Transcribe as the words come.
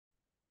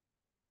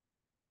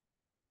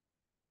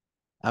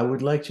I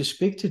would like to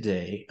speak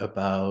today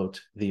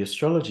about the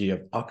astrology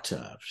of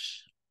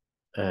octaves.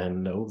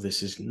 And no,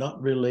 this is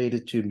not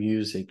related to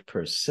music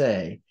per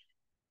se,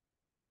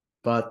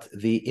 but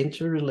the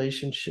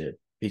interrelationship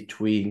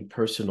between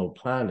personal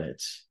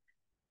planets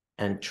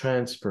and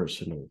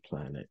transpersonal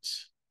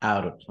planets,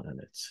 outer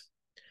planets.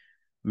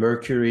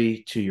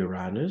 Mercury to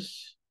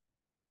Uranus,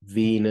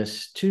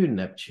 Venus to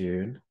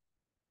Neptune,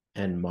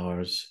 and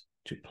Mars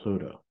to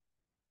Pluto.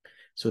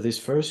 So this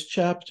first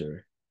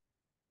chapter,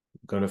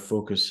 I'm going to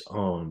focus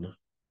on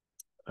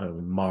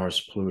Mars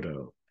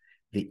Pluto,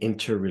 the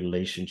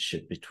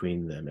interrelationship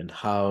between them, and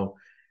how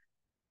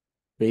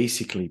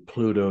basically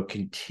Pluto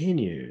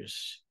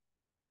continues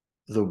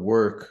the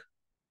work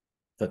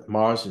that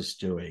Mars is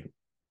doing,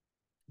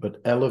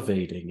 but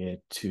elevating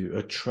it to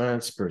a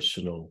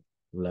transpersonal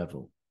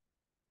level.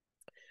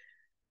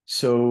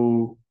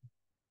 So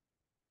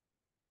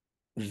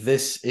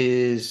this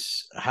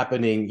is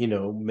happening,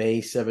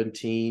 May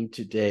 17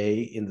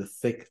 today in the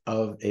thick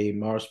of a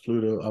Mars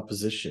Pluto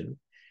opposition.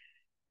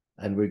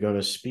 And we're going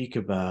to speak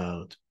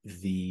about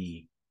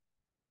the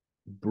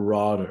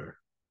broader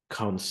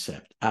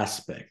concept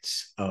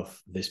aspects of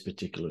this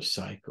particular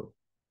cycle.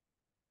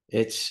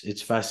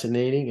 It's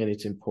fascinating and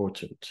it's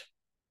important.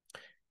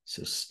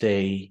 So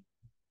stay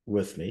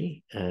with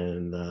me,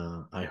 and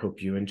I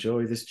hope you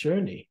enjoy this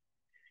journey.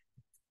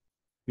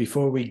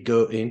 Before we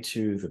go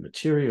into the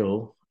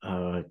material,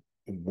 I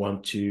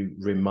want to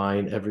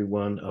remind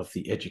everyone of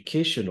the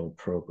educational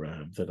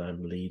program that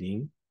I'm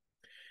leading,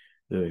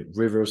 the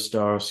River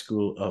Star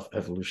School of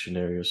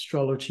Evolutionary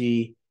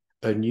Astrology.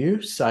 A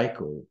new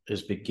cycle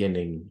is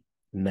beginning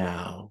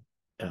now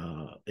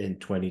in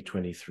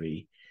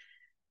 2023.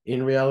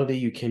 In reality,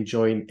 you can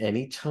join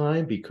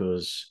anytime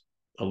because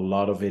a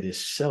lot of it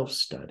is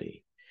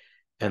self-study.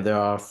 And there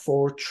are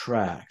 4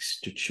 tracks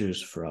to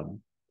choose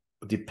from,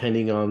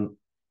 depending on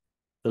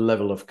the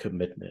level of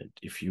commitment.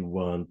 If you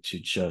want to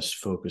just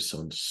focus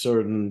on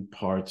certain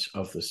parts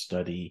of the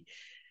study,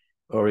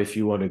 or if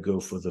you want to go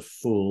for the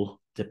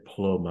full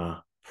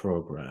diploma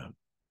program.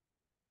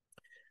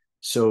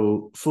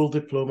 So full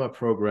diploma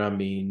program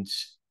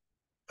means,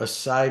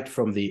 aside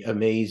from the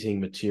amazing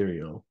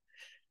material,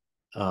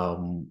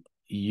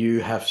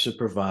 you have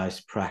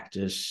supervised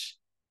practice,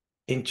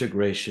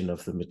 integration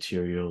of the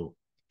material,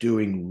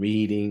 doing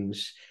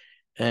readings,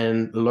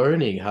 and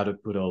learning how to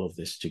put all of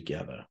this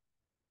together.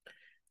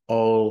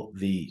 All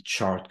the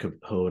chart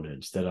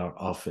components that are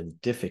often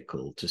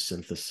difficult to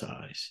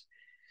synthesize.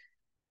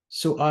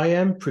 So I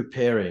am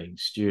preparing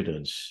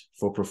students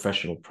for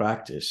professional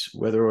practice.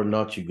 Whether or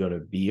not you're going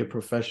to be a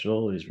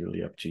professional is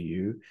really up to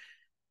you,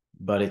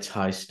 but it's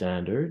high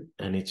standard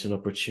and it's an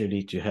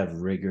opportunity to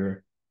have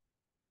rigor,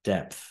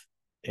 depth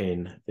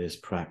in this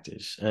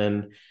practice.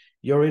 And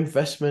your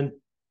investment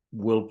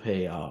will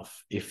pay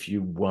off if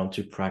you want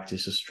to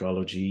practice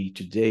astrology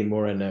today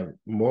more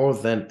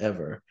than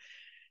ever.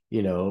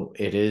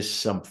 It is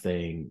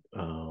something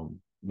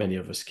many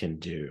of us can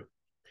do.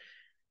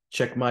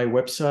 Check my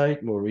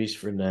website,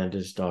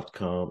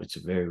 mauricefernandez.com. It's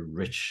a very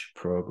rich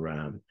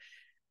program.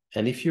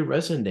 And if you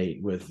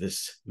resonate with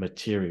this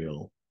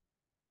material,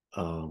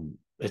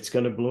 it's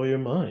going to blow your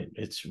mind.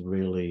 It's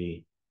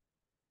really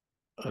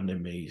an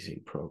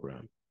amazing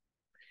program.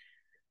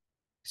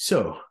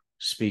 So,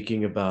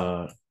 speaking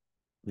about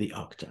the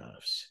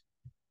octaves.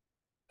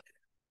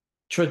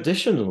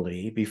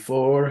 Traditionally,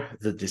 before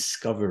the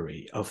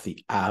discovery of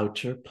the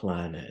outer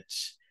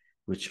planets,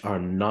 which are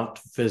not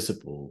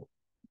visible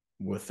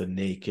with the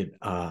naked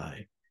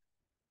eye,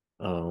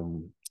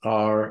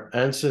 our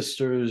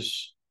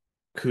ancestors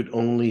could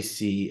only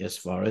see as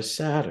far as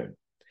Saturn.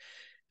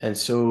 And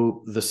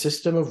so the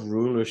system of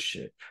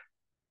rulership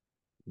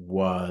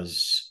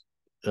was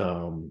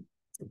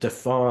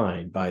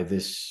defined by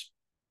this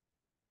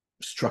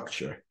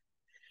structure,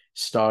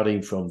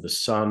 starting from the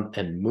sun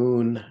and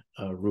moon,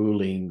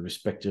 ruling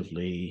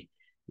respectively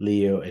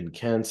Leo and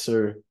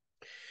Cancer.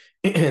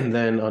 And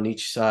then on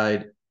each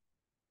side,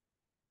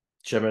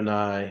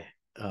 Gemini,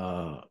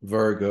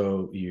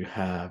 Virgo, you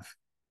have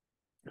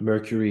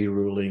Mercury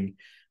ruling,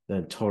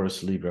 then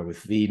Taurus, Libra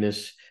with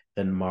Venus,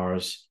 then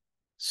Mars,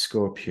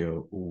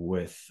 Scorpio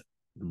with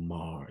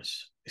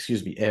Mars.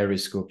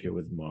 Aries, Scorpio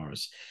with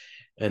Mars.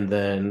 And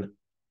then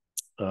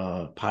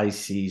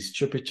Pisces,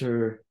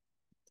 Jupiter,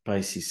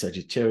 Pisces,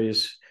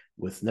 Sagittarius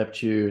with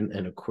Neptune,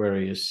 and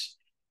Aquarius,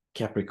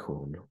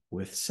 Capricorn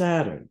with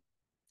Saturn.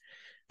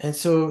 And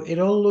so it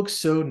all looks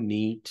so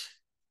neat.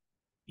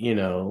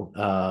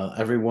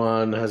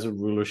 Everyone has a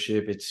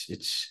rulership.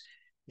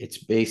 It's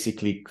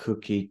basically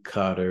cookie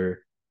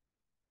cutter,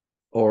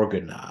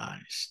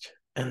 organized.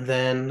 And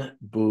then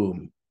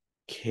boom,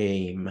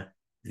 came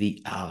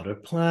the outer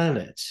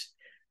planets.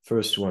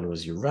 First one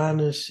was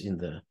Uranus in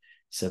the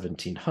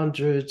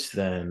 1700s,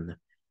 then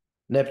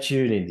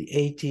Neptune in the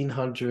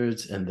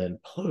 1800s, and then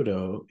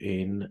Pluto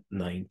in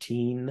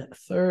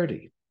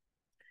 1930.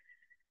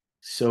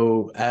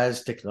 So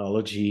as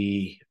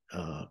technology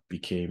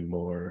became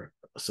more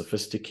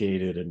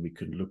sophisticated and we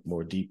could look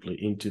more deeply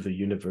into the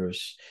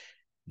universe,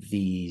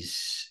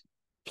 these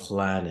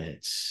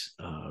planets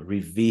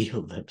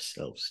reveal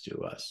themselves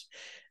to us.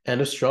 And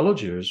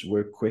astrologers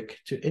were quick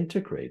to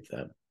integrate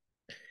them.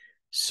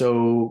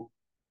 So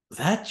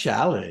that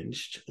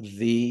challenged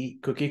the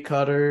cookie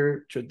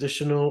cutter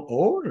traditional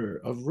order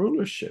of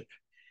rulership.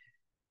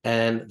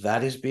 And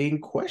that is being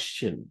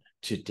questioned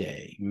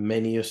today.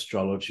 Many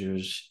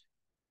astrologers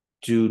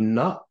do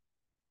not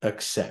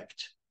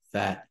accept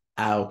that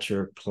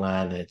outer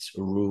planets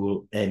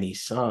rule any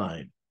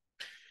sign.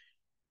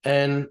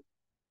 And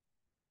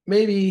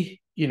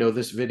maybe,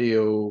 this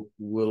video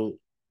will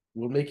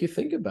make you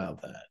think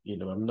about that.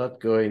 I'm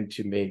not going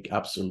to make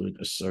absolute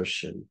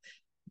assertion,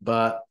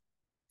 but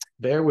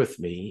bear with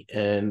me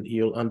and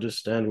you'll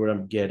understand where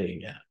I'm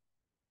getting at.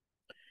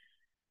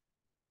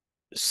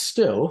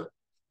 Still,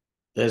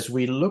 as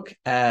we look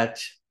at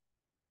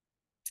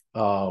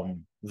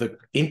the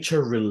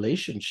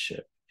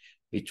interrelationship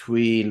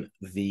between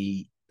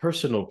the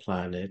personal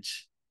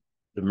planets,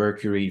 the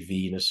Mercury,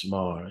 Venus,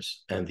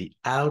 Mars, and the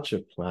outer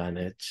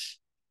planets,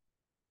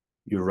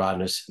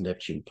 Uranus,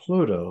 Neptune,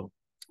 Pluto,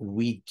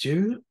 we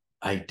do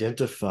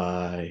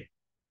identify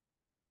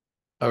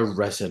a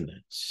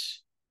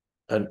resonance,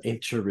 an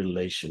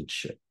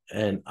interrelationship.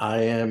 And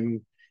I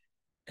am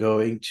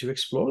going to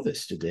explore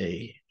this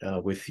today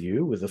with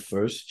you, with the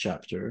first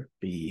chapter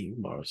being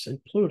Mars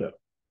and Pluto.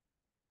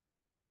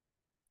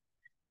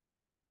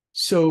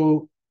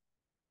 So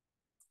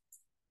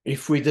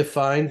if we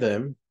define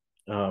them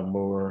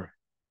more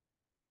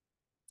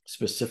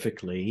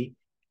specifically,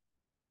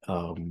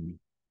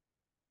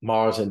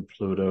 Mars and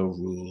Pluto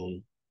rule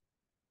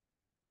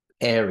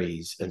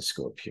Aries and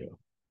Scorpio.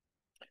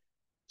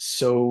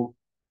 So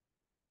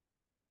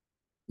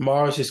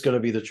Mars is going to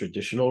be the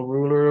traditional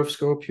ruler of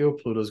Scorpio.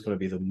 Pluto is going to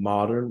be the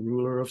modern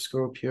ruler of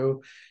Scorpio.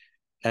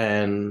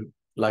 And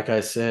like I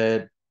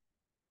said,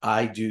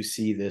 I do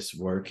see this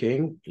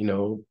working,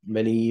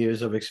 many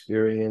years of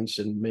experience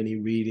and many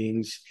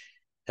readings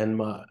and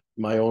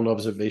my own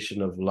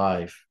observation of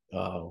life.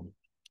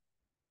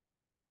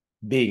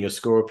 Being a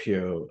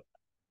Scorpio,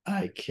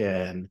 I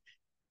can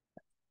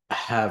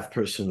have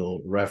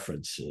personal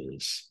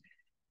references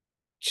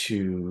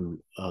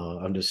to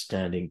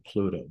understanding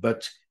Pluto.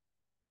 But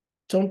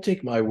don't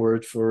take my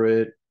word for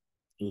it.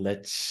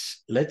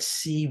 Let's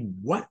see,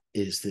 what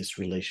is this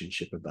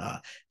relationship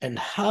about and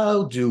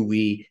how do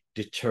we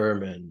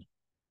determine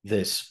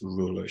this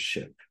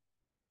rulership?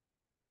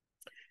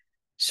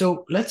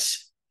 So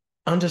let's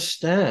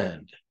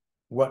understand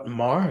what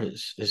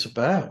Mars is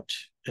about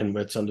and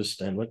let's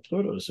understand what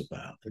Pluto is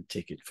about and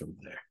take it from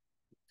there.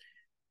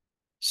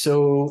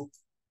 So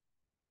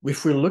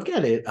if we look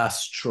at it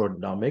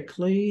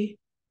astronomically,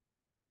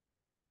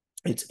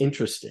 it's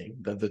interesting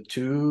that the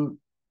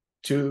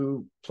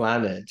two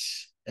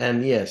planets,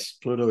 and yes,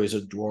 Pluto is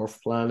a dwarf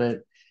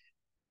planet,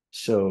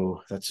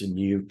 so that's a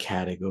new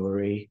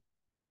category.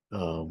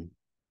 I'm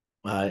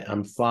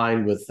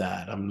fine with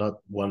that. I'm not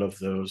one of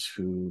those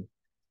who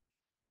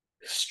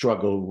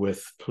struggle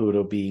with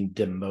Pluto being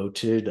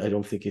demoted. I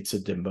don't think it's a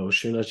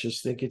demotion. I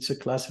just think it's a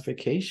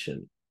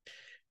classification.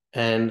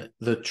 And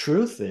the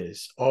truth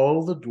is,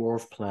 all the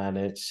dwarf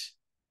planets,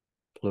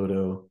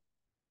 Pluto,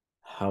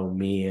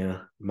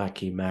 Haumea,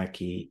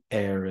 Makemake,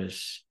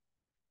 Eris,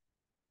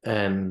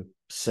 and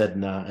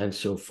Sedna, and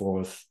so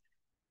forth,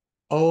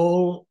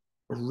 all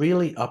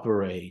really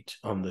operate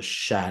on the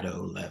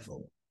shadow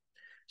level.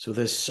 So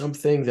there's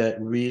something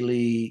that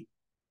really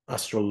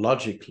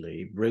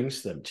astrologically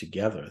brings them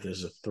together.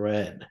 There's a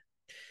thread.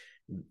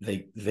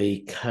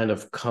 They kind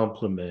of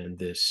complement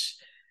this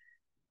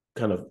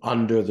kind of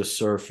under the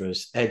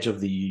surface, edge of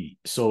the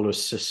solar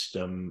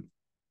system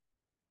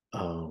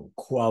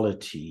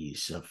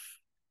qualities of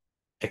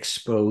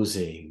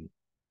exposing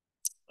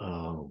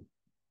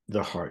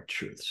the hard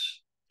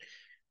truths.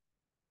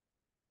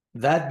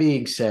 That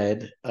being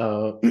said,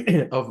 of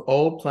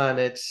all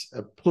planets,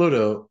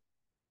 Pluto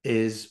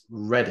is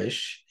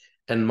reddish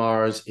and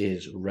Mars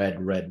is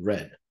red, red,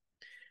 red.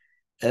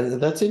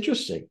 And that's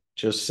interesting.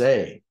 Just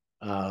saying.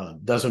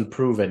 Doesn't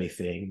prove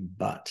anything,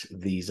 but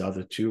these are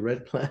the two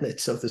red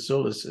planets of the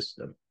solar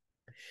system.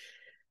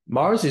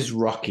 Mars is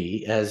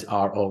rocky, as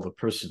are all the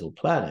personal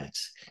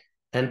planets,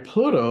 and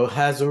Pluto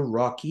has a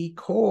rocky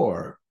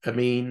core. I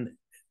mean,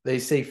 they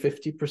say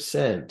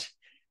 50%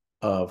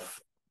 of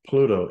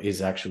Pluto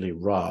is actually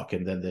rock,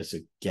 and then there's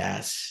a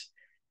gas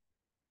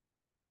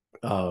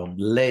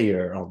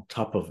layer on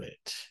top of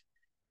it,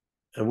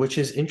 which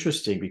is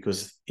interesting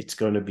because it's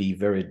going to be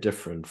very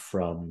different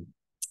from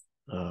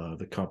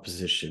the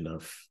composition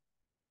of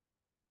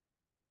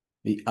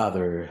the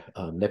other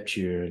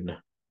Neptune,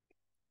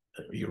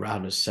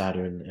 Uranus,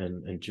 Saturn,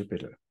 and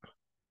Jupiter.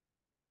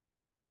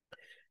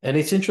 And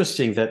it's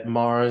interesting that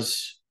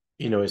Mars,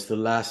 is the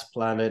last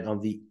planet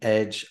on the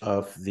edge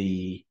of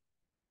the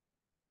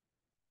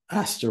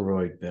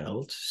asteroid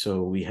belt.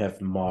 So we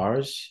have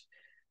Mars,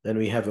 then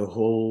we have a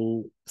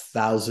whole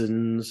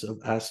thousands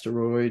of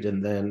asteroid,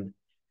 and then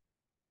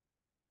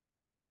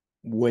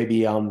way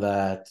beyond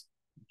that,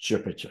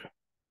 Jupiter.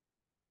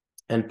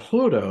 And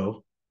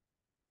Pluto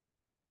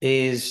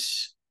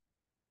is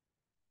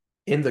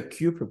in the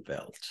Kuiper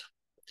belt.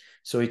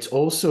 So it's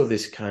also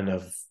this kind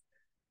of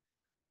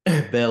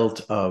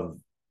belt of,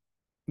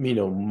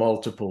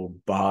 multiple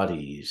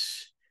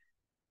bodies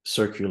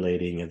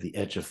circulating at the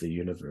edge of the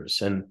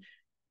universe. And,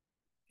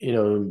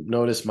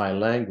 notice my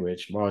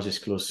language. Mars is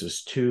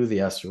closest to the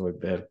asteroid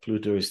belt.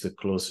 Pluto is the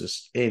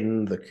closest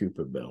in the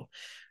Kuiper belt.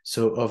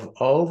 So of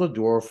all the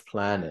dwarf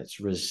planets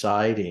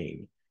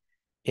residing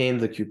in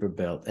the Kuiper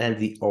belt and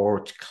the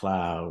Oort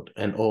cloud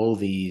and all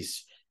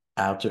these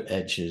outer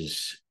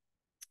edges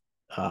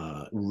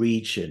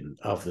region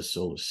of the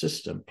solar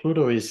system,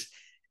 Pluto is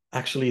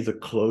actually the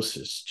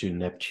closest to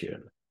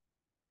Neptune.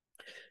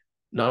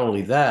 Not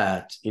only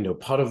that,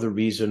 part of the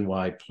reason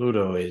why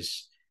Pluto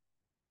is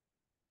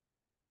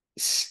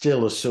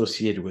still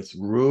associated with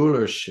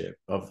rulership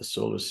of the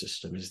solar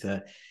system is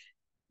that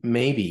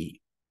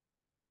maybe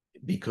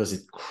because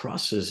it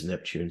crosses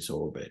Neptune's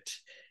orbit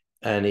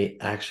and it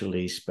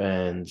actually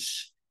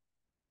spans,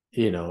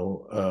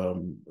 a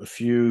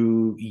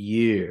few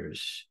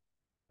years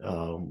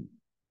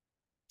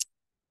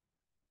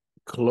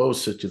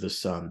closer to the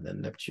sun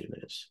than Neptune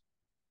is.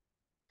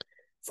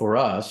 For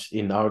us,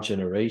 in our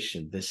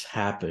generation, this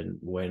happened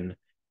when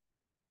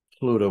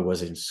Pluto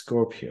was in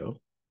Scorpio,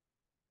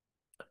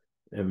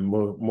 and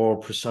more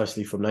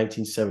precisely from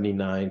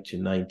 1979 to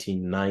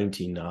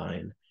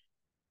 1999,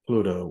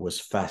 Pluto was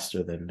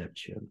faster than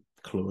Neptune,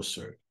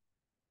 closer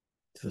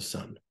to the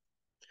sun.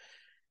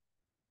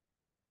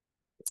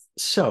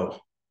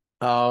 So,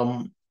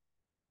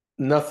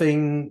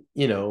 nothing,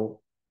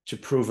 to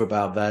prove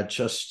about that,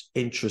 just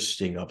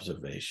interesting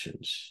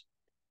observations.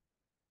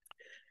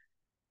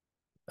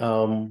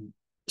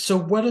 So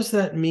what does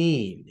that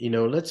mean?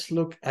 Let's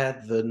look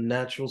at the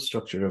natural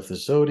structure of the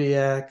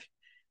zodiac.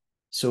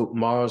 So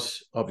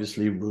Mars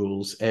obviously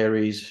rules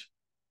Aries.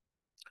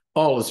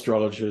 All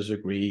astrologers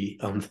agree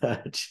on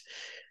that.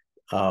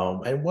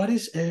 And what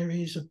is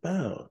Aries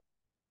about?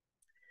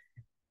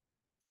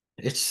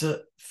 It's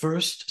the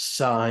first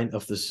sign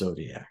of the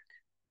zodiac.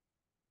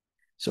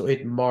 So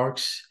it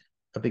marks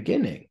a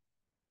beginning.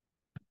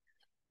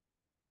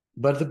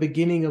 But the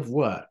beginning of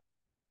what,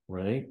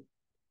 right?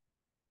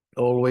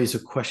 Always a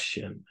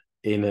question.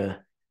 In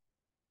a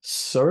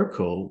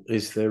circle,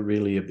 is there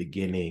really a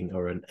beginning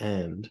or an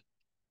end?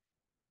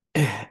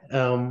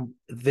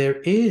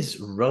 There is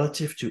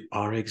relative to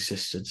our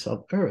existence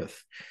on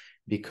Earth,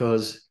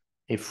 because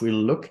if we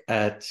look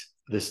at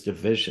this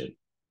division,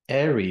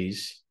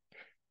 Aries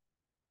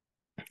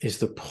is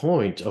the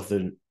point of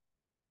the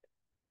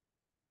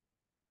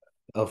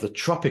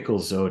tropical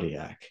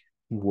zodiac,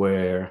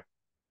 where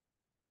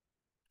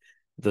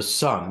the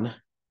sun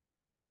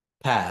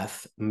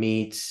path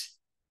meets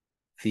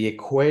the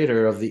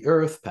equator of the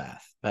Earth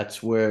path.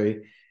 That's where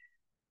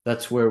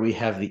we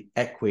have the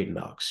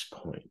equinox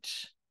point.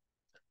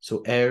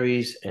 So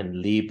Aries and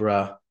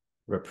Libra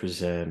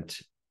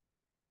represent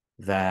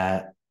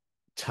that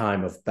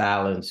time of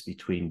balance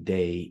between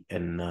day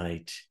and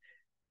night.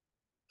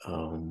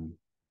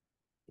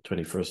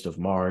 21st of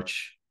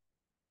March,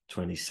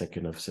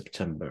 22nd of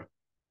September.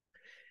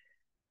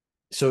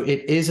 So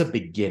it is a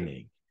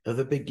beginning.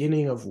 The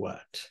beginning of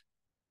what?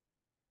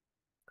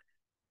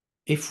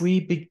 If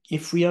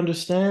we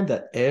understand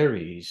that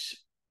Aries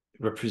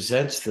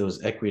represents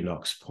those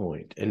equinox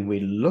point, and we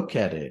look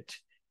at it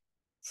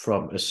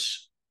from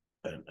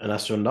an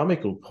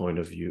astronomical point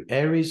of view,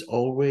 Aries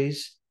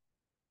always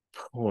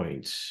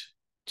points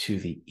to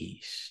the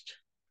east,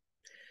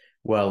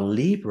 while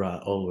Libra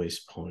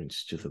always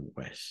points to the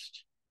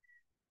west.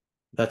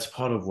 That's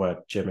part of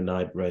what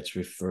Gemini Breads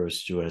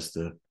refers to as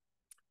the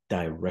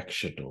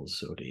directional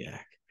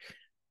zodiac.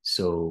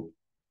 So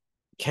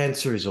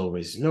Cancer is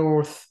always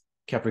north,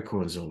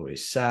 Capricorn is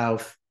always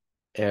south,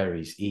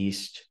 Aries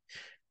east,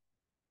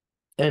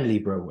 and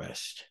Libra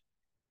west.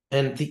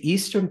 And the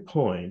eastern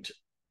point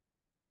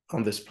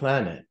on this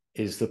planet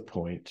is the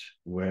point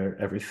where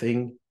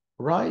everything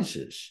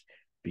rises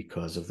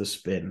because of the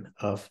spin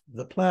of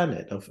the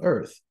planet, of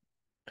Earth.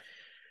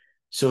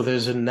 So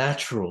there's a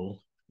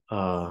natural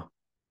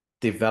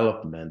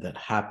development that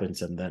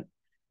happens at that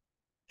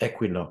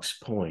equinox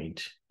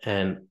point.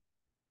 And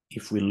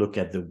if we look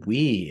at the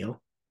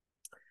wheel,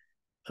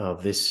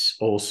 this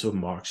also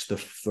marks the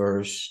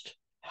first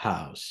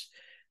house.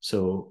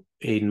 So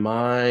in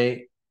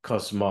my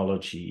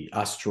cosmology,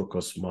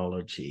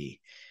 astrocosmology,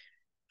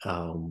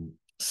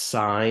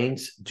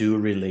 signs do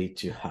relate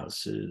to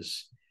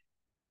houses.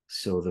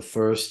 So the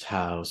first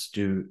house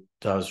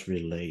does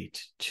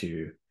relate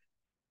to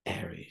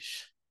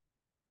Aries.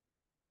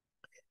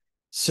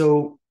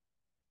 So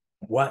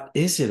what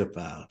is it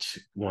about?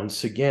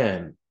 Once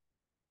again,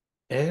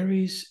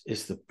 Aries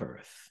is the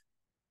birth.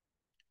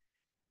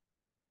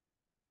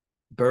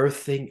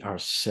 Birthing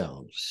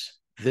ourselves.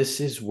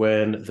 This is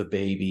when the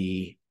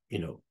baby,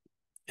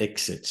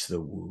 exits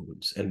the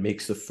wombs and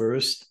makes the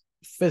first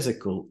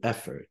physical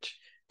effort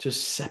to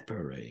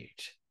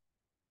separate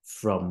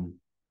from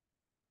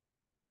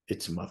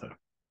its mother.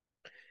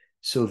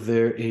 So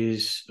there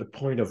is a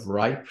point of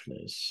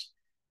ripeness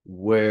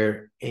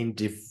where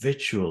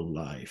individual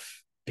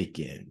life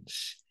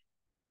begins.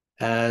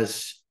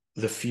 as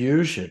the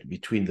fusion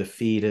between the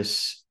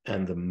fetus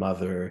and the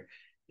mother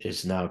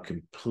is now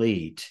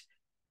complete,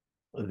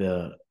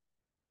 the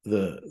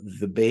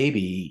the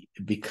baby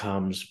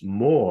becomes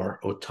more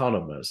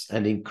autonomous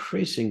and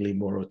increasingly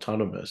more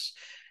autonomous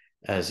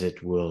as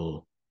it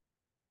will,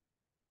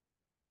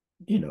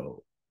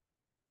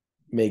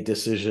 make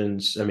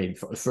decisions. I mean,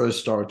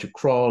 first start to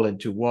crawl and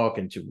to walk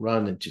and to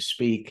run and to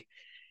speak,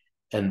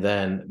 and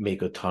then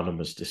make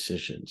autonomous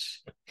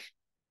decisions.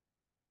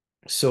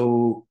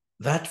 So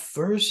that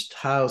first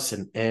house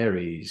in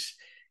Aries,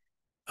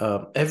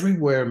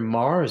 everywhere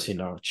Mars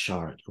in our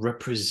chart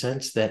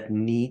represents that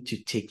need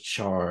to take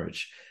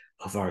charge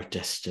of our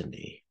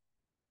destiny.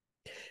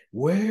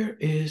 Where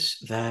is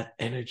that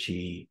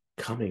energy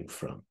coming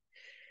from?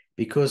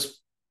 Because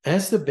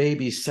as the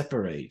baby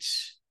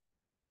separates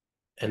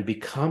and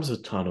becomes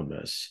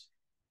autonomous,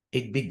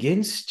 it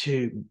begins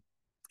to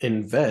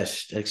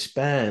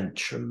expand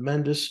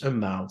tremendous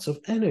amounts of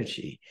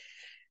energy.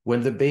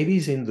 When the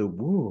baby's in the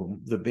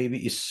womb, the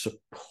baby is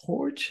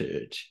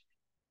supported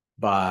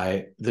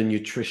by the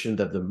nutrition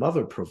that the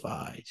mother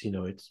provides.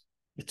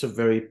 It's a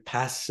very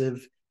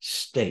passive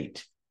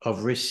state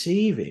of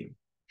receiving.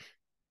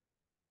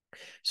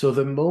 So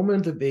the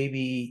moment the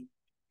baby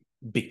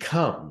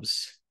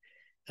becomes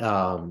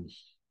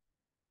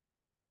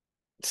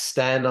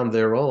stand on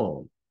their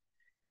own,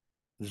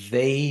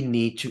 they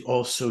need to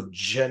also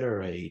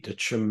generate a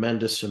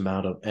tremendous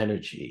amount of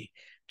energy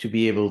to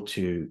be able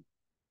to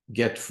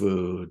get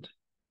food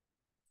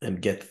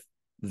and get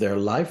their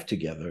life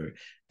together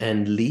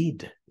and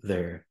lead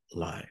their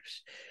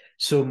lives.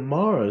 So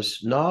Mars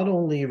not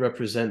only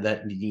represents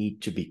that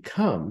need to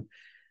become,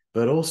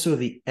 but also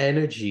the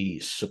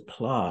energy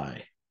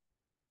supply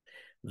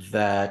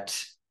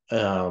that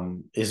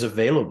is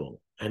available.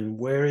 And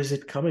where is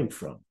it coming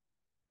from?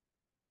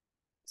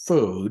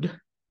 Food,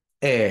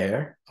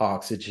 air,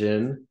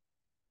 oxygen,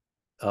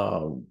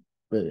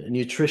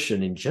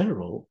 nutrition in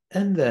general,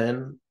 and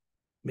then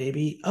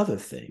maybe other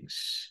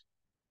things,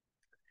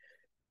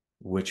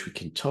 which we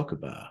can talk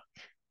about.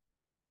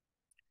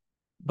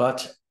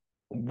 But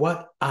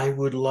what I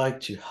would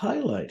like to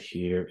highlight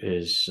here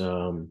is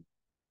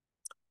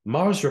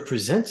Mars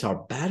represents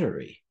our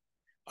battery,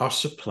 our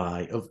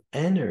supply of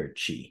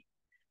energy.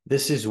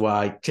 This is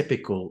why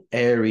typical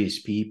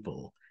Aries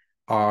people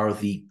are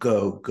the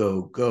go,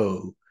 go,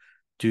 go,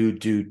 do,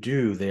 do,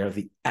 do. They are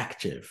the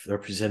active. They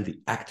represent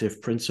the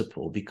active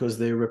principle because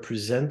they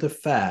represent the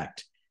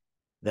fact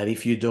that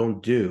if you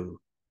don't do,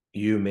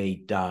 you may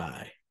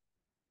die.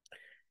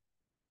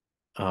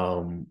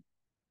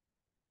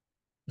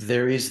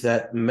 There is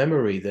that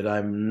memory that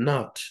I'm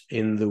not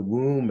in the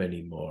womb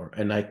anymore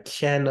and I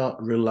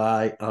cannot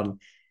rely on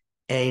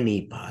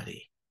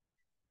anybody.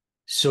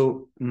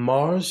 So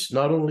Mars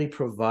not only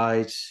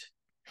provides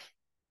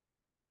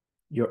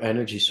your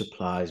energy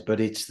supplies,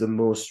 but it's the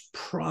most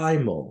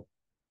primal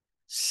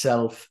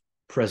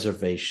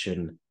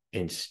self-preservation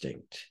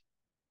instinct.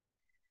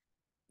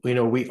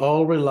 We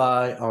all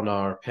rely on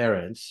our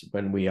parents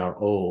when we are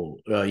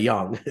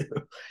young.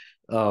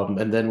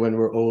 And then when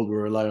we're old, we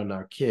rely on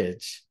our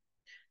kids.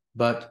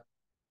 But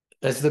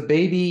as the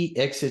baby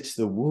exits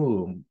the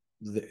womb,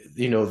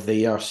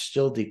 they are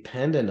still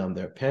dependent on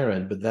their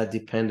parent, but that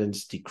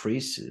dependence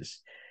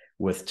decreases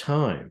with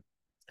time.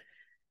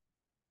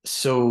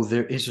 So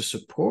there is a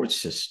support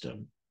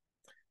system,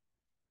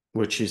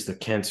 which is the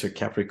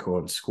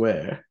Cancer-Capricorn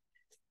square,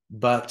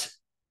 but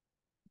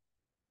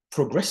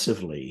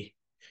progressively,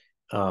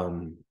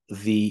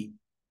 the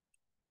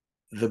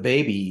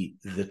baby,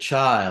 the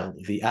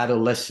child, the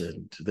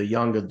adolescent, the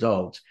young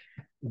adult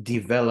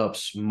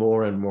develops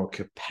more and more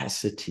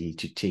capacity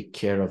to take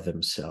care of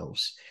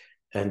themselves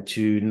and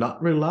to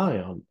not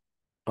rely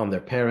on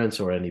their parents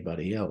or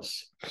anybody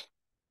else.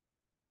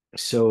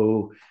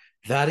 So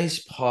that is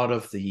part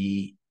of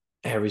the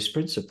Aries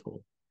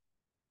principle.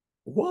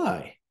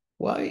 Why?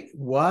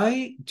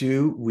 Why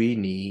do we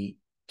need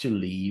to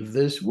leave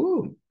this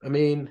womb? I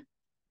mean,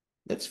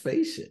 let's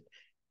face it.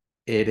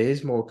 It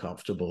is more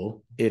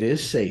comfortable. It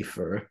is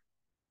safer.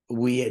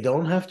 We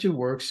don't have to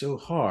work so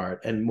hard.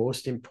 And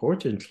most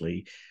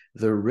importantly,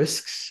 the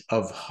risks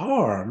of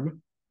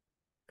harm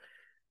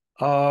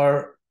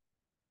are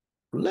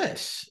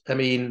less. I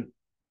mean,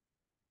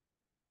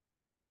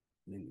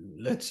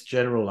 let's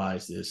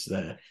generalize this,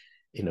 that,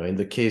 in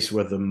the case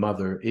where the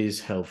mother is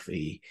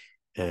healthy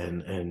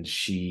and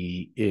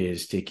she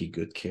is taking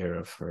good care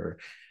of her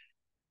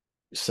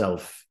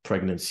self,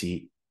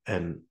 pregnancy,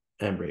 and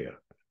embryo.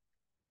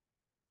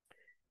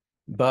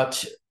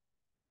 But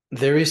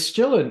there is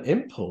still an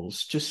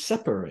impulse to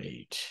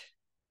separate,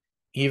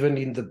 even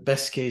in the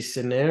best case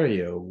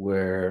scenario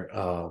where,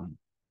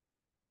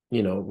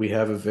 we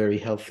have a very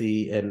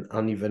healthy and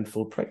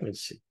uneventful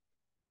pregnancy.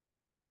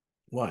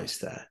 Why is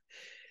that?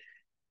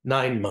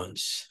 9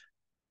 months.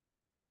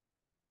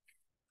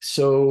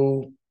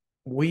 So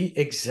we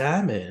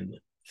examine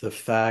the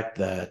fact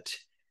that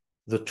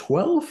the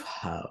 12th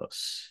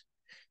house,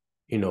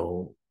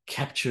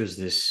 captures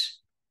this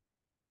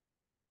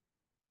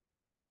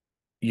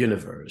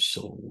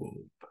universal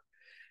womb.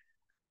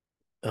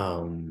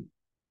 um,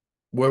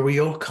 where we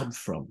all come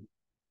from.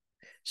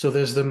 So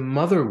there's the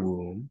mother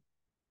womb,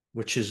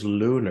 which is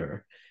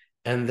lunar,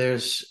 and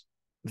there's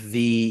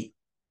the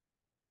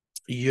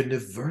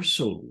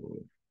universal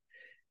womb,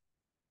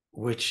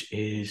 which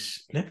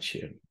is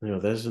Neptune.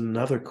 There's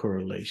another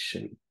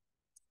correlation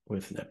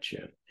with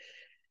Neptune.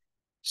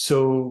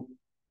 So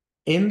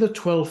in the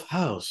 12th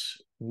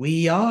house,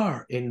 we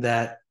are in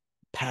that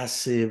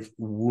passive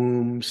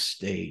womb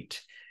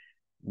state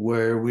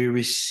where we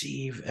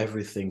receive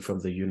everything from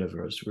the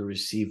universe. We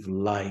receive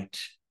light,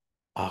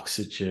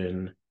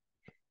 oxygen,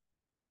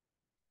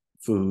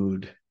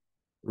 food,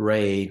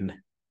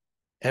 rain.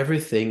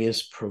 Everything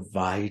is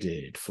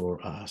provided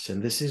for us.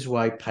 And this is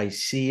why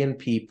Piscean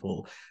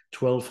people,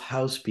 12th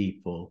house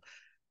people,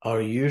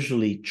 are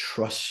usually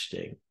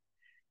trusting,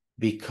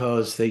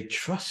 because they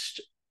trust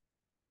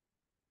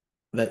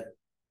that,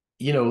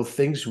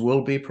 things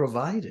will be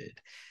provided,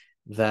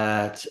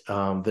 that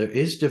there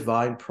is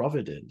divine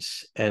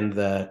providence, and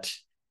that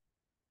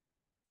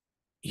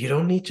you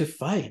don't need to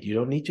fight. You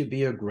don't need to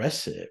be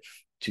aggressive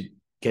to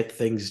get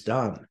things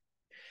done.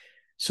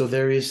 So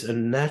there is a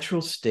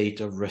natural state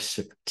of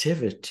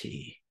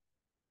receptivity,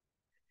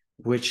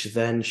 which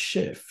then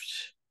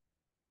shifts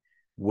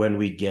when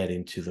we get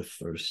into the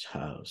first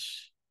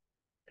house.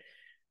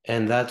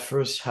 And that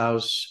first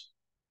house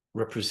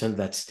represents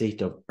that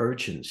state of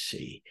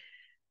urgency,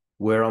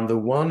 where on the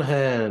one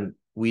hand,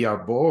 we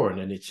are born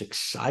and it's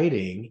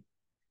exciting,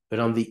 but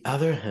on the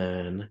other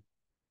hand,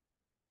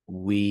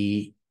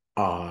 we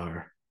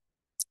are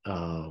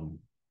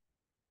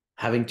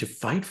having to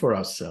fight for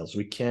ourselves.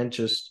 We can't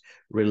just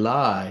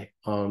rely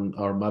on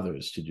our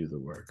mothers to do the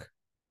work.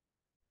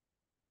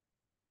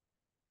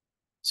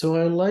 So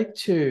I like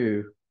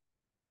to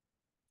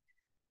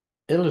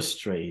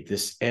illustrate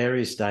this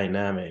Aries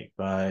dynamic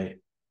by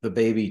the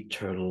baby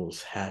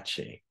turtles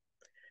hatching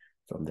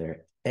from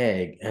their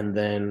egg and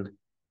then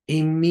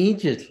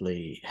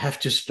immediately have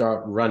to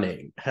start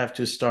running, have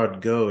to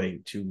start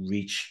going to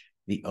reach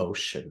the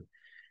ocean.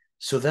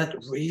 So that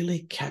really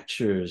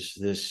captures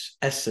this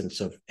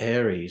essence of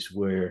Aries,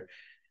 where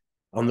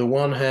on the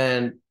one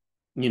hand,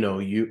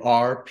 you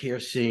are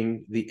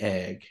piercing the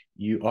egg,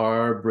 you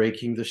are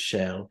breaking the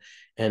shell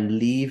and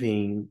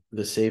leaving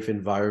the safe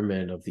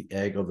environment of the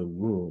egg or the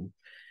womb.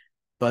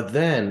 But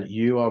then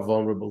you are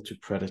vulnerable to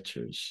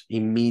predators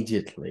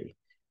immediately.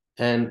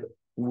 And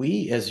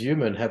we as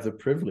humans have the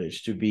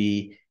privilege to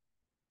be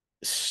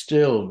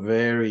still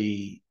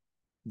very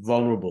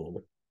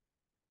vulnerable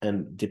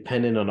and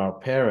dependent on our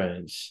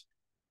parents.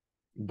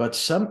 But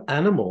some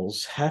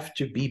animals have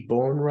to be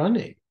born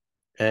running.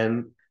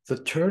 And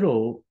the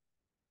turtle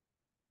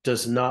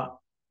does not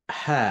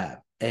have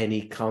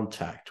any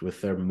contact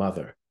with their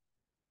mother.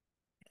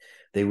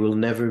 They will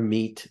never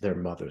meet their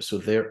mother. So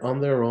they're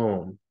on their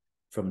own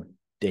from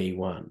day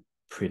one,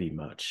 pretty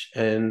much.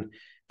 And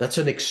that's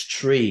an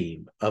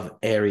extreme of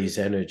Aries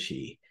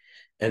energy.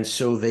 And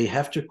so they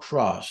have to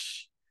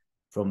cross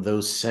from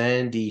those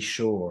sandy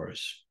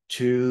shores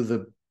to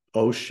the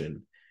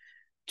ocean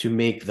to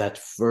make that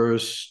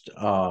first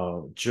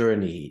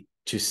journey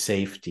to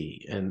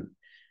safety. And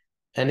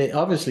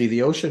obviously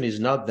the ocean is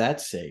not that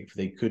safe.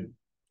 They could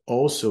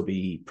also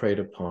be preyed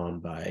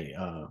upon by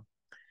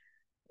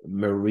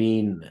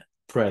marine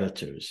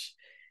predators.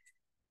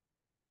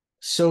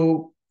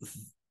 So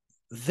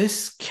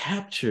this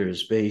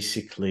captures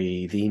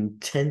basically the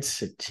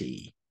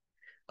intensity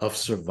of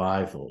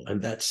survival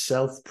and that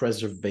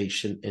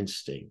self-preservation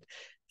instinct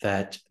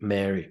that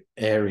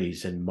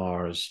Aries and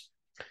Mars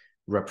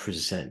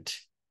represent.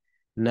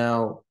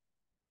 Now,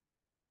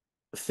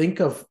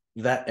 think of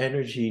that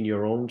energy in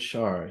your own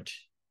chart,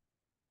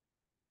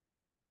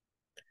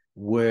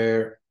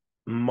 where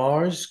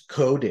Mars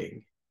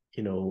coding,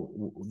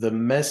 the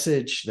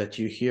message that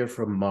you hear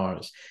from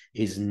Mars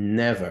is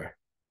never,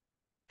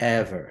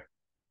 ever,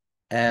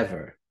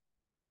 ever,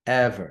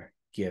 ever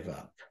give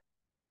up.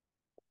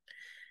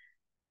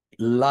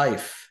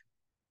 Life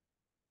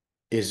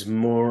is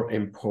more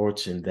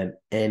important than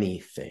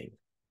anything.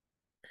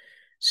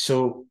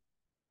 So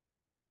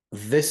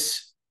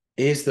this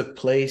is the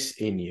place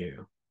in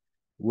you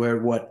where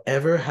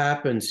whatever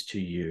happens to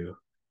you,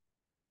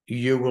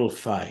 you will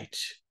fight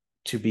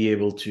to be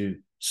able to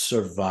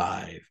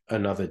survive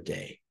another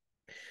day.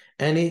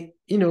 And it,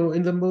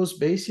 in the most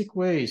basic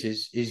ways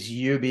is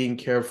you being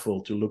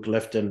careful to look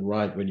left and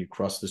right when you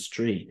cross the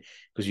street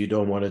because you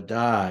don't want to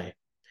die.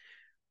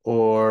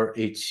 Or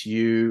it's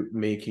you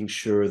making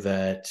sure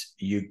that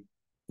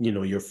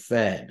you're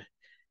fed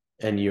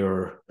and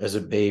you're, as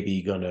a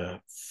baby,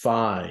 gonna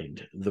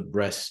find the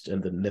breast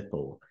and the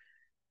nipple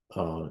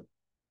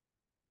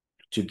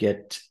to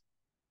get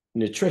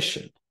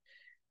nutrition.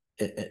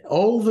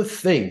 All the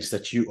things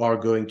that you are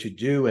going to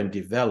do and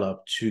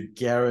develop to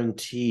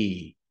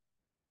guarantee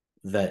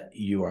that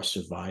you are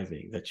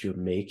surviving, that you're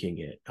making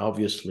it.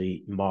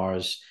 Obviously,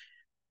 Mars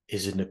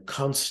is in a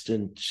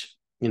constant,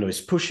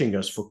 is pushing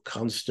us for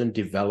constant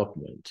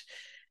development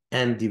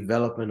and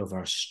development of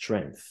our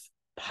strength,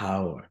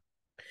 power.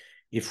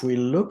 If we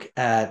look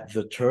at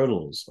the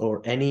turtles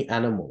or any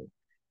animal,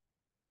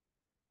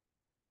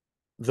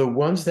 the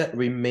ones that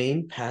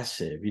remain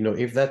passive,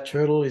 if that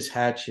turtle is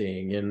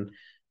hatching and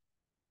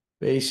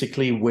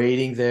basically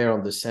waiting there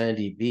on the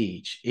sandy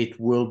beach, it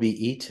will be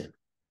eaten.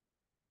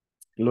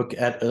 Look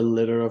at a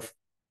litter of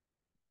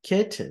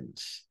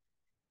kittens.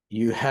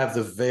 You have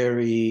the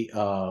very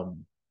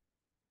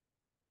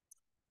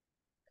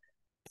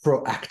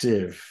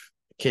proactive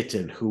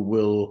kitten who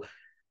will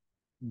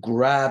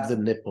grab the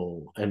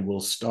nipple and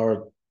will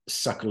start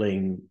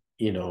suckling,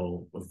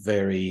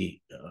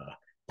 very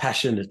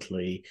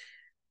passionately,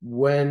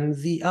 when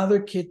the other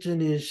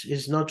kitten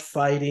is not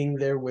fighting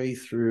their way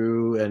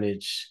through and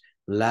it's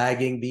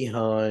lagging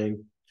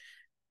behind,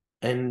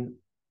 and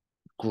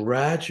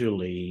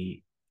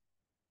gradually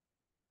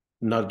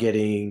not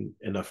getting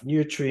enough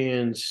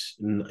nutrients,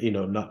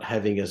 not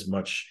having as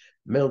much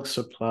milk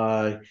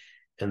supply,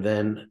 and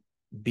then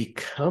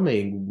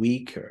becoming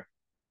weaker.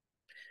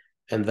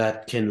 And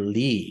that can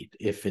lead,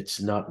 if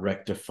it's not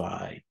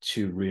rectified,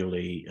 to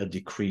really a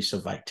decrease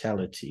of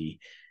vitality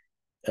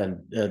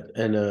and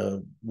a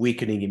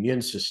weakening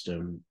immune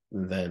system.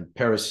 And then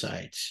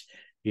parasites,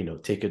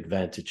 take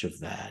advantage of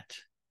that.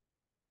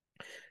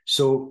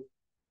 So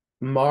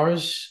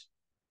Mars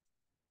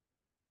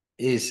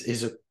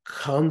is a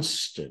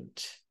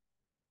constant,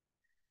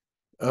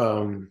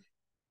 it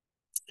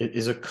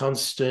is a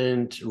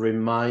constant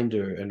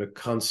reminder and a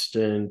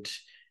constant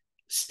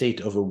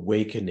state of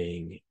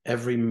awakening.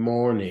 Every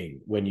morning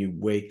when you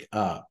wake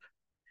up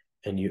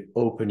and you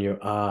open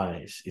your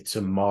eyes, it's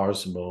a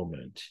Mars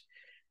moment,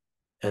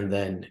 and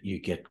then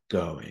you get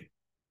going.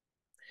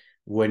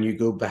 When you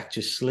go back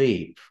to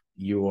sleep,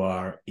 you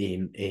are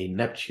in a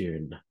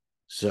Neptune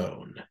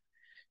zone.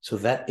 So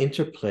that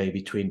interplay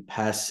between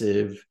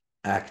passive,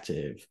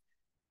 active,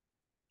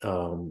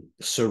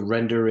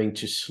 surrendering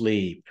to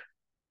sleep,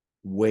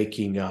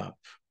 waking up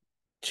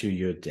to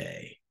your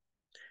day,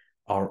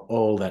 are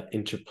all that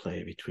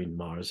interplay between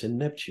Mars and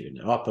Neptune,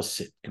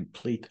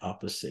 complete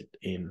opposite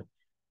in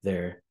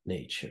their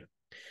nature.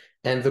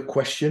 And the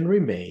question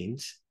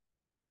remains,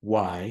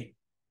 why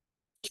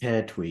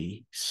can't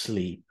we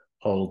sleep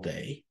all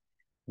day?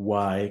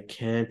 Why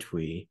can't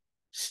we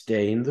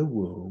stay in the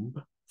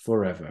womb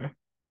forever?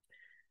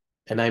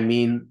 And I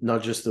mean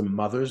not just the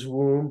mother's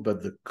womb,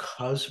 but the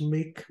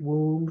cosmic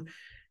womb.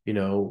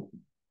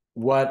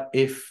 What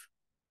if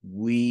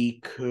we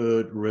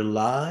could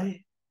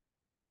rely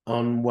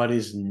on what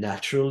is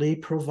naturally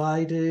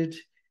provided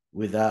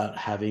without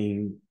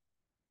having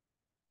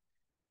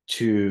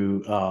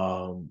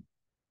to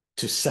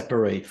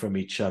separate from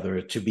each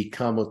other, to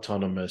become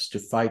autonomous, to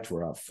fight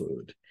for our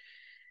food?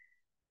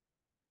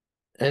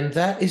 And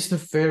that is the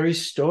very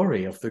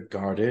story of the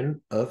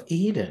Garden of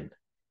Eden,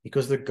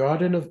 because the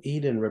Garden of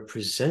Eden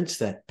represents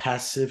that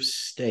passive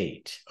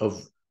state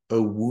of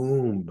a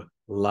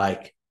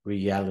womb-like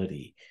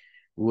reality,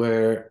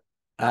 where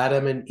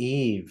Adam and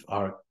Eve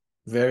are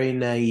very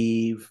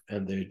naive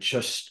and they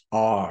just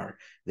are.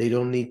 They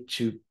don't need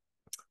to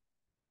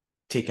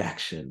take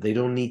action. They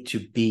don't need to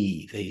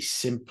be. They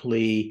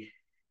simply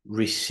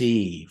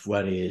receive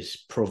what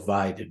is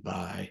provided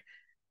by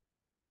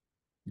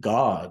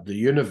God, the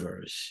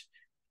universe,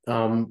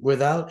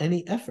 without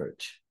any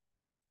effort.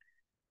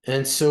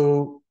 And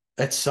so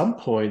at some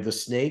point, the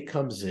snake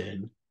comes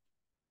in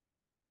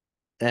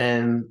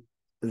and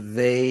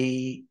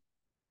they,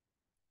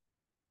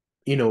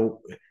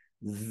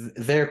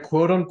 their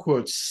quote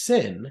unquote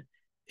sin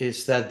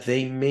is that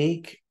they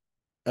make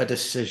a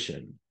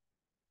decision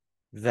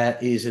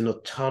that is an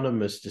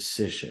autonomous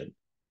decision,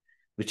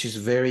 which is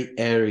very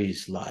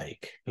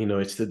Aries-like.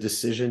 It's the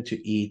decision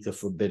to eat the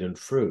forbidden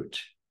fruit.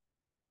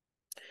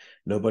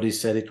 Nobody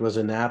said it was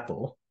an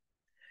apple.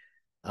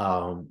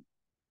 And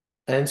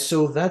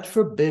so that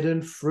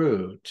forbidden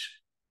fruit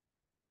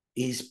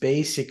is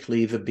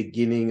basically the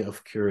beginning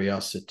of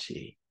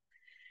curiosity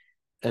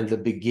and the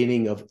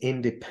beginning of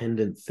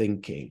independent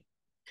thinking,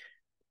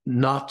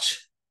 not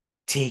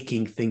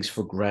taking things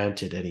for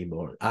granted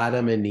anymore.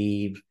 Adam and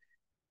Eve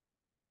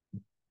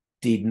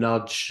did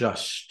not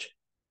just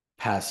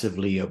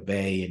passively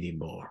obey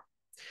anymore.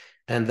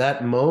 And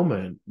that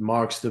moment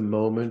marks the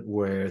moment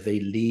where they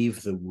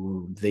leave the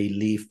womb, they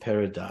leave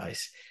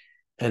paradise,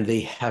 and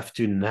they have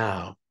to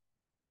now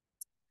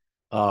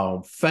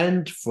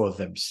fend for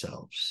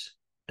themselves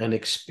and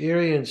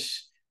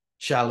experience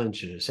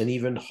challenges and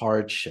even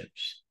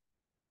hardships.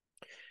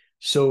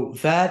 So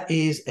that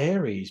is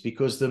Aries,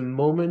 because the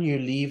moment you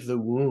leave the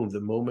womb,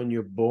 the moment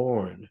you're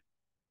born,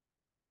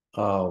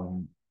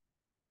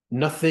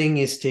 nothing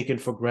is taken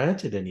for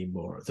granted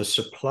anymore. The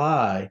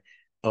supply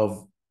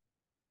of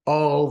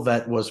all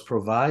that was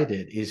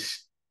provided is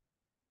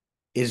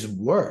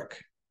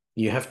work.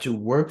 You have to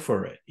work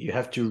for it. You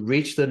have to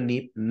reach the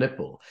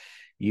nipple.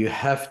 You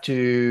have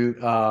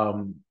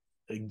to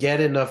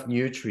get enough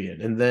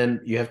nutrient, and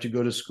then you have to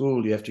go to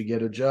school. You have to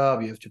get a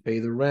job. You have to pay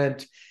the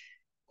rent.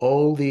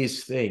 All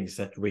these things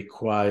that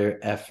require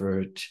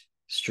effort,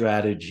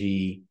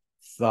 strategy,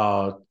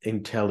 thought,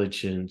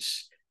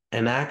 intelligence,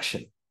 and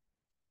action.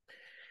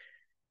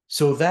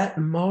 So that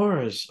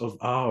Mars of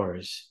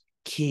ours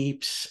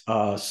keeps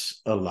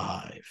us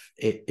alive.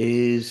 It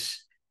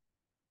is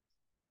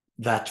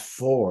that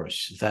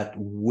force, that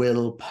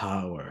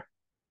willpower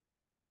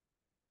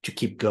to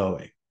keep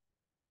going.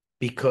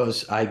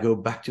 Because I go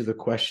back to the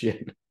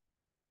question,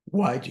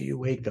 why do you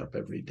wake up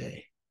every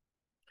day?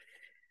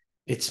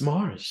 It's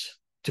Mars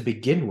to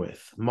begin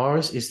with.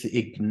 Mars is the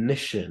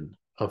ignition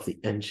of the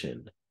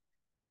engine.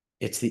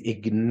 It's the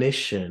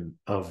ignition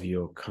of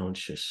your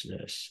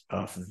consciousness,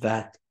 of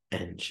that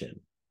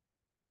engine.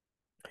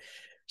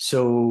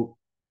 So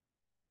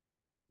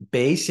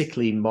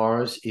basically,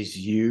 Mars is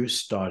you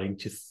starting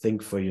to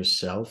think for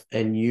yourself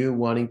and you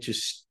wanting to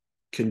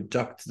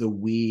conduct the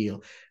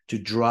wheel, to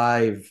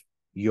drive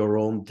your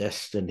own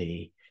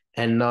destiny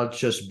and not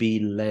just be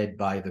led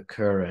by the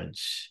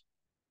currents,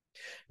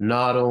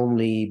 not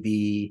only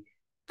be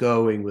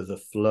going with the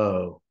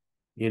flow.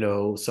 You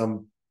know,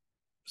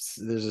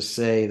 there's a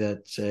say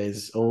that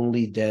says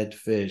only dead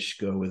fish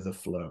go with the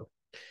flow.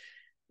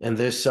 And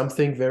there's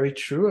something very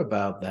true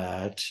about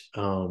that.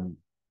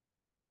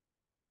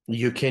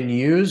 You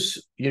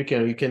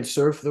can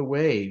surf the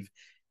wave.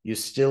 You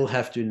still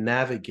have to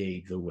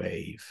navigate the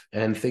wave.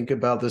 And think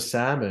about the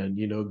salmon,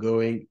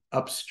 going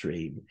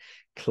upstream,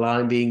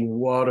 climbing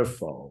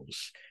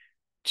waterfalls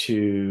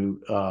to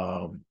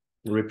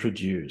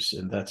reproduce,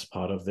 and that's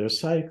part of their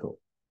cycle.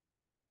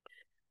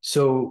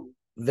 So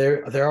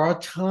there are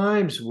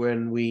times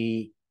when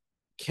we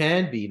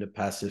can be in a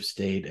passive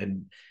state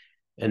and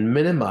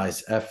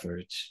minimize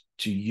effort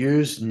to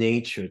use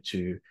nature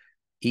to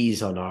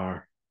ease on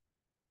our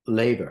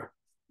labor.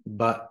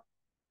 But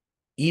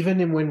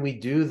even when we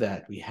do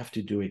that, we have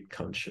to do it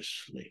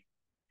consciously.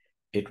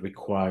 It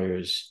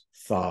requires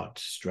thought,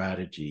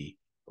 strategy,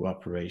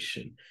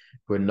 cooperation.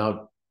 We're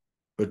not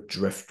a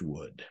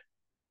driftwood.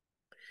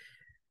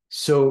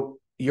 So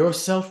your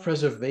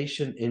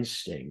self-preservation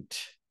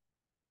instinct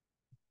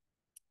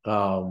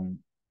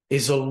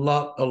is a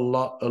lot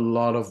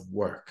of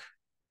work.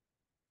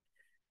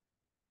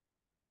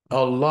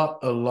 A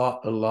lot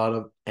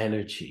of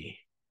energy.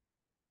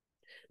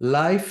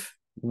 Life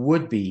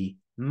would be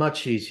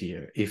much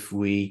easier if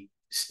we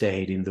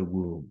stayed in the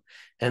womb.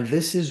 And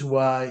this is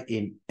why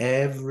in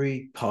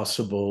every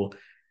possible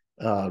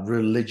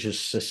religious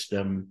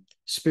system,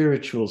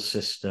 spiritual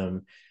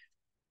system,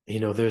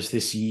 there's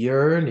this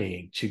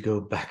yearning to go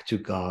back to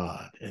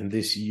God and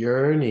this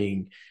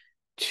yearning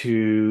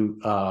to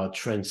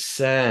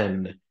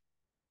transcend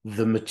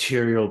the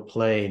material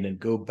plane and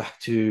go back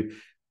to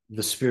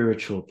the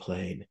spiritual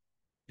plane,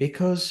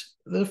 because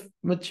the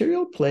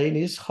material plane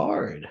is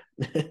hard.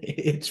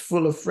 It's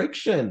full of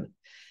friction.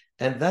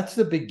 And that's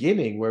the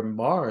beginning where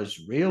Mars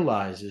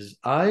realizes,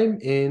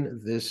 I'm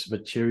in this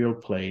material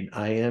plane.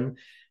 I am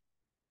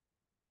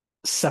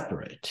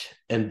separate.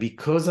 And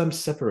because I'm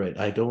separate,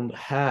 I don't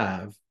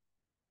have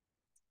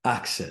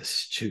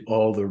access to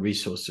all the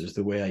resources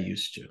the way I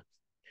used to.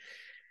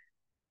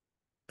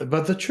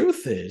 But the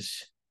truth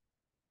is,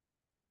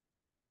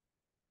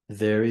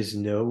 there is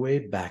no way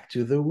back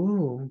to the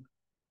womb.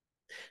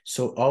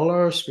 So all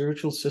our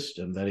spiritual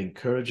system that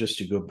encourage us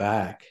to go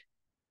back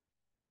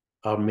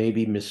are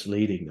maybe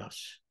misleading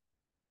us.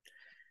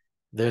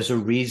 There's a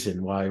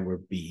reason why we're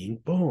being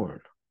born.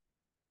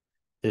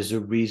 There's a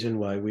reason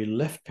why we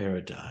left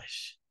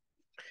paradise.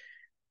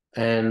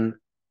 And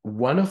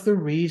one of the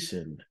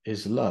reasons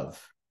is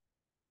love.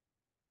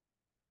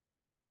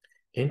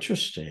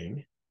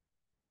 Interesting.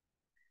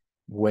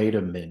 Wait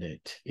a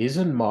minute.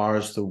 Isn't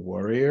Mars the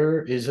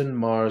warrior? Isn't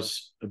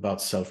Mars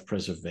about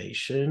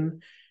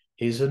self-preservation?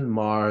 Isn't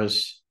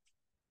Mars,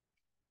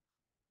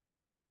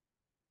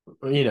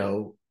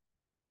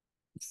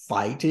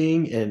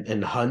 fighting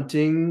and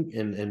hunting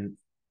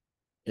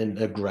and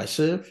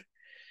aggressive?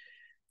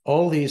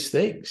 All these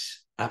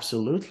things,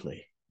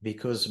 absolutely,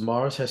 because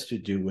Mars has to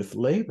do with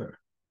labor,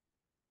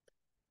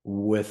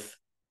 with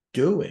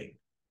doing.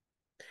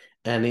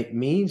 And it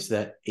means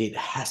that it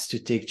has to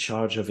take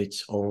charge of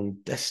its own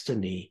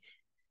destiny.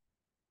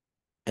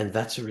 And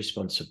that's a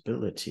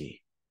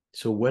responsibility.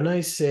 So when I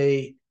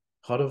say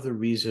part of the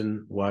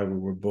reason why we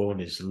were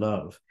born is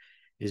love,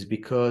 is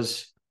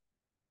because,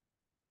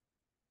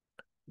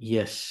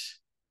 yes,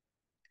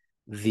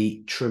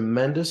 the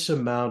tremendous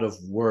amount of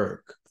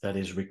work that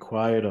is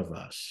required of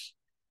us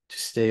to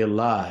stay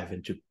alive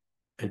and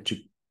to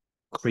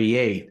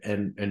create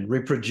and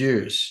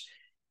reproduce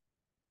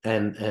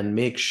and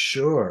make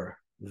sure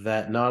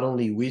that not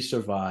only we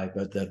survive,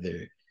 but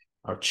that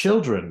our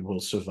children will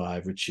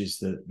survive, which is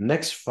the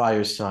next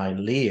fire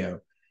sign,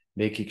 Leo,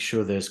 making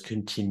sure there's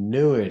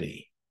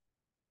continuity.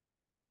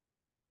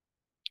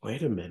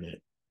 Wait a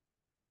minute.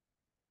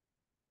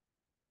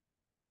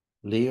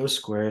 Leo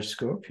squares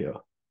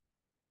Scorpio.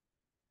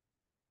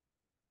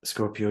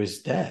 Scorpio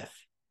is death.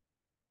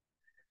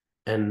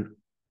 And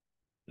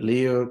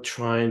Leo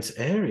trines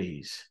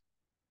Aries.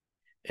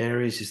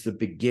 Aries is the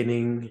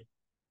beginning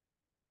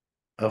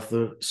of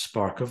the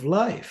spark of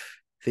life,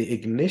 the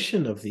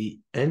ignition of the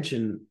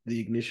engine, the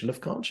ignition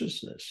of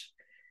consciousness.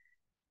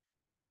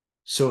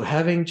 So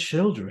having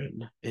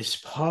children is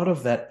part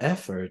of that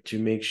effort to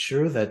make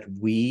sure that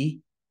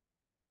we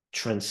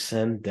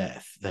transcend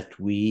death, that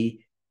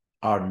we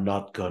are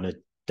not going to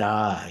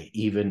die.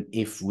 Even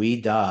if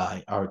we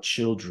die, our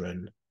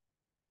children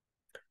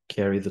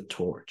carry the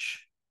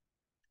torch.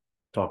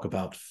 Talk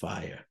about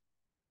fire.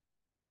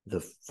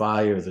 The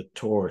fire, the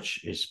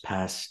torch is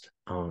passed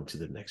on to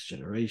the next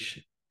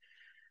generation.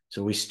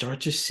 So we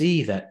start to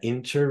see that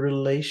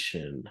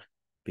interrelation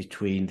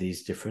between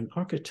these different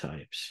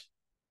archetypes.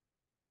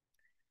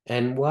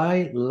 And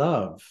why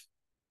love?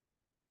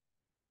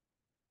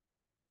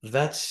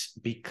 That's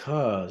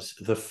because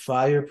the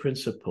fire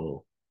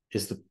principle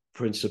is the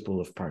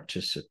principle of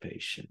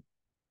participation.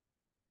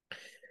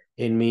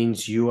 It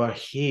means you are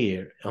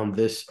here on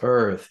this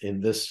earth,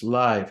 in this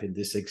life, in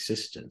this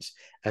existence,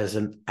 as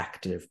an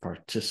active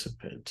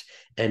participant,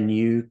 and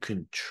you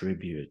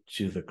contribute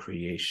to the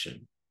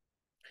creation.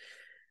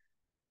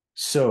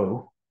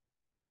 So,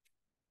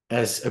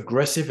 as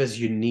aggressive as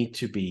you need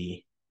to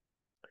be,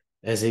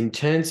 as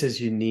intense as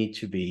you need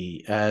to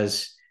be,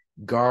 as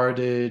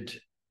guarded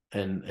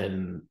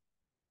and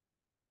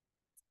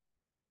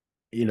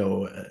you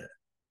know,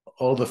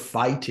 all the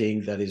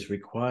fighting that is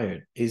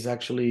required is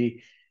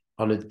actually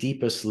on a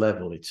deepest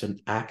level. It's an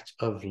act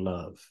of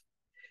love,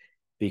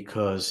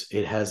 because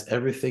it has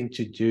everything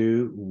to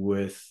do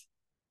with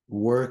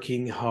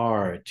working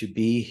hard to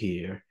be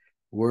here,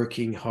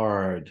 working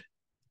hard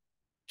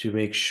to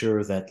make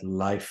sure that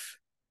life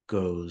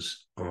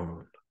goes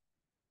on.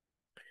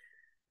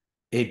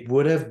 It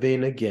would have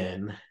been,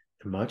 again,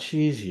 much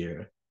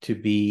easier to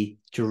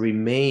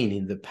remain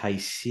in the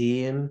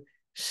Piscean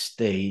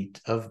state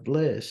of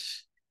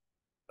bliss,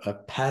 a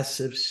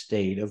passive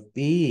state of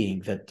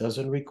being that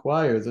doesn't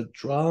require the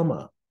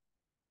drama.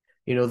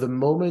 You know, the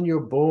moment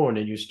you're born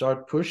and you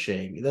start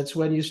pushing, that's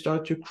when you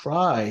start to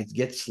cry. It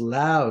gets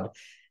loud.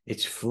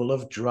 It's full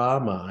of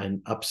drama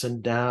and ups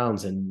and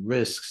downs and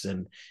risks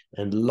and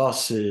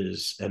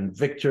losses and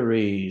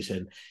victories.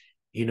 And,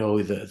 you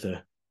know,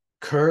 the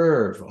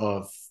curve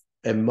of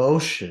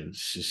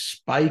emotions is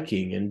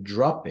spiking and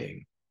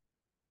dropping.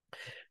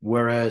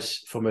 Whereas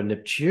from a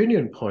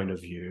Neptunian point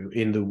of view,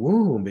 in the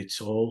womb, it's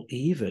all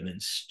even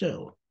and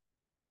still.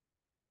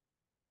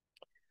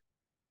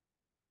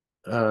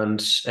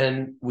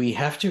 And we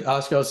have to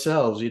ask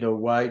ourselves, you know,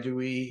 why do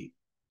we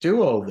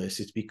do all this?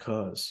 It's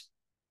because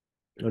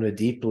on a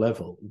deep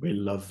level, we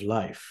love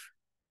life.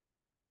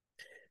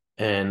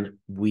 And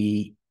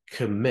we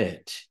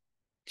commit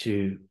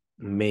to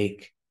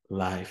make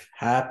life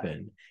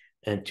happen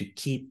and to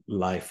keep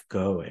life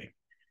going.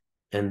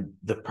 And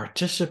the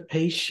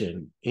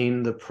participation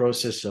in the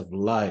process of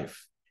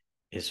life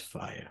is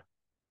fire.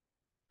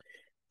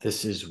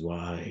 This is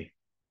why,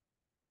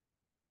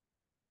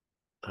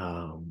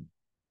 on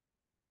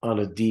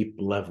a deep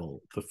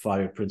level, the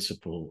fire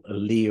principle,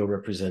 Leo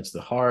represents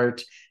the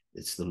heart,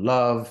 it's the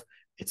love,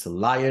 it's the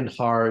lion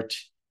heart.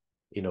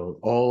 You know,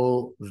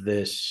 all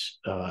this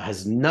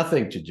has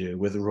nothing to do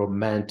with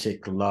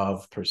romantic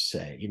love per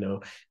se. You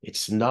know,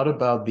 it's not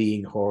about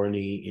being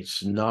horny.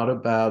 It's not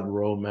about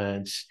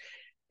romance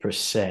per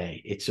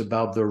se. It's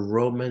about the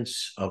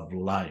romance of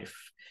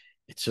life.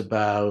 It's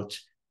about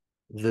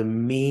the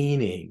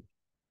meaning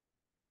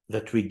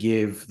that we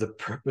give, the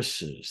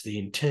purposes, the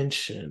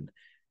intention,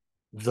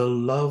 the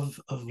love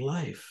of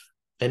life.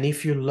 And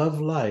if you love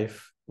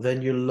life,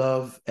 then you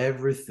love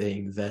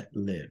everything that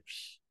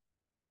lives.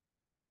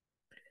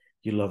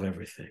 You love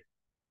everything.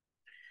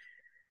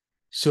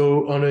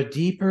 So on a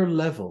deeper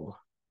level,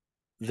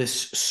 this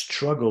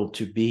struggle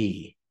to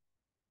be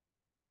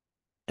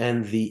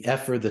and the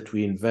effort that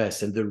we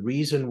invest and the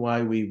reason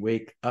why we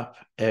wake up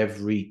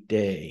every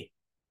day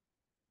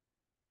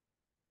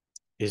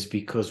is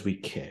because we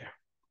care.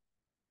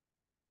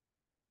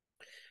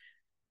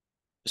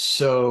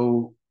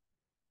 So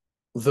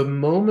the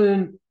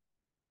moment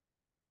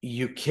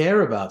you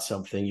care about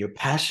something, you're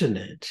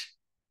passionate,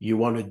 you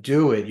want to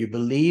do it, you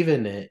believe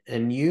in it,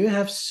 and you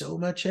have so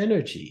much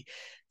energy.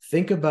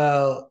 Think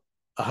about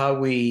how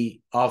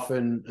we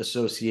often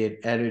associate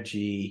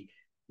energy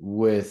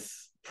with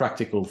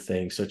practical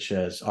things such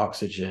as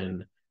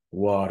oxygen,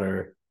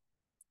 water,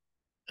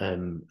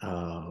 and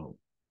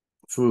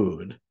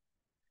food.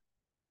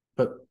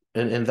 But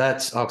and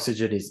that's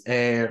oxygen is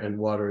air, and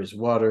water is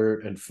water,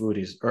 and food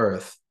is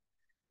earth.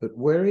 But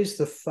where is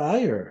the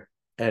fire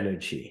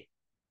energy?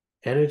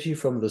 Energy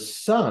from the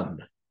sun,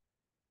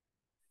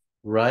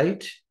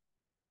 right?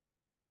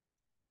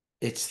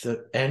 It's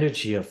the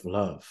energy of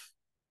love.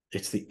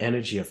 It's the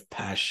energy of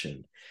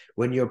passion.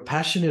 When you're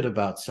passionate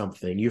about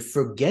something, you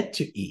forget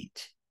to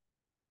eat.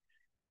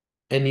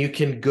 And you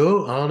can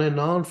go on and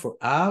on for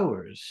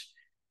hours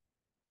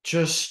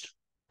just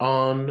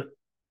on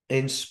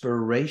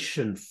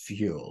inspiration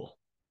fuel.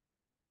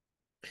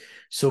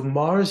 So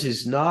Mars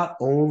is not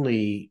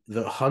only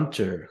the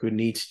hunter who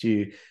needs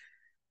to,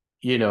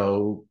 you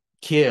know,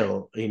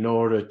 kill in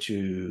order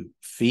to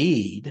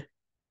feed,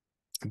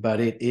 but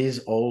it is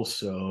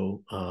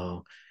also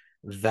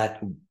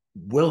that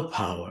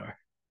willpower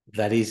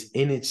that is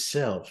in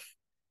itself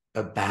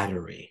a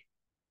battery,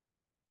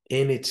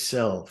 in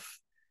itself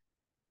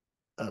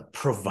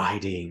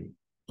providing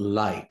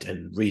light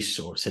and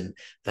resource, and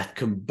that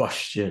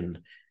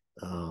combustion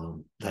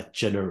that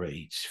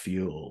generates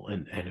fuel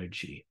and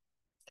energy.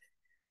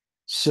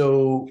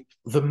 So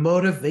the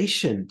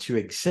motivation to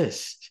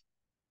exist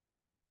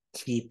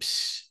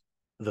keeps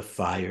the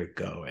fire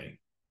going,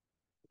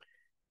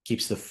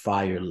 keeps the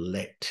fire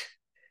lit.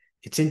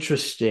 It's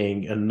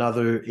interesting,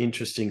 another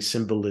interesting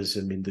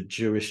symbolism in the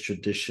Jewish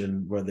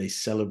tradition where they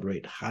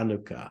celebrate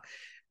Hanukkah,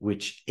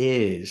 which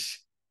is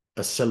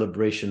a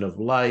celebration of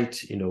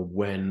light,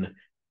 when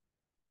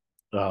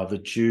the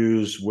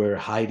Jews were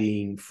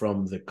hiding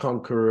from the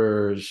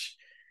conquerors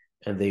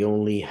and they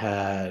only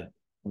had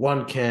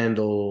one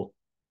candle,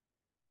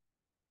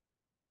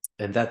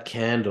 and that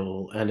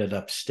candle ended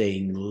up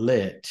staying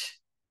lit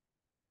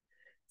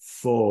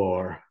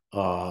for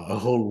a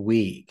whole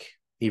week,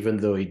 even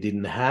though it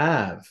didn't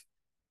have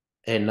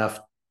enough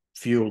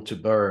fuel to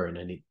burn,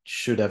 and it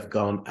should have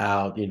gone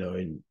out,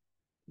 in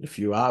a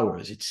few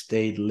hours. It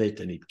stayed lit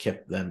and it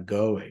kept them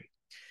going.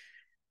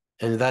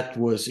 And that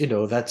was,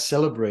 that's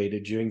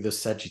celebrated during the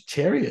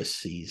Sagittarius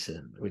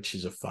season, which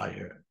is a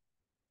fire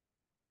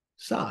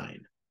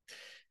sign.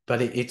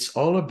 But it's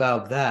all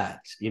about that.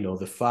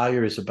 The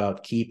fire is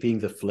about keeping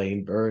the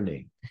flame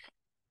burning.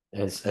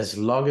 As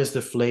long as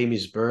the flame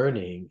is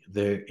burning,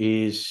 there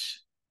is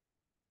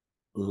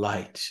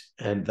light.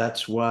 And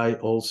that's why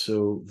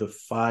also the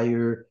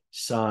fire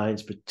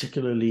signs,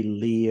 particularly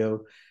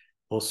Leo,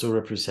 also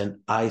represent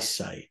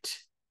eyesight,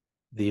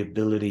 the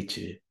ability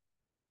to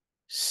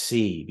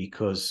see,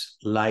 because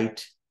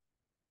light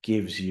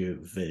gives you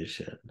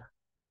vision.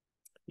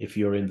 If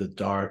you're in the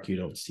dark, you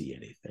don't see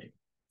anything.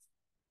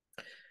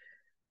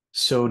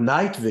 So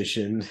night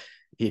vision,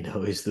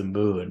 is the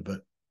moon,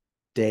 but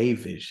day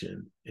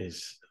vision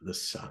is the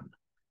sun.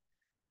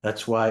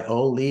 That's why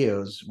all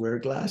Leos wear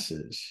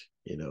glasses.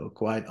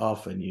 Quite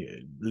often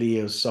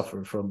Leos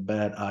suffer from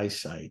bad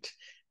eyesight.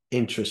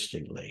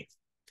 Interestingly,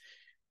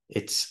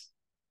 it's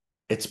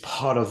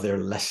part of their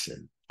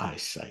lesson,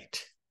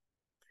 eyesight.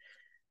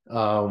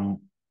 Going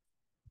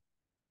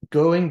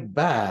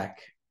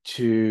back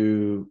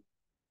to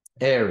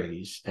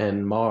Aries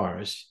and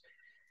Mars,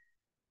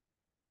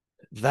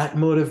 that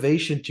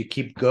motivation to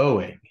keep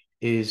going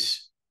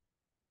is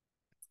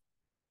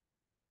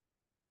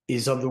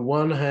on the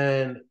one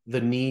hand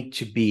the need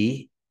to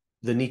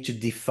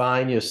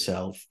define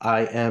yourself.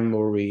 I am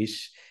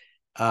Maurice.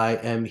 I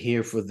am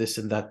here for this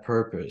and that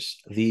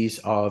purpose. These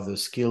are the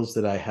skills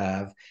that I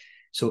have.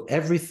 So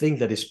everything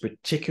that is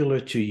particular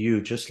to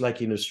you, just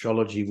like in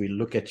astrology, we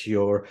look at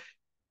your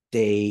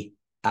day,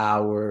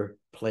 hour,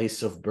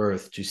 place of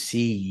birth to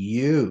see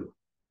you.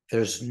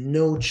 There's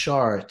no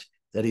chart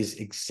that is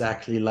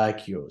exactly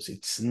like yours.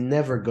 It's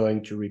never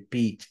going to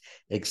repeat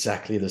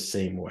exactly the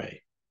same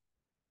way.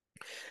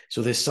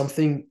 So there's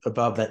something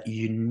about that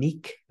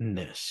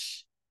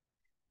uniqueness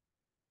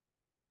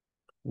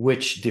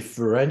which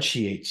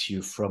differentiates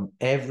you from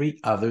every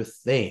other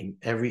thing,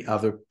 every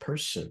other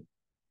person.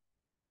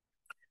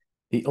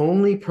 The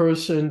only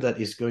person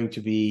that is going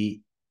to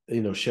be,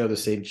 share the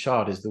same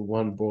chart is the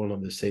one born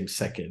on the same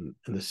second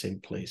and the same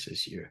place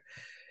as you.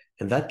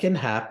 And that can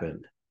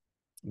happen,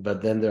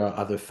 but then there are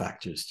other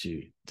factors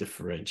to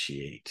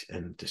differentiate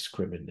and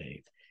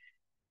discriminate.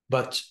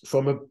 But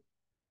from a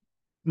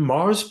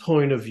Mars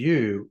point of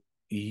view,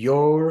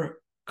 your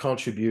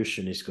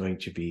contribution is going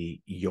to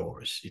be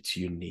yours. It's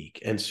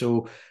unique. And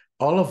so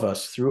all of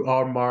us, through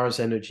our Mars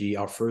energy,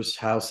 our first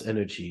house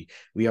energy,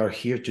 we are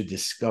here to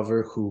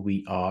discover who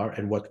we are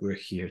and what we're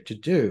here to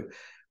do.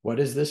 What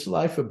is this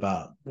life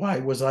about? Why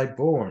was I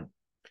born?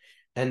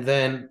 And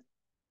then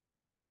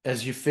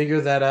as you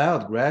figure that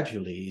out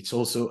gradually, it's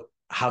also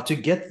how to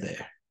get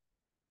there.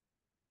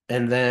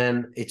 And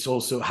then it's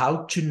also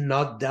how to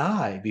not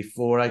die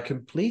before I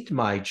complete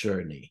my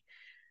journey.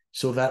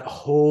 So that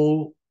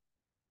whole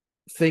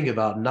thing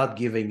about not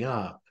giving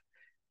up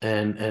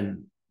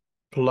and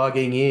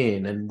plugging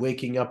in and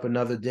waking up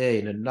another day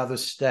and another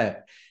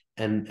step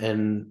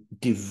and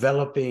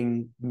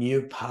developing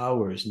new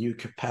powers, new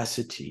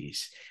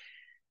capacities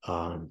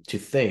to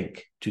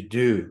think, to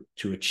do,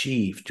 to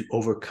achieve, to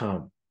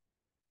overcome.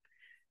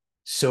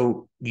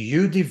 So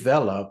you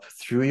develop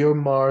through your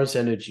Mars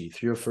energy,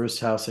 through your first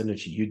house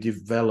energy, you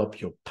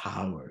develop your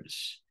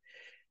powers.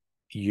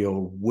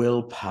 Your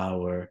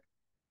willpower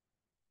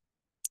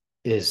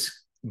is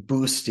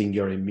boosting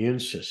your immune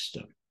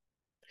system.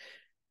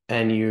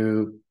 And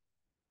you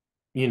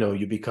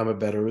become a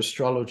better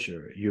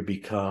astrologer. You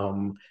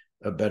become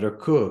a better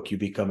cook. You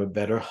become a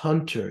better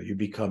hunter. You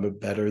become a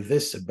better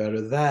this, a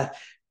better that,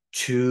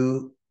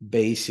 to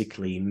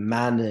basically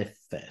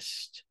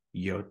manifest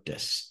your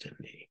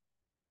destiny.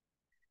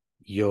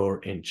 You're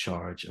in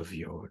charge of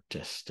your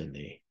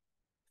destiny.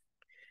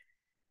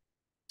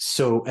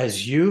 So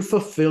as you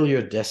fulfill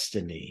your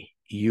destiny,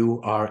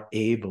 you are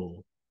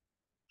able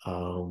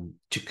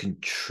to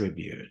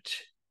contribute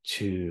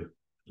to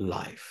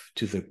life,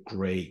 to the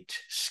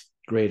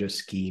greater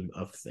scheme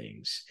of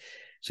things.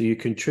 So you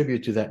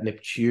contribute to that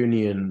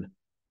Neptunian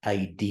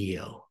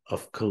ideal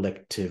of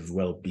collective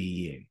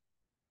well-being.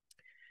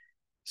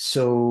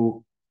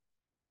 So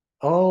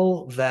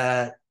all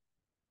that,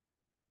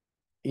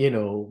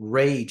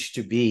 rage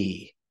to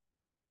be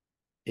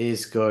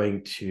is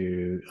going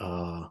to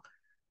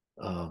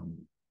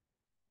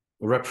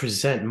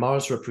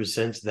Mars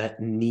represents that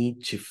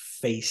need to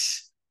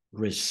face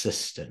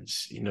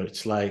resistance.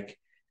 It's like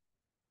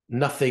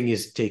nothing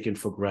is taken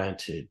for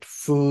granted.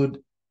 Food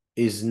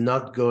is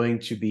not going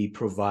to be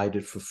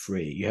provided for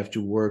free. You have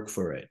to work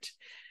for it.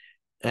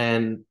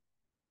 And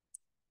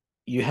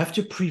you have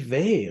to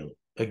prevail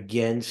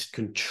against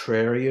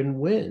contrarian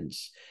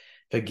winds,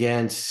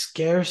 against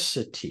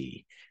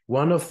scarcity.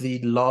 One of the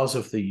laws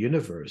of the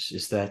universe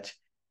is that,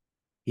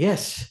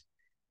 yes,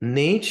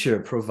 nature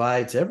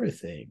provides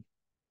everything,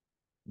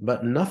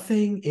 but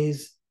nothing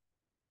is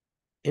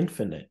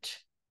infinite.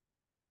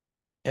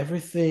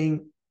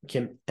 Everything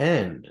can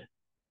end.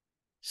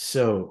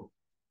 So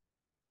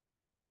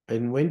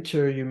in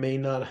winter, you may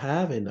not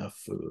have enough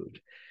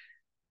food.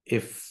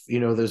 If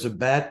there's a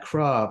bad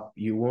crop,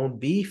 you won't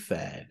be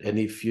fed. And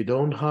if you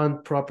don't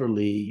hunt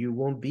properly, you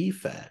won't be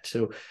fed.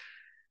 So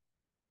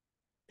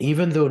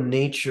even though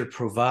nature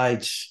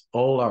provides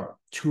all our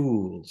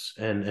tools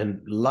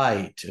and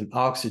light and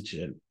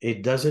oxygen,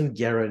 it doesn't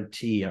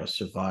guarantee our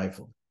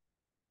survival.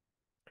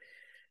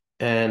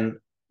 And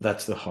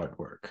that's the hard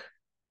work.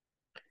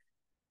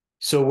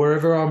 So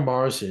wherever our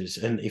Mars is,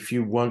 and if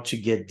you want to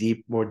get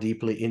more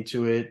deeply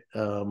into it,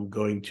 I'm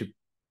going to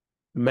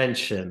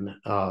mention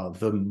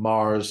the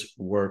Mars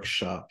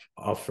workshop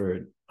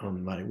offered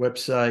on my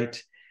website.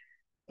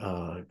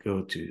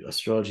 Go to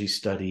Astrology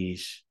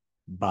Studies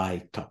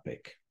by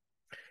topic.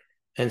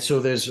 And so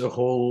there's a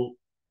whole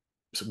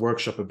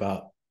workshop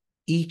about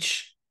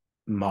each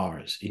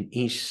Mars in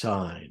each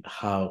sign,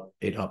 how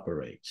it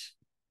operates.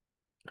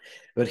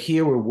 But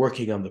here we're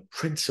working on the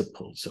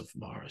principles of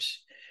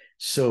Mars.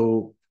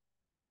 So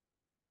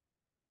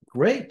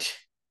great,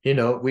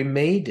 we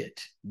made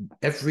it.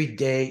 Every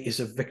day is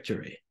a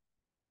victory.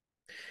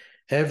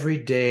 Every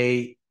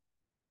day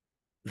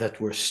that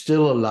we're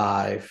still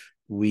alive,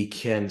 we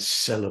can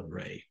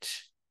celebrate.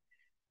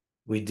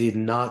 We did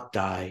not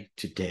die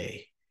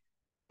today.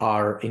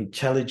 Our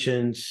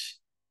intelligence,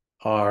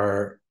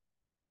 our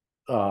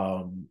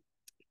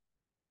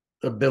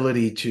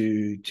ability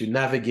to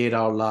navigate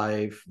our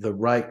life the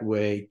right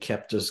way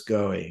kept us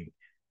going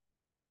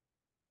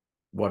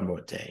one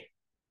more day.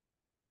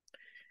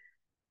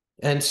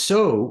 And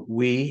so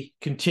we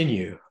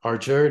continue our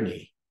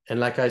journey. And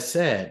like I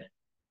said,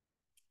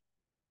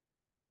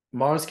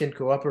 Mars can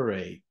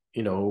cooperate.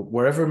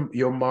 Wherever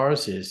your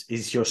Mars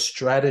is your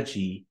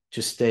strategy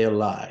to stay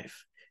alive,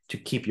 to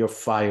keep your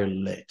fire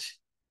lit.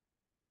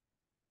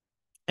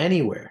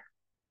 Anywhere.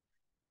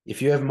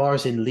 If you have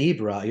Mars in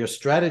Libra, your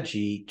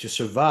strategy to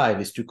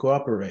survive is to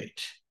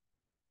cooperate,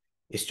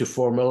 is to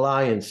form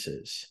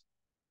alliances.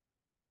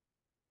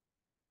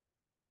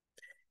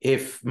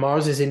 If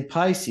Mars is in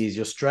Pisces,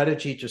 your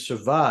strategy to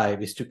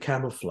survive is to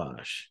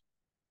camouflage,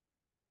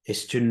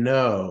 is to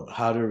know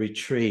how to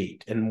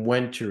retreat and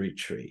when to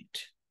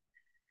retreat.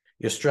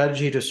 Your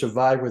strategy to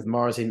survive with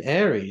Mars in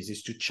Aries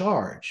is to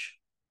charge,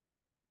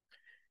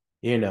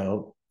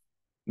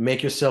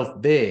 make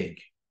yourself big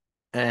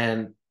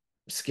and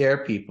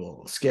scare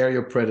people, scare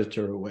your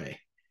predator away.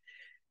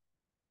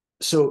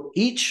 So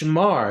each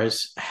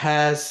Mars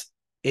has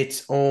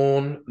its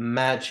own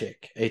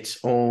magic, its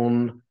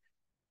own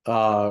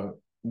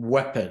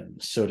weapon,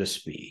 so to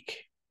speak,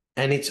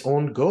 and its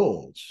own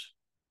goals.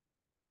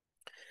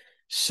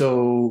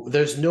 So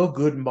there's no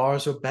good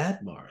Mars or bad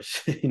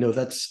Mars.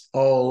 That's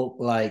all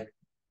like,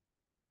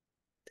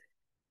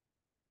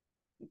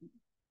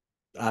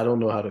 I don't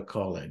know how to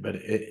call it, but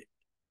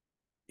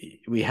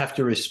we have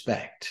to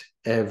respect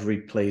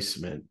every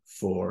placement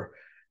for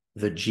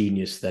the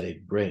genius that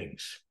it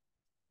brings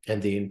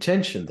and the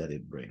intention that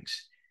it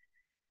brings.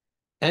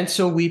 And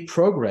so we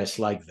progress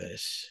like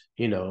this,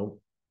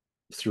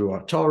 through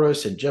our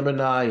Taurus and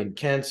Gemini and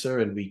Cancer,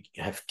 and we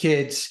have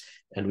kids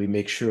and we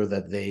make sure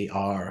that they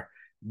are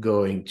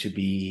going to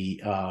be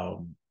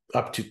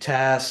up to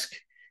task.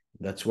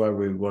 That's why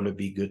we want to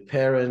be good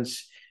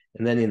parents.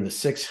 And then in the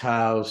 6th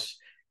house,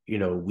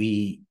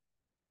 we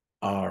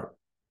are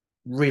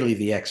really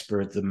the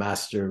expert, the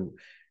master.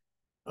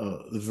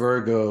 The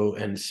Virgo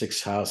and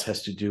 6th house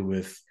has to do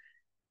with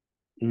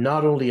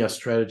not only our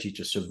strategy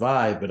to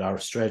survive, but our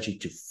strategy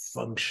to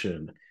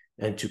function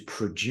and to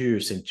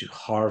produce and to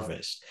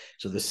harvest.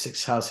 So the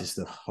 6th house is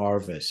the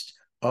harvest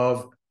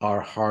of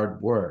our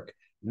hard work.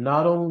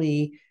 Not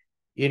only,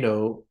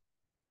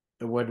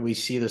 when we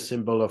see the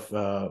symbol of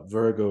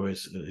Virgo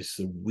is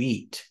the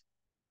wheat.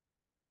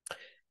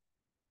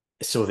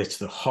 So it's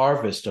the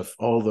harvest of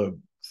all the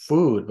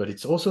food, but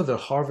it's also the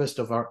harvest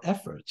of our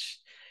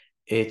efforts.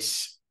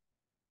 It's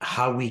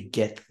how we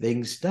get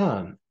things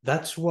done.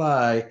 That's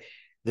why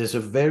there's a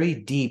very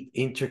deep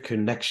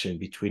interconnection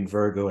between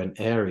Virgo and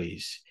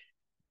Aries.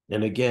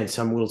 And again,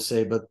 some will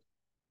say, but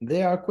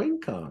they are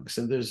quincunx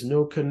and there's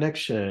no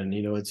connection.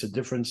 It's a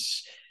different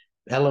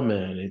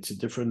element, it's a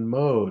different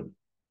mode.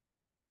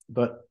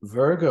 But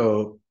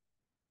Virgo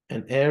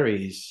and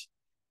Aries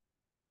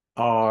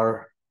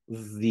are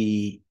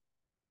the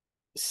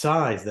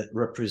signs that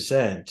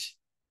represent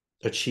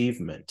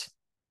achievement,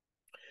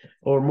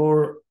 or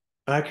more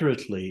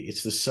accurately,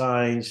 it's the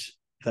signs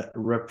that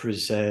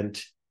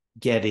represent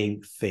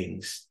getting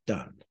things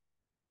done.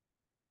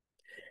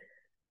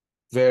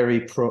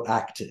 Very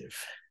proactive.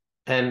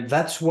 And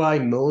that's why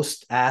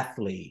most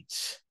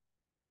athletes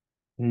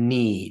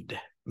need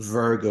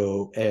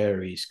Virgo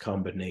Aries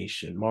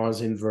combination.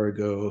 Mars in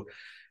Virgo,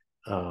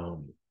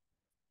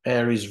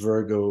 Aries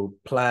Virgo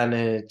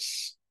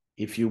planets.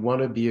 If you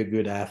want to be a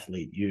good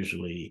athlete,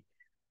 usually,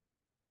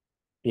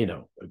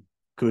 a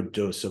good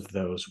dose of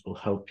those will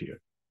help you.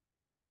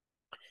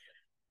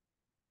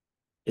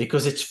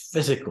 Because it's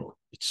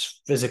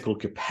physical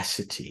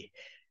capacity.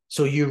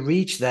 So you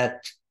reach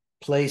that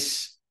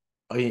place,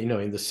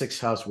 in the sixth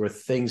house where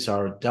things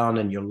are done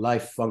and your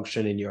life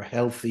function and you're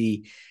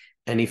healthy.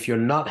 And if you're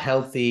not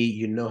healthy,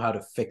 you know how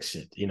to fix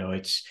it.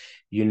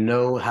 You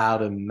know how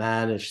to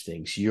manage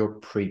things. You're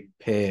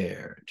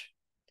prepared.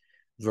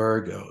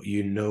 Virgo,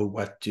 you know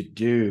what to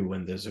do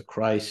when there's a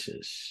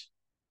crisis.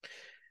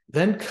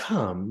 Then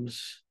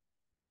comes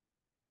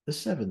the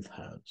seventh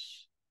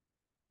house,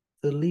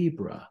 the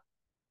Libra.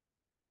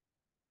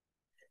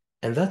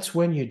 And that's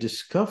when you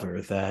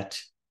discover that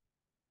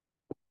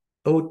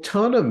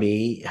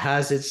autonomy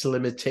has its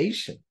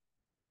limitation.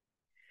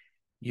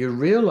 You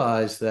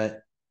realize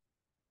that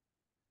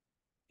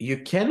you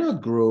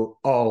cannot grow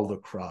all the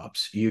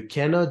crops. You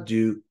cannot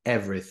do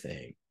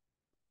everything.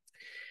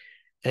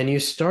 And you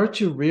start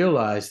to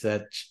realize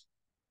that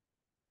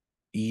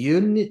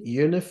uniting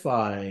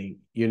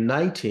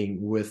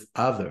with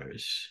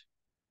others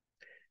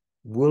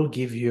will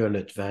give you an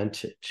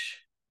advantage.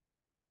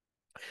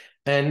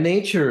 And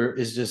nature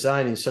is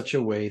designed in such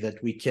a way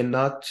that we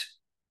cannot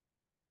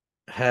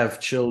have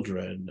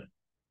children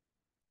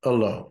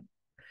alone.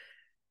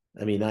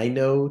 I mean, I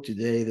know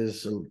today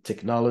there's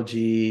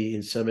technology,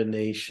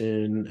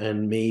 insemination,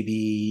 and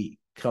maybe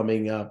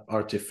coming up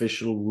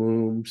artificial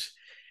wombs.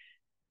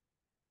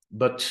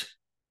 But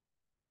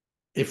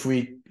if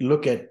we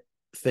look at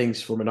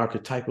things from an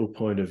archetypal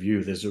point of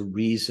view, there's a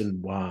reason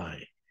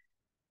why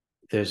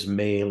there's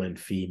male and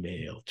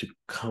female to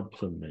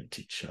complement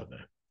each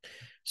other.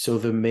 So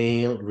the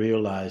male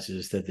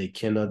realizes that they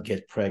cannot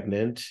get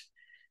pregnant,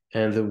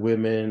 and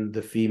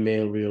the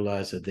female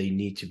realize that they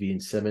need to be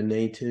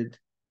inseminated.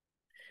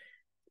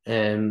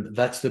 And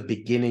that's the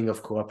beginning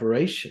of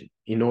cooperation.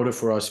 In order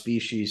for our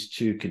species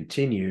to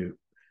continue,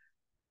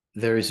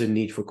 there is a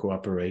need for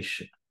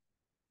cooperation.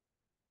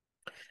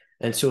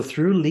 And so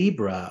through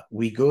Libra,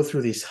 we go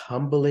through this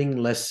humbling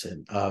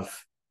lesson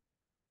of,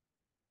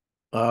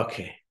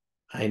 okay,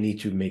 I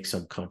need to make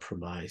some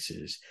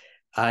compromises.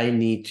 I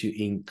need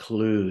to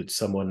include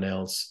someone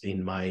else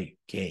in my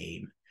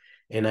game.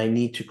 And I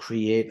need to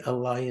create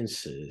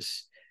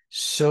alliances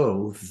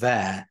so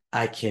that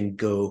I can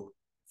go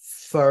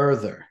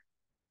further.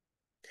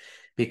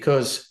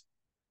 Because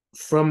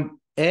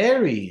from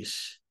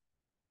Aries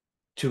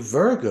to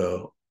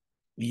Virgo,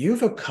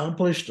 you've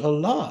accomplished a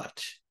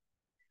lot.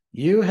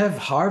 You have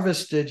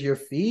harvested your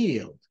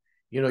field.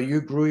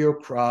 You grew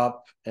your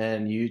crop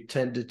and you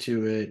tended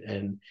to it,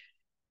 and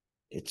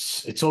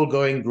it's all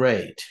going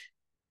great.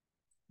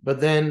 But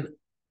then,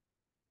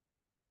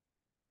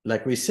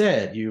 like we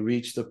said, you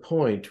reach the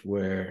point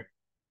where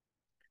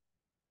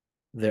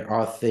there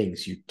are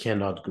things you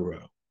cannot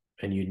grow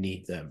and you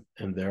need them.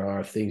 And there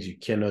are things you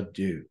cannot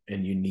do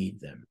and you need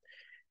them.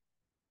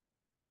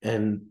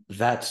 And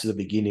that's the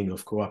beginning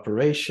of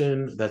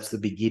cooperation. That's the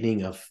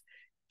beginning of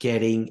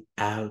getting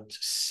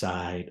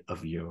outside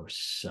of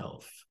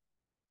yourself.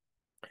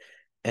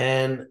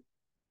 And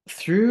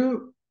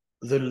through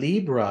the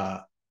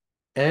Libra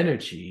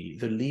energy,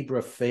 the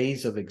Libra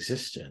phase of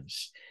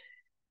existence,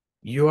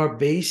 you are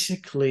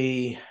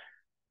basically,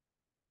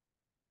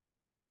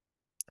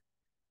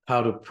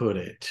 how to put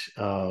it,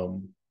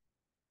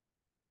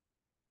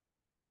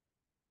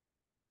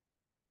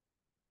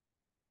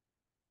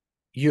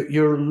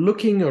 you're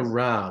looking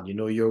around,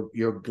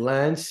 you're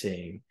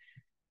glancing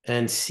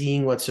and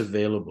seeing what's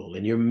available,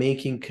 and you're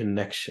making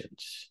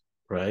connections,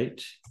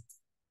 right?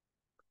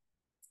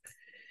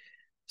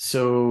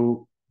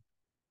 So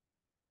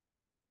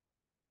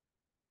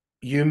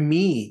you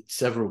meet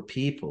several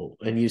people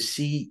and you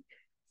see,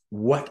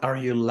 what are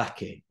you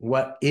lacking?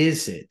 What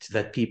is it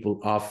that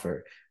people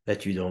offer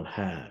that you don't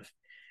have?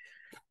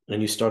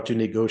 And you start to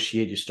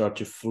negotiate, you start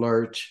to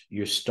flirt,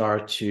 you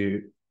start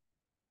to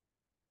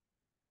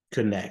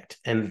connect,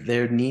 and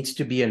there needs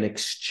to be an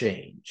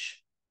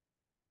exchange.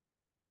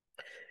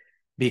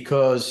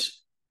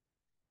 Because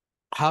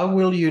how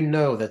will you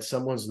know that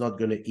someone's not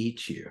going to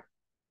eat you?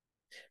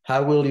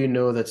 How will you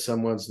know that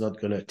someone's not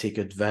going to take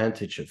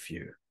advantage of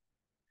you?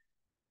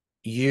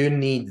 You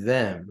need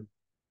them.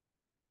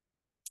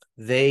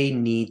 They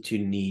need to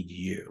need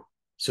you.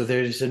 So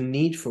there's a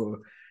need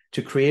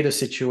to create a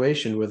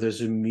situation where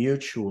there's a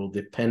mutual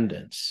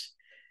dependence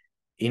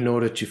in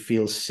order to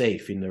feel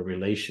safe in a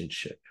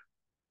relationship.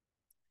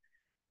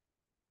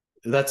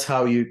 That's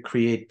how you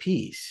create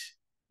peace,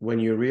 when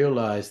you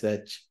realize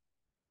that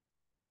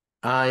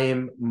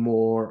I'm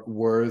more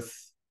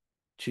worth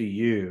to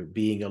you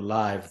being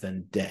alive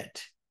than dead.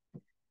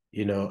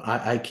 You know,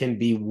 I can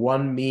be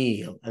one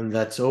meal and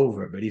that's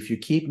over. But if you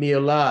keep me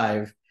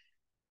alive,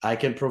 I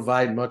can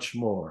provide much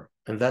more.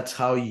 And that's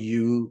how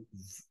you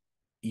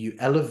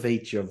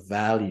elevate your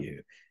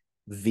value,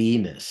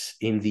 Venus,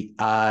 in the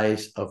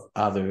eyes of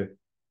other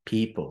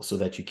people so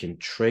that you can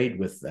trade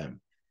with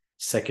them.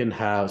 Second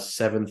house,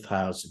 seventh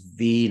house,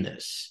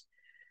 Venus,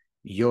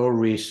 your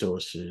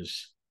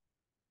resources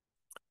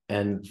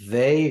and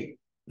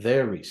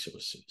their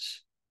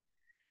resources.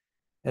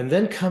 And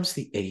then comes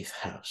the eighth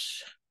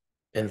house.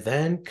 And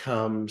then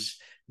comes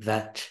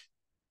that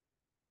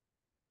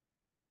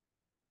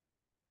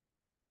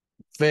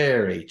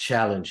very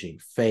challenging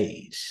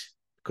phase.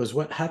 Because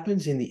what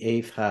happens in the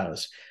eighth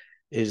house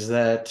is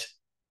that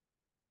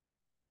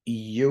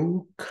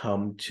you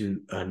come to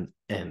an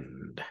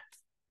end.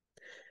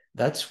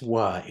 That's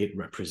why it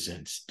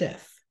represents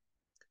death.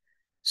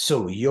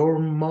 So your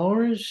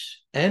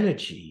Mars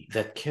energy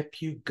that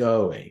kept you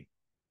going,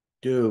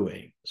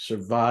 doing,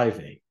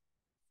 surviving,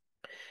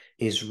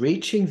 is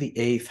reaching the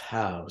eighth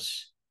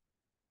house,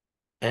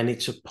 and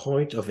it's a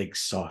point of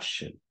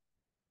exhaustion.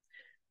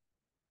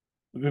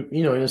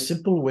 You know, in a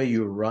simple way,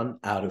 you run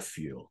out of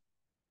fuel.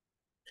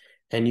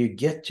 And you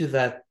get to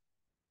that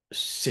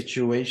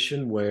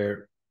situation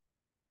where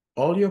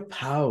all your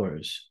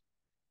powers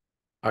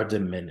are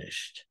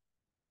diminished.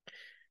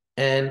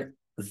 And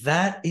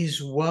that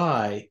is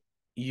why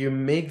you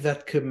make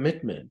that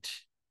commitment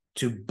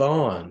to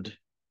bond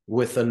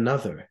with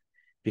another,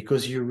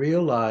 because you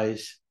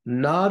realize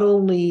not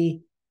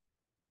only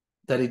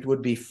that it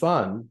would be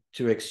fun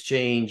to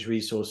exchange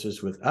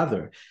resources with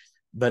other,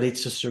 but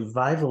it's a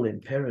survival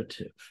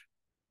imperative.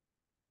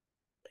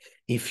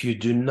 If you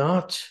do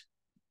not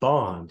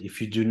bond,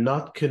 if you do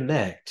not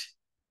connect,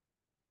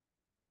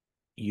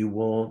 you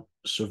won't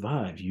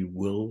survive. You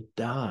will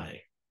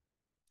die.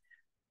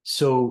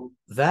 So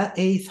that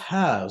eighth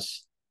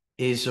house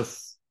is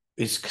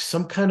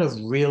some kind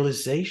of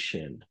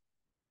realization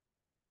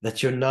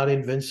that you're not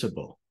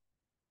invincible,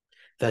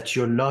 that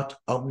you're not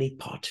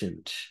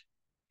omnipotent,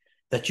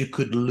 that you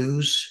could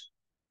lose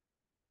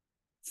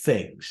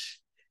things.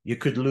 You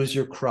could lose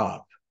your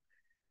crop.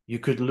 You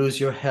could lose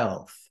your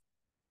health.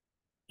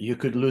 You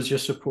could lose your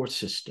support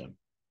system.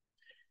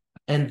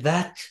 And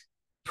that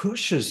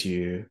pushes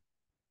you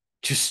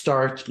to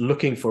start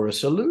looking for a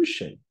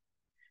solution.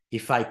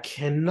 If I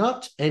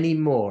cannot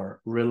anymore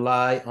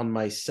rely on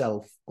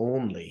myself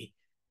only,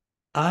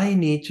 I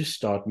need to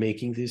start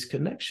making these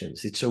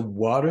connections. It's a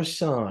water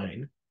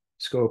sign,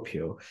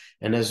 Scorpio,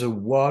 and as a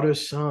water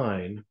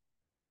sign,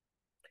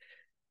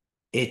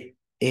 it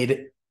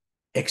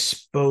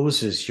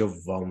exposes your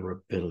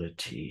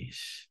vulnerabilities.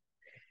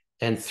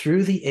 And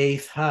through the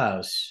eighth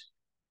house,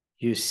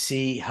 you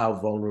see how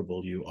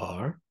vulnerable you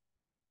are.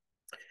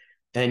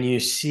 And you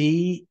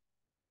see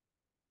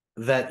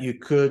that you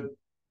could,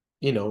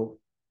 you know,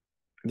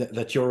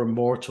 that you're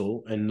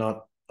immortal and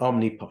not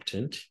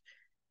omnipotent.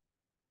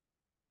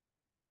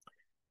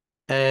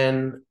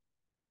 And,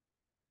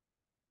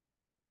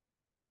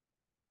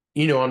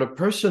 you know, on a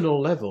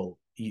personal level,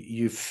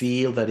 you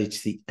feel that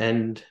it's the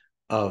end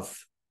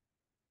of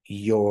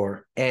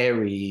your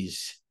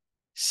Aries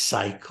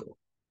cycle.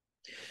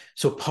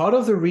 So part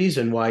of the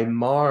reason why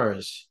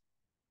Mars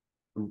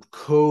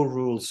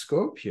co-rules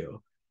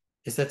Scorpio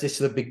is that it's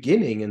the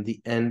beginning and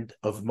the end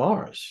of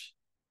Mars,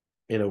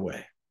 in a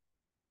way.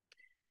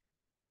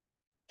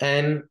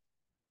 And,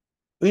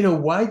 you know,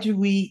 why do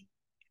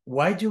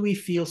we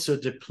feel so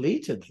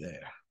depleted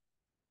there?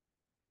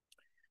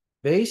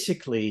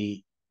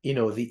 Basically, you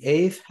know, the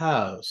eighth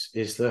house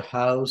is the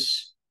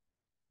house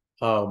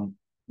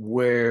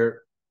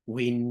where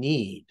we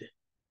need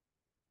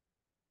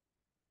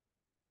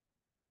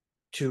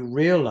to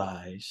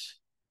realize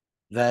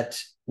that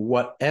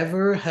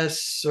whatever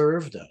has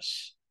served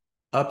us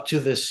up to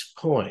this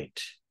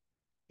point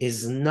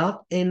is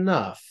not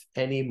enough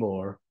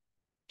anymore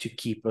to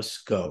keep us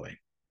going.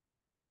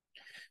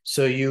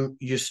 So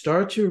you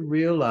start to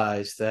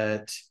realize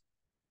that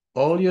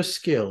all your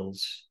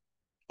skills,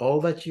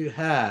 all that you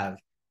have,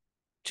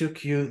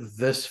 took you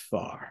this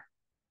far.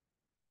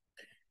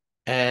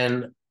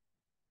 And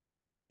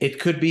it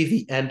could be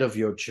the end of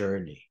your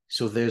journey.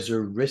 So there's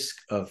a risk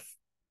of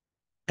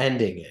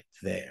ending it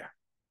there.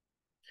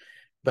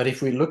 But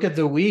if we look at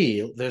the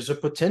wheel, there's a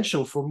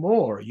potential for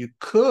more. You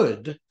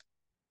could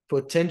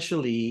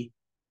potentially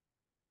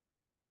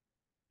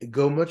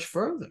go much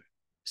further.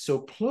 So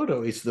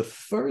Pluto is the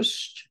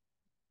first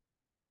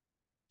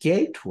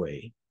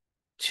gateway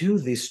to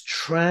this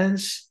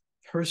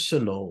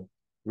transpersonal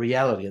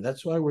reality. And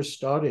that's why we're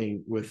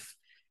starting with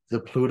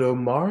the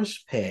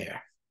Pluto-Mars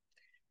pair.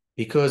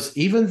 Because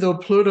even though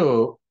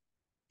Pluto,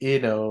 you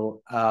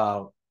know,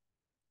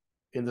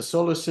 in the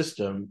solar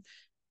system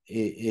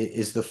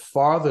is the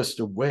farthest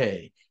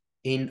away,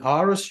 in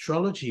our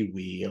astrology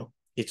wheel,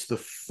 it's the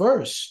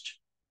first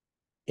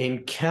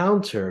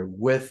encounter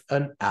with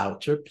an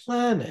outer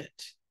planet.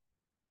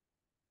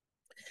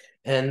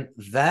 And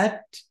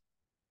that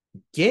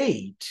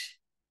gate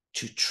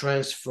to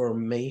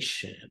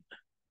transformation,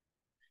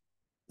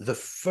 the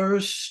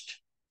first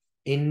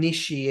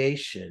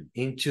initiation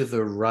into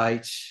the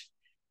rites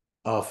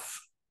of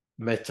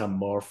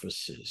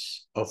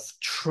metamorphosis, of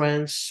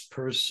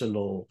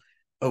transpersonal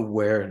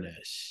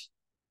awareness,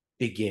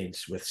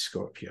 begins with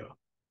Scorpio.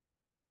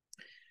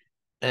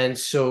 And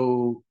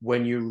so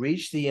when you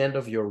reach the end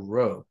of your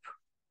rope,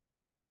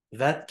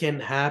 that can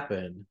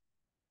happen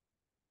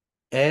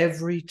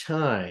every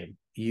time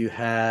you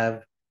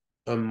have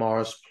a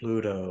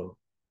Mars-Pluto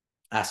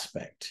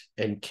aspect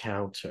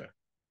encounter.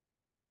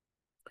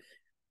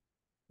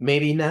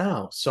 Maybe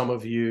now some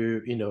of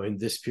you, in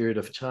this period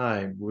of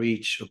time,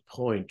 reach a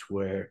point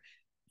where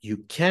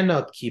you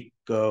cannot keep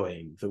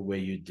going the way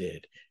you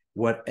did.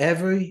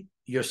 Whatever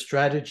your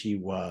strategy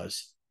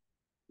was,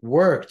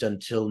 worked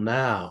until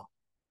now.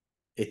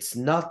 It's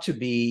not to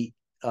be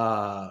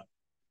devalued,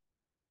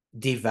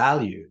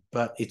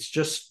 but it's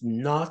just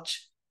not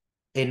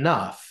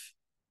enough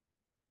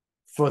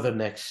for the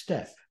next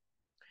step.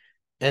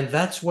 And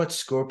that's what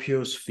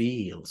Scorpios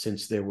feel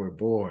since they were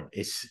born.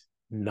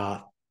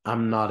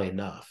 I'm not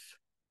enough.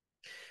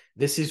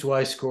 This is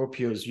why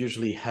Scorpios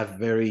usually have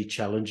very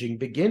challenging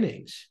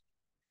beginnings.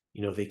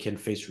 They can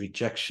face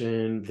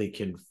rejection, they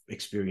can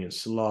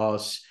experience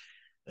loss,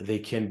 they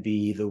can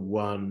be the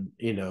one,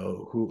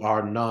 who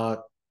are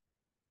not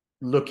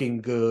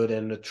looking good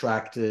and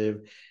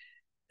attractive.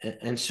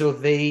 And so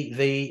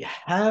they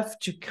have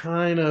to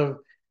kind of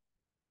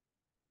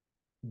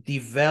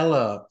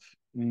develop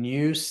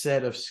new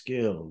set of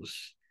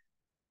skills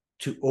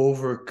to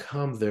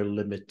overcome their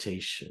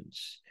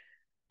limitations,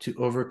 to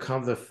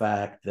overcome the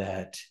fact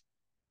that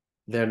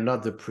they're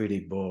not the pretty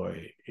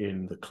boy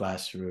in the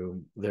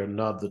classroom, they're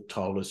not the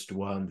tallest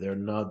one, they're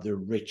not the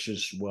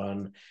richest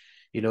one,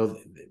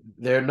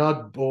 they're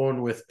not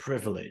born with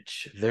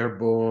privilege, they're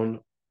born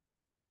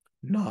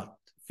not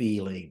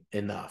feeling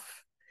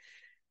enough.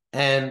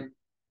 And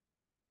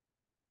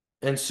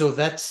so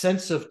that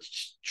sense of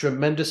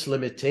tremendous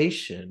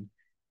limitation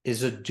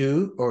is a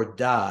do or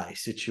die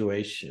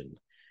situation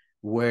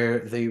where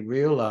they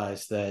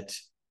realize that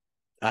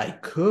I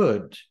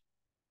could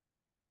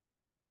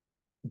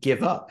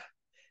give up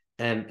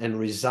and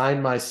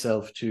resign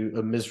myself to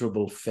a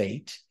miserable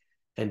fate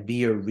and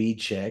be a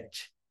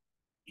reject,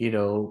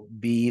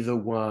 be the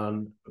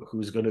one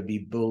who's going to be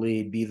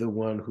bullied, be the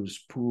one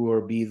who's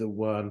poor, be the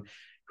one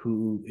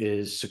who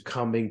is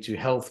succumbing to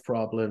health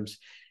problems.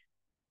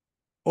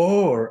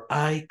 Or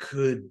I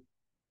could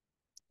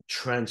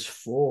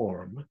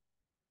transform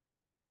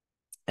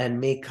and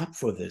make up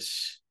for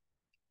this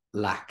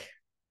lack.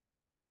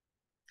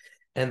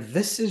 And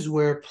this is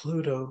where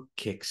Pluto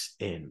kicks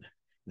in.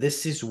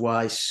 This is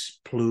why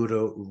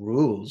Pluto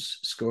rules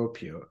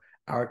Scorpio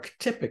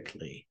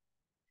archetypically,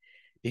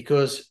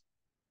 because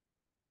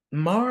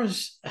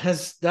Mars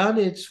has done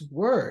its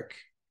work.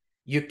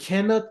 You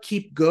cannot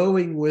keep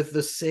going with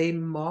the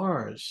same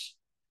Mars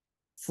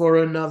for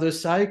another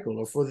cycle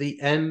or for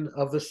the end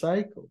of the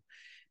cycle.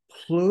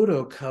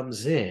 Pluto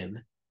comes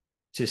in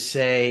to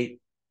say,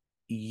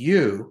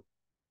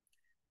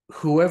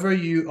 whoever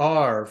you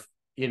are,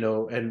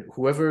 and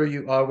whoever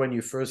you are when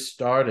you first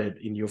started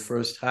in your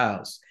first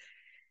house,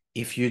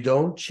 if you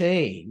don't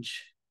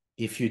change,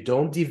 if you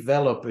don't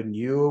develop a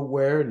new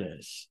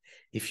awareness,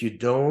 if you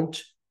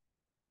don't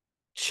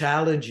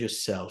challenge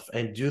yourself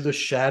and do the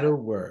shadow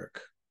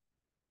work,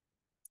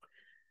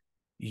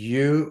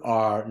 you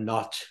are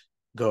not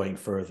going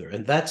further.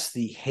 And that's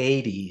the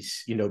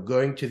Hades,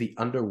 going to the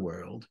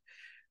underworld,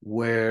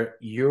 where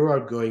you are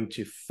going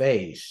to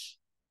face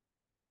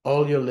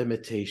all your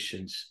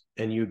limitations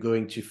and you're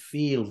going to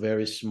feel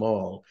very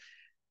small.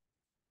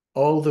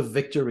 All the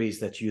victories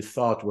that you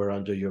thought were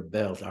under your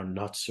belt are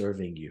not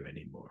serving you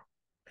anymore.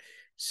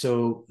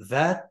 So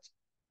that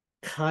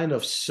kind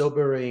of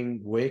sobering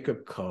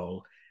wake-up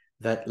call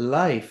that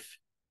life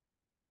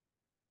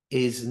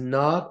is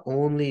not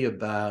only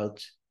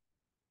about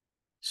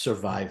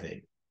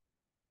surviving.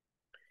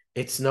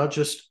 It's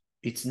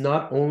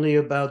not only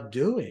about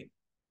doing.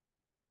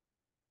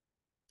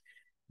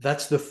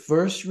 That's the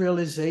first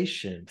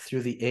realization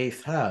through the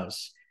 8th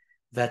house,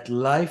 that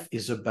life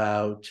is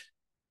about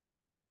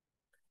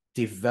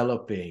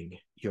developing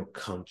your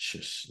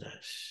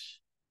consciousness.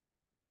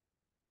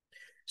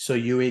 So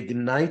you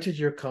ignited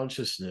your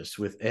consciousness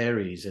with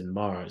Aries and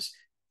Mars,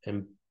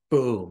 and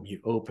boom, you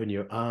open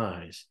your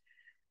eyes,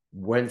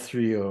 went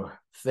through your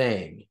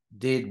thing,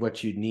 did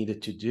what you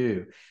needed to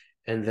do,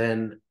 and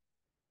then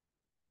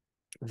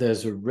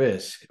there's a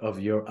risk of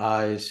your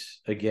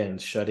eyes again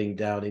shutting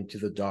down into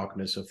the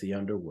darkness of the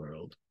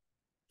underworld,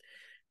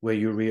 where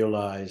you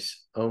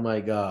realize, oh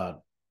my God,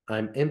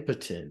 I'm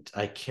impotent.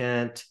 I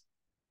can't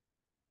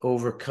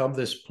overcome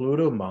this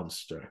Pluto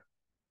monster.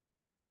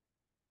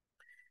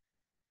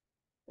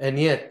 And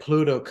yet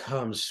Pluto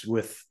comes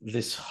with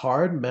this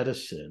hard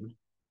medicine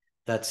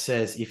that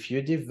says, if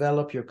you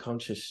develop your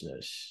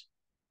consciousness,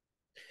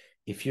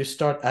 if you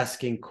start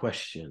asking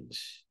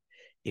questions,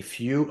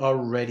 if you are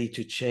ready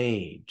to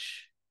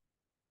change,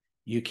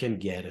 you can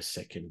get a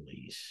second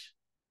lease.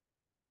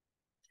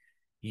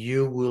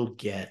 You will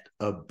get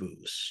a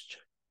boost.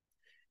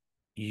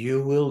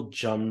 you will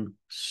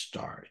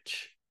jumpstart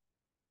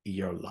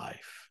your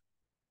life.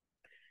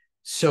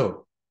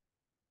 So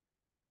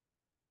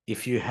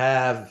if you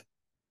have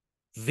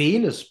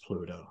Venus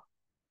Pluto,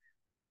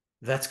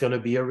 that's going to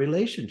be a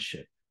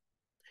relationship.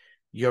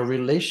 Your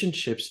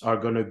relationships are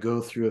going to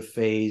go through a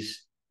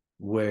phase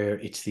where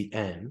it's the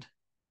end.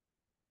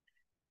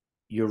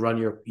 You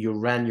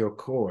ran your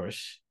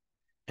course,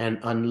 and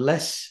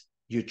unless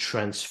you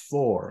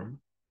transform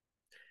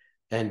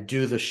and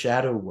do the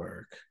shadow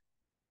work,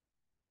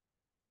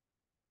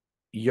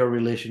 your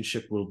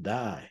relationship will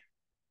die.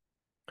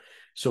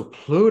 So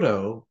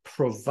Pluto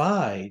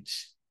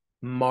provides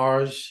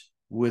Mars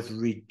with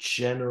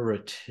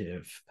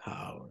regenerative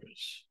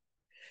powers,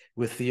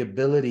 with the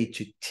ability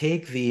to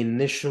take the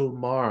initial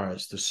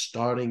Mars, the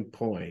starting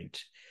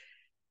point,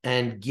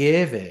 and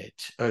give it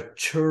a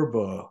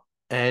turbo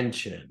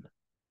engine.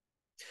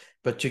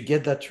 But to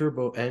get that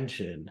turbo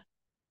engine,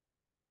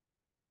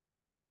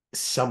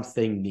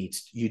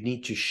 you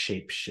need to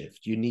shape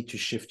shift. You need to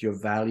shift your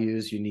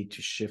values. You need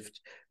to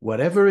shift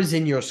whatever is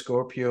in your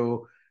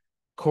Scorpio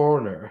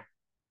corner,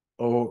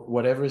 or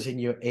whatever is in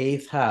your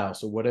 8th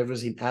house, or whatever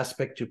is in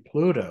aspect to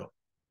Pluto.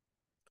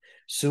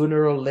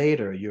 Sooner or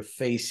later, you're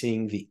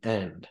facing the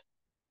end,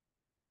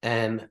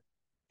 and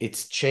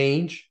it's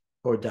change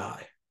or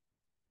die.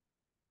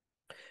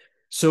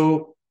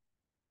 So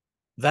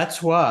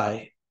that's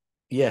why,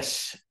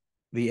 yes,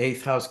 the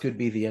 8th house could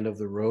be the end of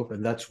the rope,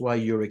 and that's why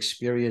you're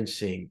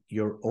experiencing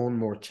your own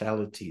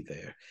mortality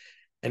there.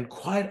 And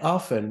quite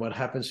often what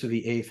happens to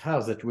the 8th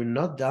house, that we're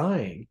not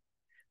dying,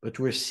 but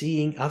we're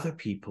seeing other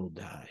people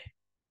die.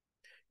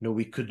 You know,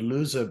 we could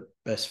lose a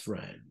best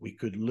friend, we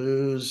could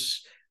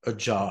lose a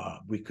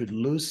job, we could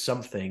lose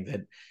something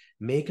that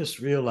make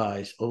us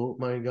realize, oh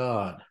my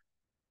God,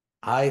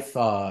 I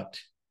thought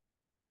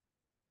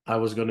I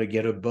was going to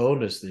get a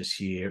bonus this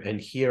year, and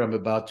here I'm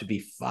about to be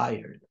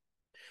fired.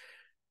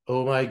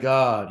 Oh my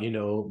God, you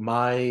know,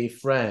 my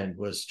friend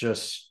was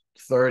just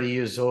 30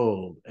 years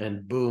old,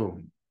 and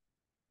boom,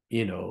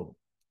 you know,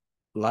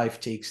 life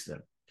takes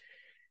them.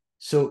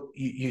 So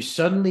you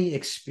suddenly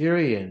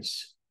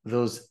experience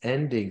those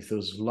endings,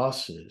 those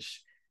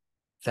losses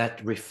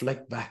that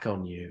reflect back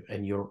on you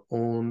and your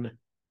own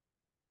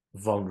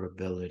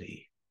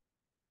vulnerability.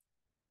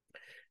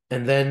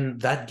 And then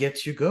that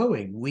gets you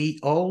going. We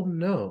all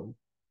know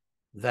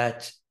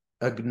that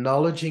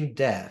acknowledging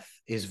death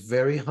is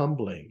very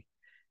humbling,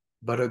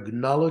 but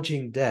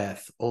acknowledging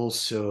death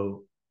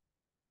also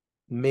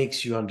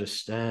makes you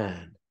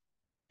understand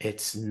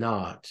it's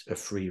not a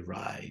free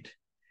ride,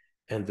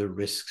 and the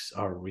risks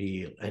are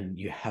real, and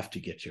you have to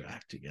get your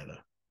act together.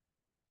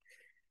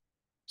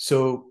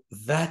 So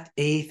that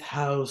 8th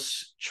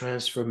house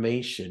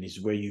transformation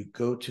is where you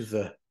go to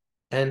the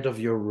end of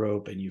your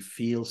rope, and you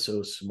feel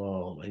so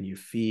small, and you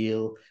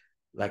feel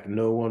like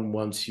no one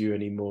wants you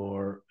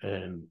anymore,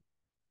 and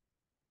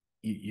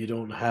you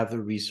don't have the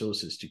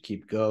resources to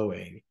keep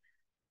going,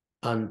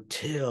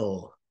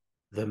 until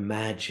the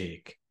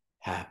magic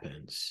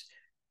happens,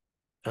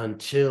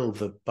 until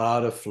the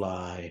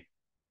butterfly,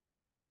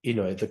 you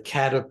know, the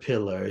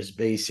caterpillar is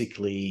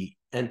basically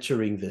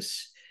entering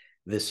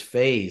this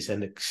phase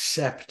and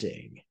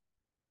accepting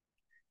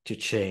to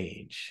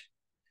change,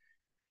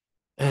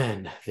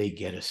 and they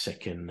get a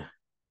second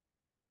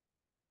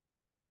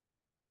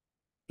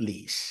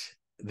lease.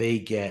 They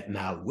get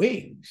now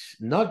wings,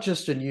 not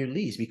just a new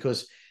lease,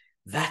 because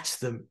that's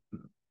the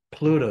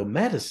Pluto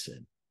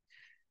medicine,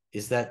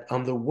 is that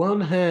on the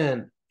one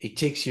hand, it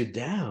takes you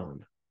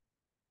down,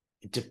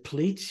 it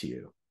depletes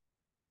you,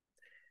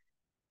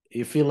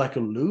 you feel like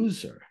a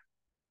loser.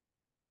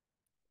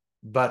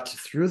 But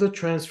through the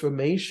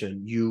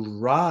transformation, you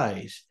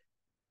rise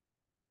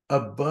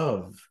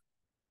above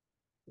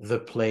the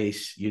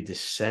place you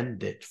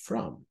descended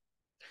from.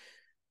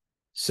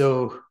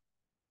 So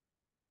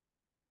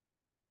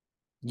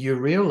you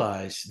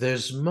realize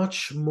there's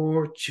much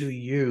more to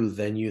you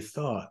than you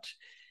thought.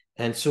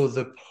 And so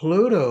the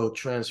Pluto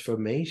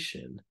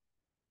transformation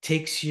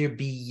takes you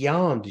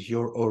beyond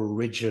your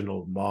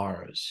original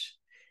Mars.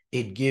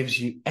 It gives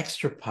you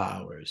extra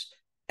powers,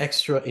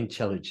 extra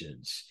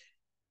intelligence,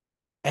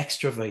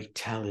 extra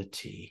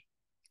vitality.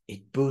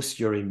 It boosts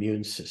your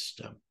immune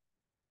system,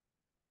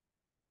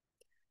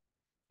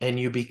 and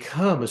you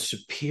become a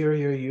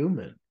superior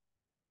human.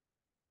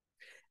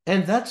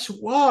 And that's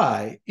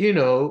why, you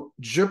know,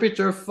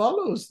 Jupiter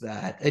follows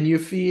that, and you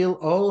feel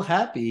all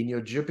happy in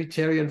your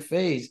Jupiterian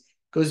phase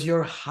because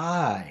you're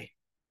high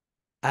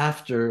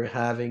after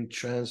having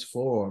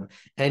transformed,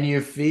 and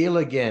you feel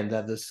again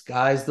that the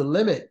sky's the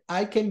limit.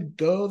 I can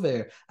go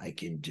there. I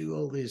can do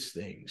all these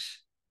things.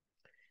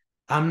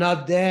 I'm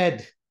not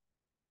dead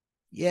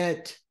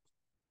yet.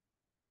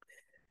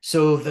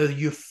 So the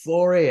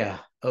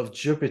euphoria of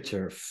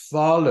Jupiter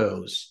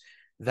follows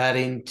that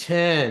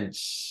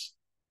intense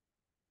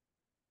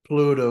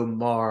Pluto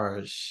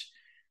Mars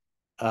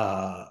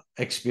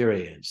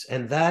experience.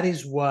 And that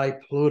is why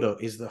Pluto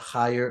is the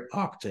higher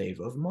octave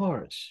of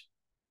Mars.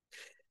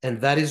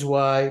 And that is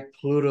why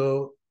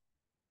Pluto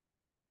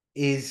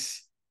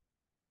is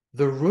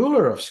the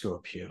ruler of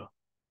Scorpio,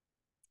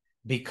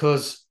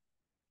 because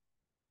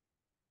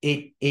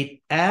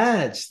it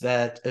adds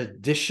that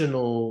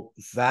additional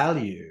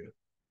value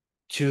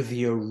to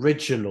the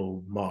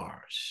original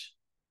Mars.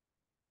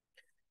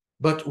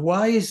 But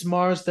why is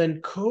Mars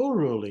then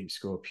co-ruling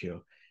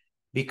Scorpio?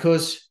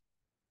 Because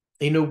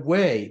in a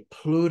way,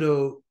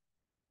 Pluto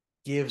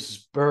gives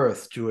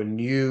birth to a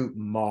new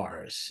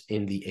Mars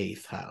in the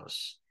eighth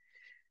house.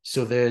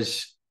 So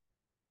there's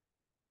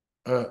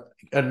an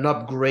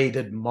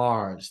upgraded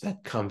Mars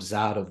that comes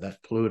out of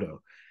that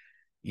Pluto.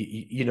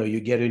 You know, you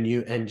get a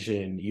new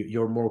engine,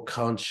 you're more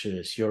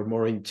conscious, you're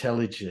more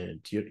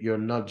intelligent, you're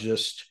not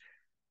just,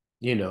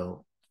 you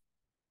know,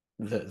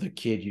 the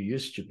kid you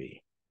used to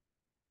be.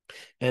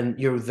 And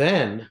you're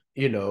then,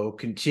 you know,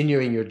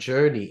 continuing your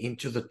journey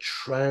into the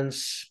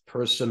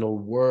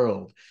transpersonal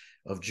world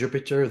of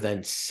Jupiter,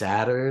 then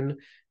Saturn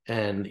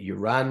and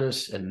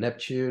Uranus and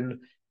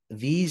Neptune.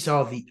 These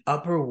are the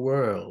upper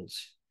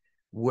worlds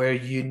where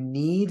you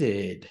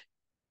needed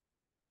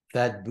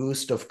that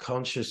boost of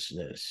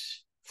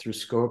consciousness through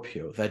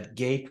Scorpio, that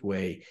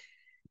gateway,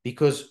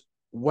 because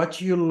what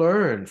you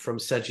learn from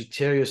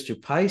Sagittarius to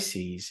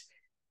Pisces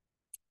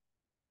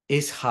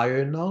is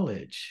higher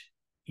knowledge.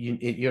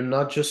 You're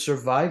not just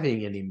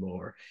surviving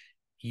anymore.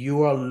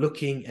 You are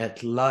looking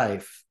at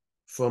life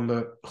from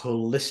a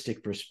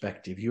holistic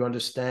perspective. You're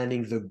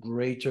understanding the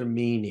greater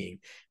meaning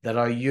that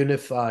are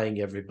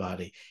unifying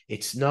everybody.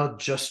 It's not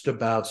just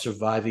about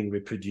surviving,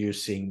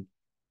 reproducing,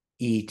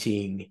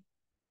 eating,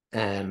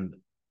 and,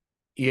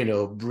 you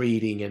know,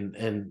 breeding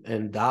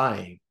and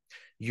dying.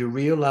 You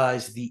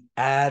realize the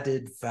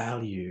added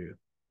value,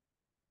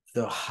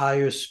 the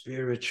higher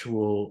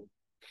spiritual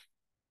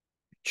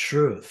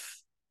truth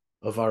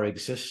of our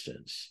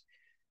existence.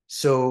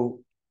 So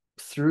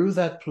through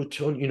that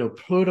Pluton, you know,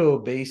 Pluto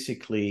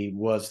basically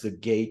was the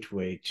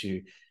gateway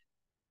to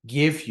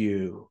give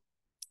you,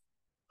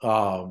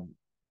 open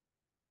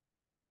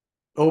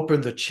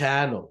the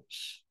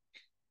channels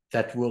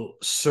that will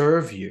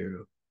serve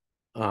you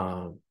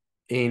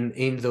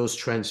in those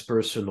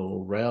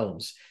transpersonal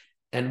realms.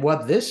 And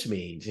what this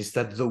means is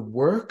that the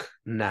work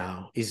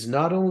now is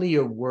not only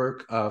a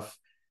work of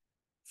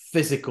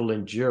physical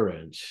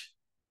endurance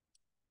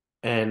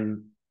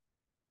and,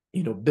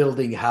 you know,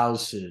 building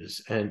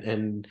houses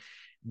and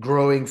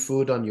growing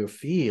food on your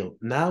field.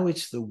 Now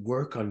it's the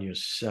work on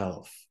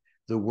yourself,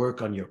 the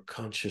work on your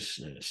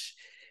consciousness.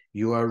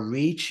 You are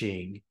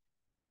reaching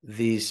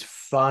these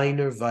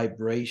finer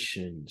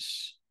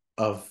vibrations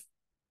of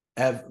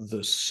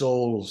the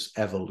soul's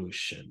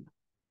evolution.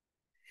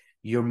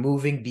 You're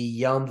moving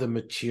beyond the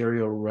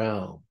material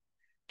realm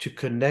to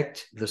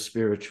connect the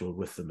spiritual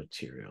with the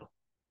material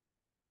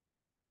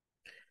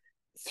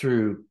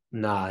through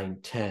 9,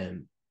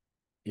 10,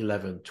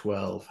 11,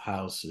 12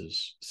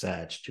 houses,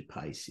 Sag to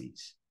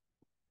Pisces.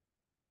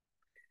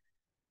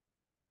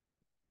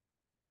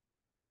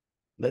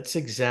 Let's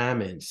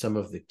examine some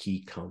of the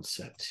key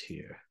concepts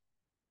here.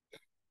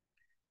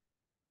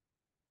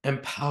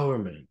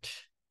 Empowerment.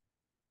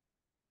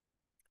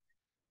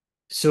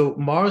 So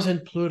Mars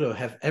and Pluto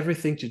have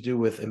everything to do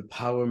with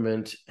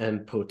empowerment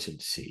and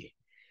potency.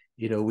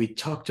 You know, we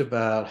talked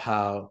about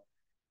how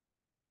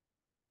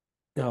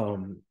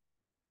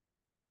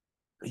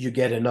you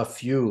get enough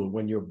fuel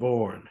when you're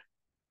born.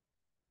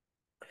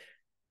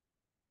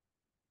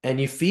 And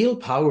you feel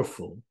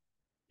powerful,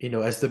 you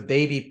know, as the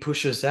baby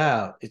pushes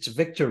out, it's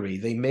victory.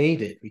 They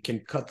made it. We can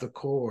cut the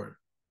cord.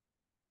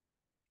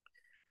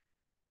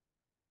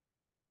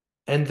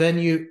 And then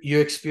you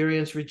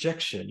experience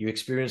rejection, you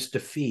experience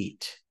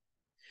defeat.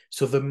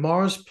 So the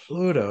Mars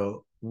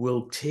Pluto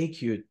will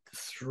take you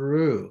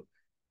through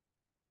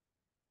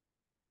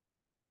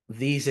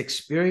these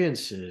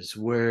experiences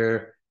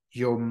where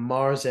your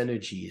Mars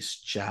energy is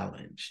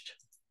challenged.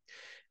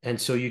 And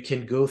so you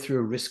can go through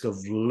a risk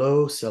of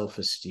low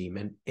self-esteem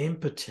and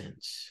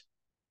impotence.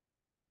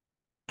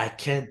 I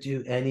can't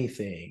do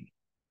anything.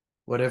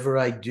 Whatever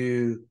I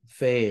do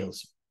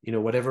fails. You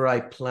know, whatever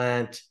I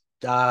plant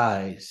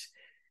dies.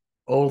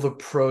 All the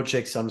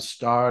projects I'm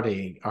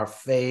starting are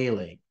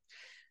failing.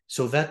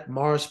 So that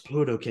Mars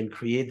Pluto can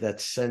create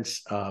that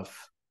sense of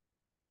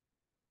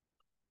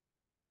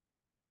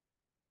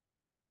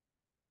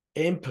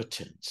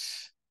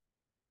impotence.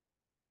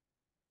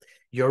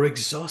 You're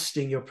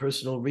exhausting your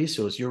personal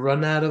resource. You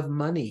run out of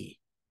money.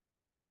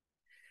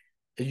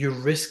 You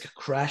risk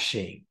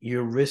crashing.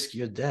 You risk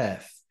your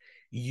death.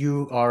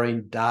 You are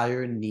in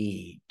dire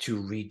need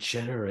to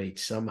regenerate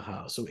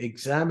somehow. So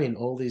examine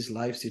all these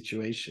life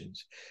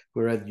situations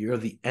where you're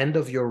at the end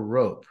of your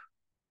rope.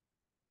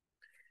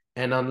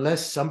 And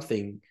unless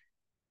something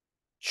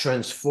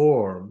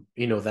transform,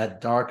 you know,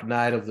 that dark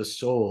night of the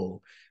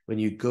soul, when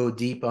you go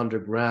deep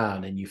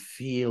underground and you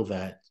feel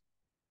that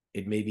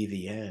it may be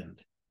the end,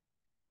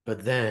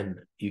 but then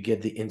you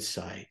get the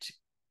insight.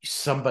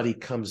 Somebody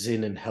comes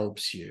in and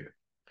helps you.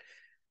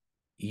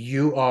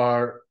 You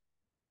are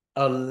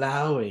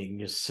allowing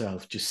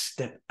yourself to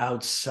step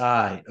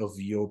outside of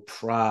your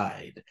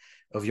pride,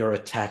 of your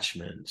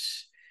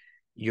attachments.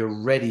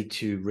 You're ready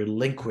to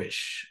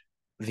relinquish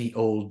the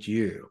old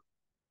you,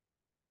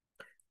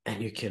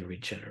 and you can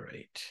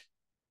regenerate.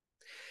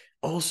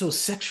 Also,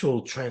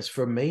 sexual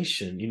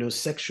transformation.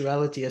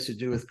 Sexuality has to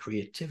do with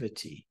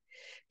creativity.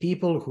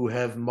 People who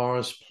have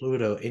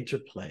Mars-Pluto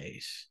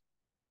interplays,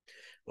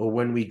 or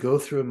when we go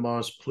through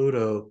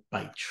Mars-Pluto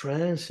by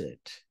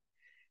transit,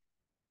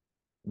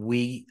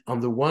 we,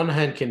 on the one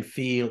hand, can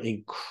feel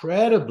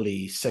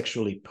incredibly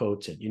sexually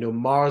potent.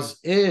 Mars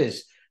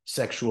is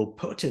sexual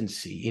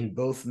potency in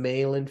both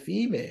male and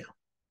female.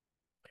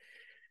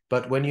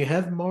 But when you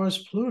have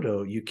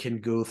Mars-Pluto, you can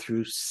go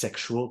through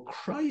sexual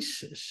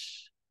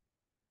crisis.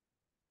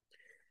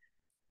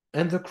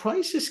 And the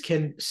crisis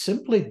can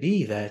simply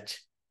be that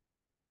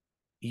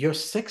your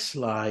sex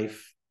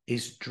life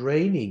is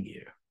draining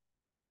you.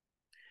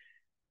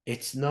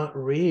 It's not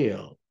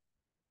real.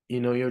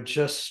 You're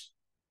just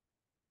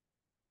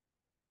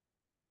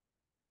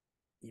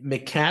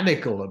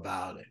mechanical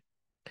about it.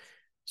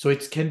 So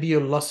it can be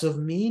a loss of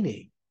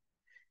meaning.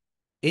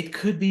 It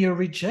could be a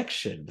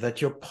rejection, that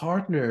your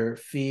partner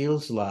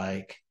feels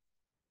like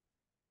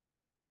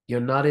you're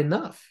not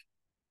enough,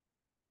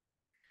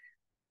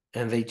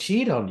 and they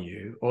cheat on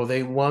you, or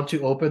they want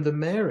to open the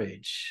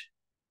marriage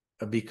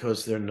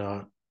because they're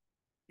not,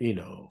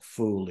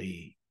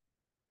 fully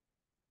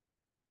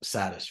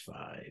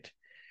satisfied.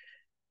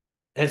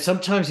 And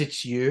sometimes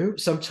it's you,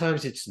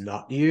 sometimes it's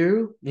not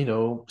you.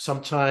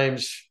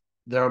 Sometimes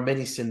there are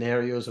many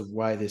scenarios of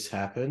why this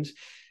happens,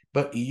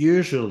 but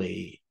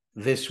usually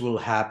this will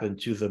happen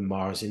to the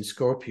Mars in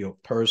Scorpio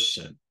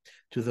person,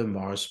 to the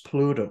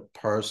Mars-Pluto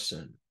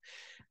person.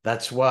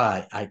 That's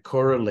why I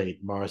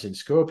correlate Mars in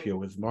Scorpio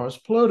with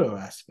Mars-Pluto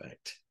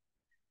aspect.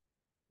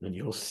 And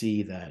you'll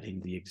see that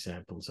in the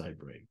examples I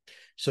bring.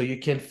 So you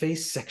can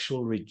face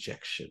sexual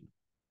rejection.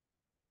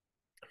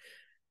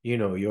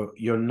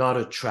 You're not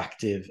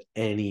attractive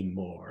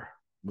anymore.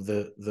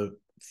 The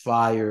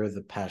fire,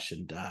 the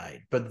passion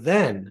died. But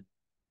then,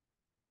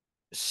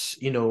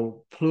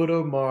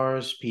 Pluto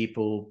Mars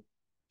people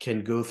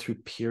can go through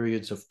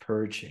periods of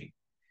purging.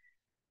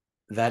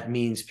 That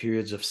means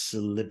periods of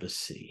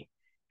celibacy,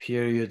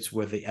 periods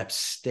where they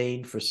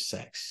abstain for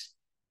sex.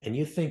 And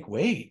you think,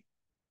 wait,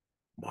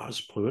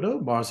 Mars-Pluto,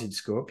 Mars in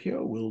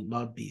Scorpio will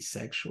not be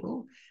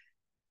sexual?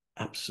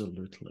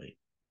 Absolutely.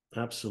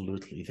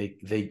 Absolutely.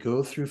 They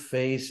go through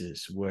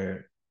phases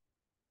where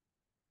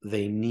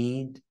they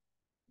need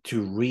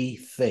to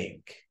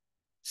rethink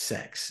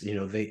sex.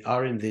 They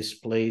are in this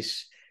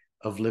place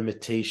of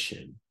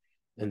limitation,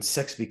 and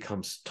sex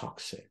becomes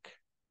toxic.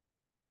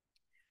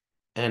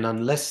 And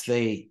unless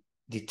they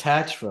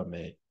detach from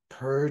it,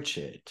 purge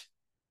it,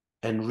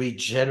 and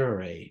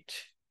regenerate,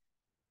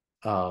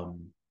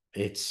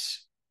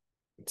 it's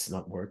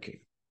not working.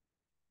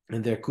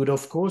 And there could,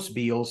 of course,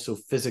 be also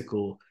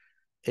physical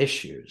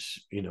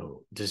issues,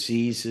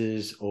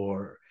 diseases,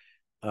 or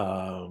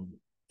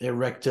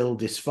erectile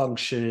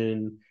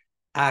dysfunction,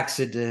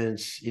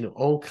 accidents,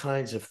 all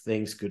kinds of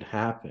things could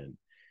happen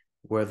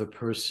where the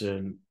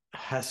person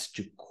has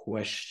to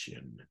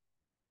question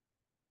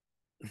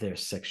their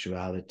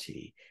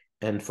sexuality,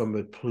 and from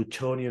a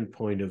Plutonian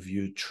point of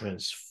view,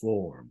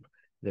 transform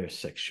their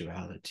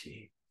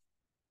sexuality.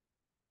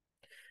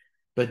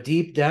 But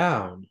deep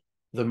down,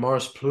 the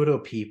Mars-Pluto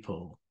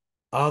people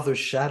are the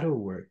shadow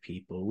work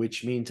people,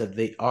 which means that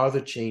they are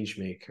the change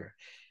maker.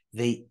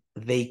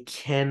 They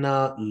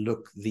cannot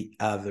look the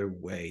other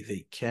way.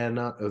 They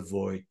cannot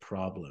avoid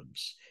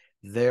problems.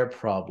 Their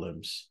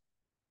problems,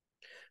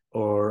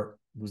 or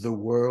the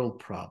world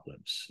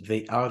problems.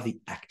 They are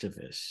the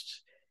activists.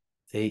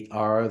 They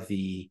are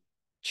the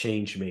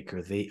change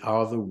maker. They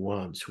are the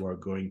ones who are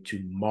going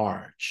to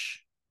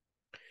march,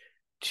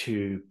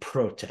 to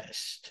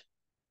protest.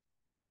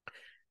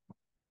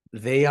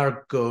 They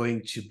are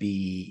going to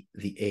be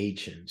the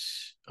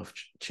agents of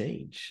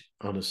change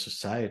on a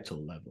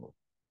societal level.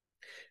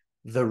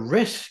 The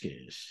risk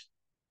is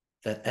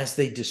that as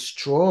they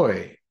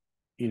destroy,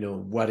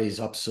 what is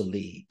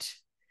obsolete,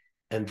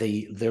 and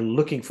they're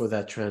looking for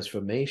that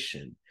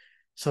transformation,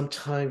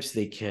 sometimes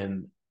they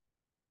can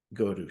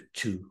go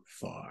too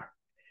far.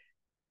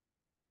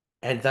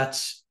 And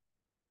that's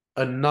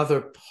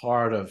another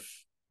part of,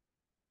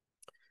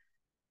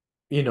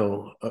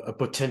 a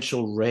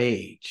potential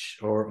rage,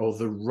 or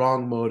the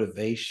wrong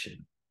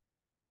motivation,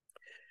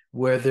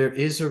 where there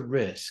is a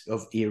risk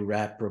of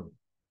irreparable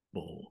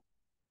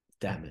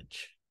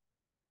damage.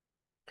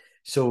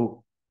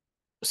 So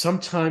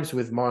sometimes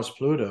with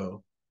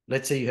Mars-Pluto,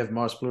 let's say you have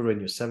Mars-Pluto in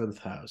your 7th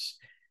house,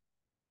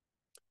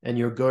 and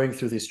you're going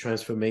through this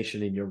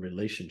transformation in your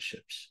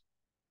relationships.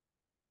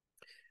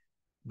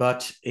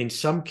 But in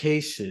some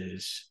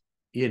cases,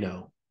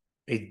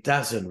 it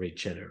doesn't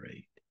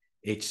regenerate.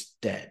 It's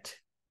dead.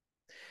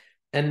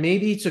 And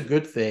maybe it's a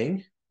good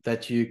thing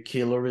that you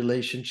kill a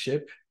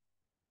relationship,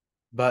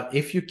 but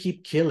if you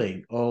keep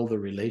killing all the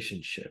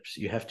relationships,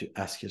 you have to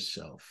ask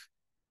yourself,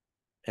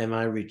 am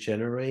I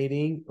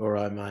regenerating, or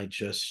am I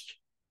just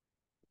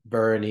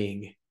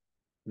burning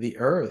the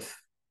earth,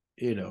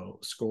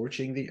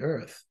 scorching the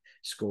earth,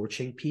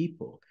 scorching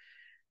people?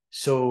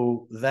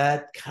 So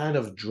that kind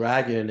of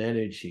dragon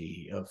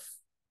energy of,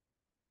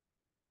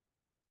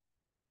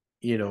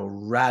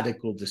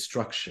 radical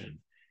destruction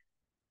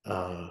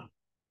uh,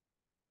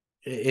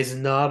 is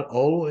not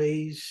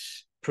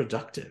always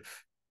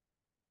productive.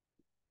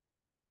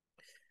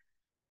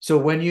 So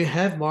when you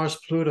have Mars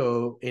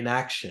Pluto in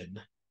action,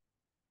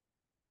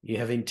 you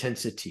have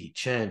intensity,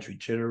 change,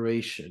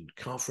 regeneration,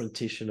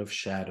 confrontation of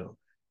shadow,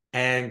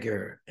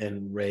 anger,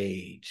 and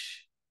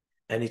rage.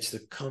 And it's the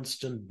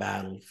constant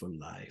battle for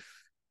life,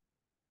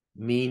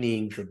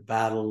 meaning the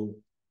battle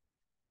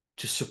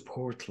to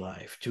support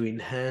life, to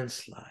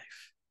enhance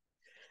life.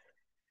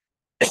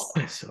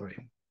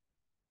 Sorry.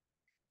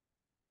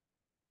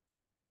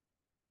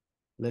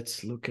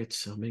 Let's look at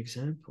some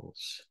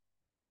examples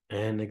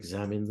and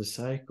examine the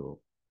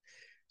cycle.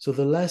 So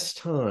the last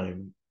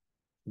time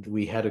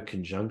we had a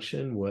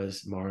conjunction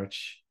was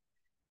March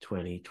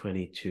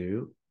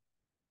 2022.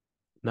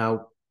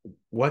 Now,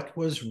 what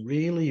was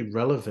really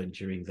relevant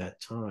during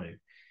that time?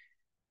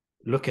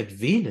 Look at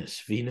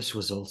Venus. Venus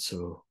was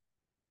also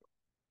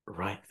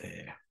right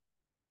there.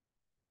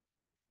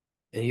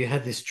 And you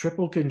had this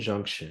triple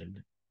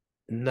conjunction.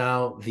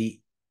 Now, the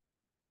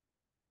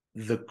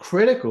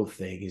critical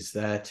thing is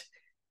that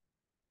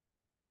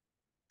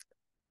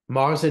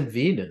Mars and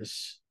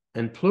Venus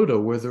and Pluto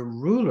were the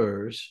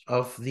rulers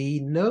of the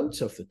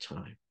nodes of the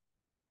time.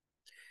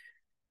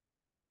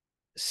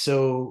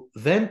 So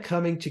them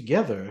coming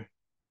together,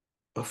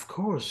 of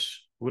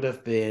course, would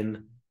have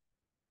been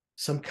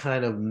some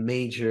kind of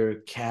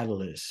major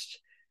catalyst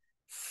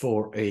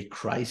for a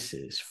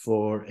crisis,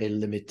 for a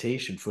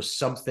limitation, for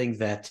something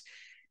that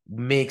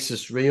makes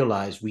us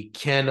realize we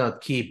cannot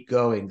keep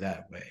going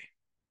that way.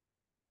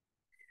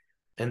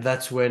 And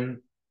that's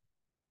when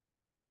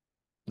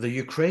the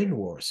Ukraine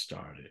war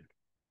started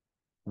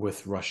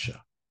with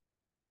Russia.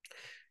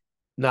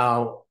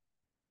 Now,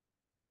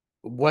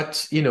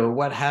 what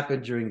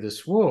happened during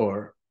this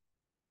war?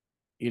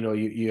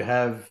 You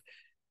have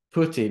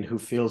Putin, who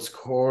feels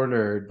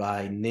cornered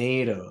by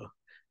NATO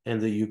and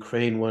the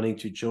Ukraine wanting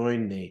to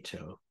join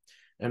NATO.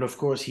 And of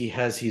course, he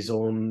has his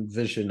own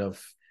vision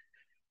of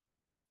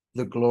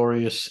the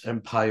glorious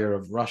empire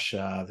of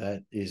Russia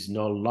that is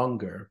no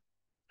longer.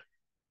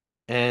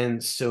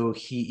 And so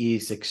he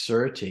is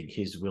exerting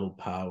his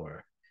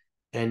willpower.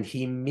 And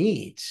he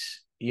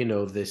meets,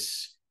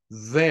 this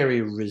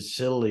very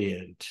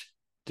resilient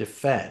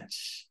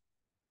defense.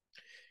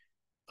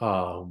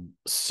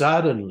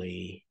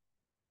 Suddenly,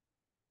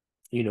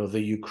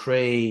 the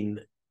Ukraine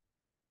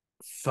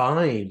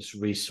finds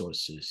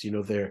resources.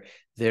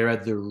 They're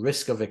at the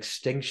risk of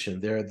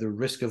extinction. They're at the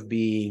risk of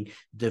being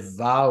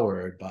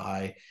devoured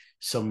by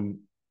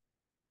some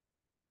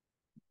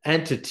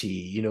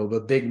entity, a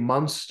big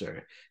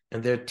monster,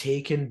 and they're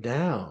taken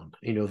down.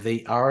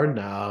 They are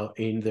now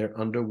in their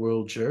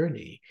underworld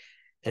journey,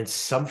 and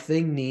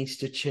something needs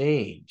to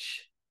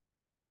change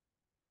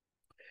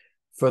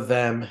for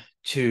them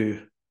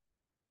to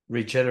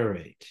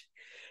regenerate.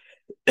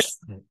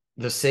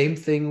 The same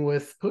thing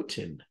with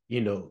Putin.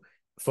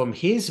 From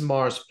his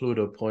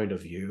Mars-Pluto point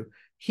of view,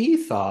 he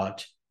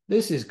thought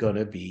this is going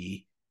to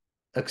be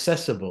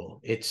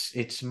accessible.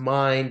 It's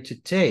mine to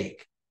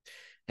take.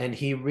 And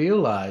he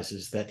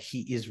realizes that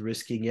he is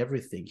risking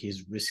everything.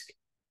 He's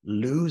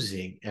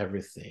losing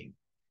everything.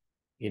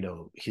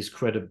 His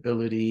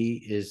credibility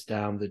is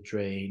down the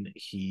drain.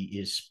 He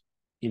is,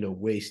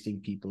 wasting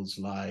people's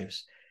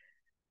lives.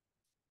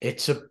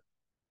 It's a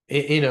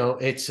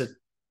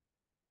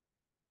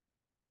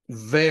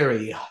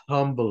very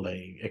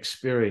humbling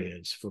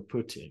experience for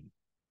Putin,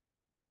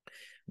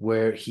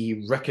 where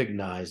he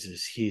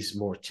recognizes his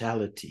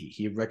mortality.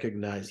 He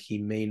recognizes he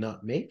may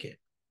not make it.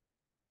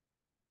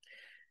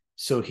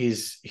 So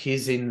he's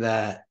in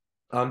that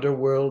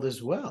underworld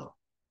as well.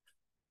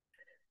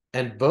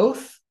 And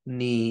both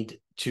need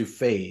to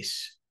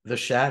face the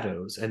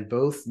shadows, and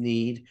both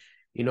need,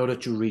 in order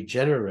to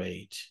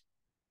regenerate,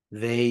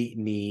 they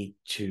need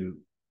to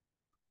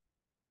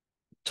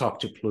talk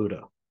to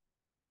Pluto,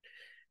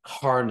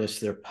 harness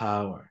their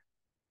power,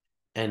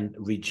 and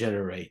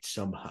regenerate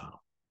somehow.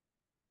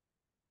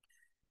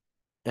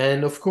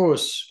 And of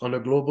course, on a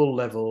global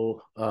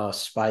level,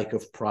 spike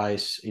of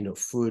price,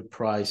 food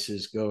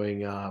prices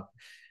going up,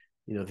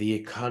 the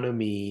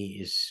economy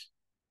is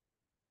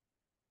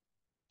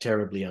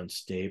terribly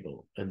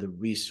unstable, and the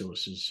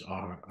resources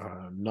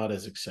are not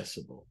as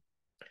accessible.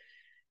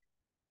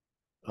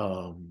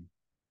 And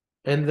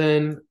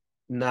then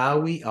now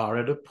we are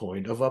at a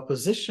point of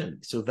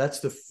opposition. So that's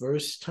the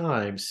first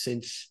time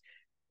since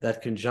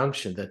that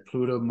conjunction that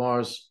Pluto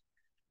Mars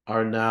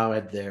are now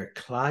at their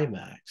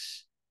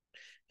climax.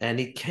 And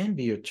it can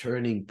be a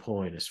turning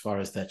point as far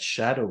as that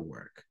shadow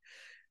work.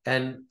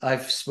 And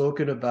I've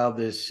spoken about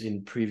this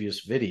in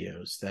previous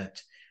videos,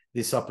 that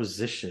this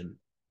opposition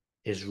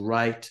is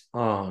right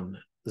on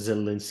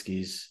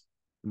Zelensky's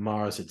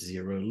Mars at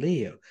 0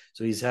 Leo.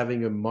 So he's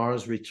having a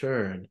Mars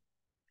return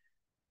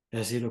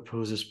as it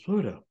opposes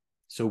Pluto.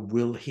 So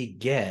will he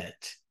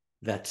get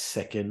that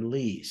second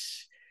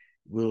lease?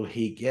 Will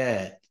he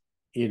get,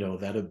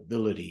 that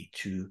ability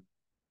to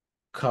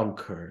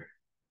conquer,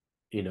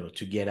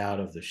 to get out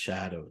of the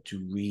shadow,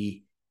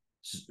 to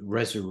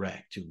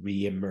resurrect, to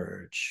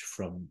re-emerge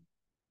from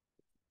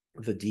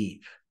the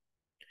deep.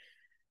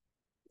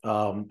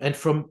 And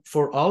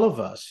for all of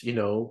us,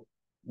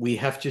 we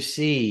have to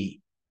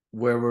see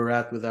where we're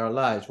at with our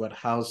lives, what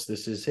house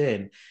this is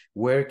in,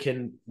 where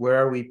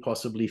are we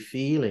possibly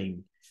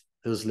feeling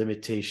those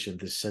limitations,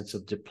 this sense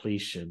of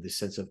depletion, this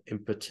sense of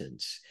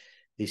impotence,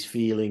 this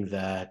feeling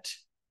that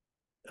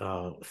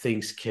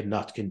things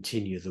cannot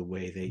continue the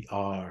way they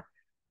are,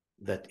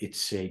 that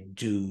it's a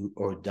do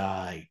or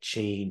die,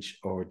 change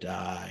or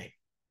die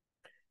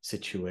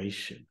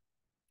situation.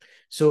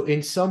 So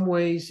in some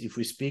ways, if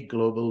we speak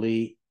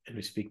globally and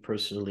we speak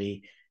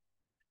personally,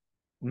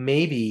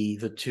 maybe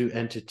the two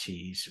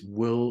entities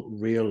will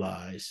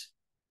realize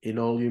in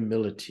all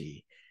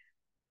humility,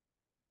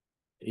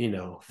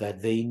 that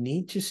they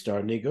need to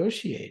start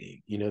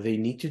negotiating. They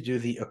need to do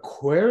the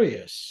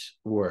Aquarius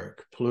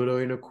work, Pluto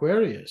in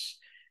Aquarius,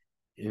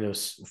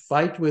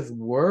 fight with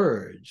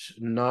words,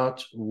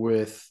 not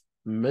with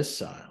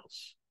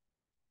missiles.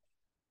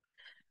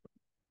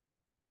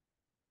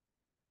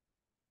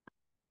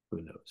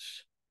 Who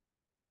knows?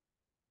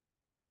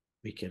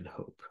 We can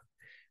hope.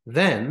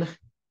 Then,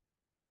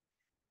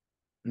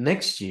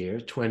 next year,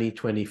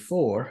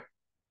 2024,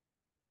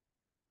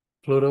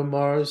 Pluto,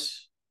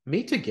 Mars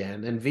meet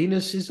again, and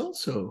Venus is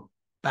also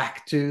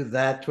back to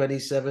that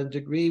 27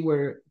 degree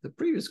where the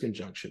previous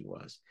conjunction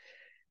was.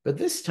 But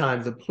this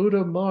time, the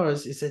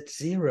Pluto-Mars is at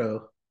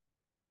 0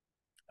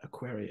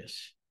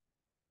 Aquarius.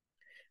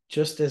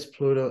 Just as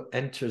Pluto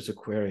enters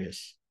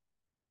Aquarius,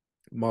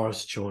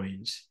 Mars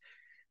joins.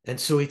 And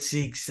so it's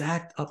the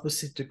exact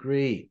opposite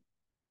degree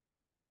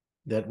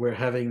that we're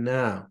having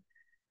now.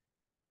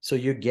 So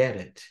you get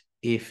it.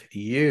 If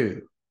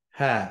you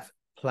have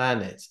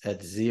planets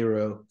at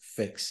 0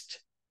 fixed,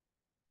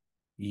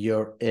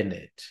 you're in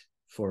it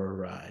for a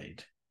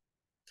ride.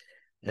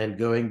 And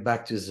going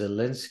back to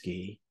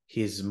Zelensky,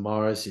 his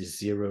Mars is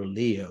 0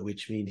 Leo,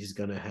 which means he's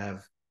going to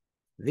have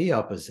the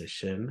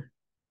opposition,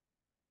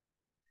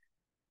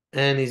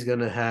 and he's going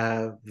to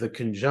have the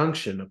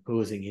conjunction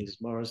opposing his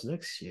Mars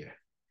next year.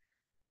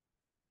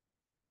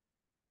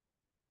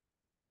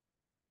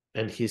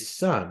 And his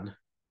Sun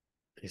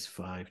is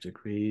 5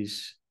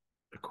 degrees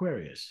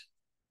Aquarius.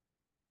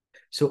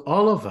 So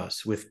all of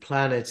us with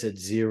planets at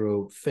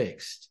 0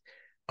 fixed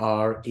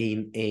are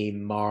in a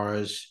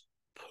Mars-Pluto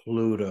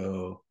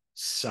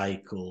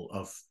cycle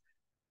of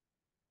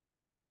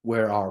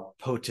where our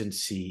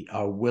potency,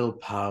 our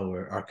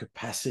willpower, our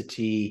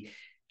capacity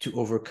to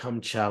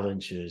overcome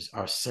challenges,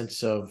 our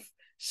sense of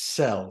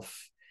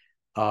self,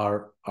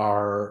 our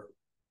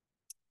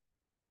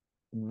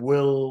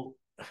will,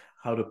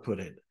 how to put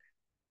it,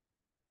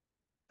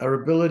 our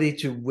ability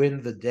to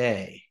win the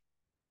day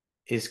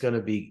is going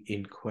to be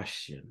in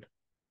question.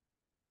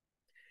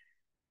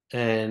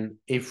 And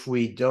if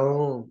we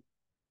don't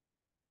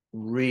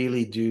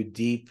really do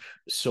deep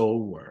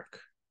soul work,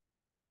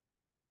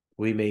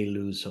 we may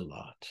lose a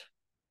lot.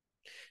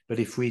 But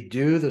if we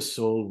do the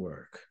soul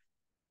work,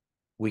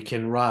 we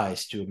can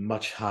rise to a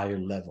much higher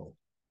level.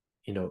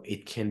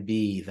 It can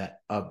be that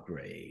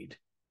upgrade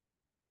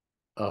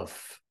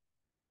of,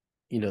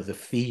 the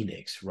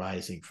phoenix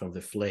rising from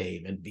the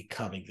flame and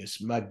becoming this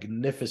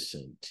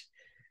magnificent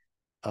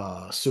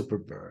super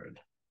bird.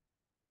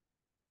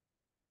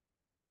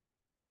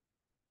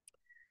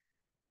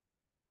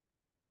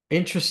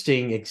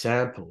 Interesting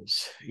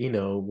examples.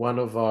 One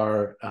of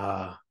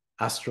our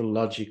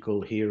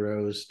astrological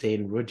heroes,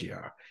 Dane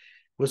Rudyard,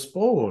 was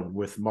born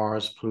with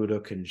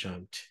Mars-Pluto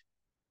conjunct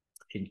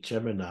in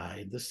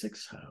Gemini in the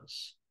 6th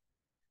house.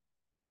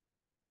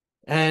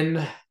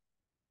 And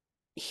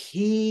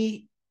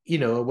he,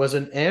 was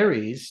an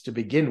Aries to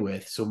begin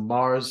with, so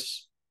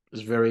Mars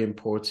was very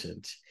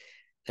important.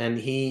 And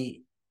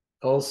he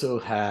also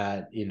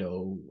had,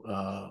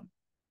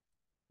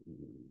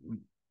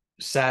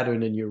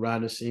 Saturn and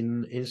Uranus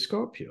in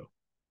Scorpio.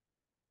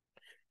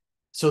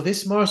 So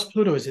this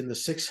Mars-Pluto is in the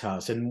 6th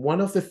house, and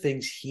one of the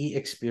things he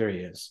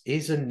experienced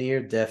is a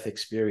near-death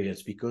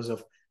experience because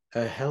of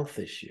a health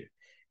issue.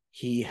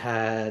 He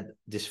had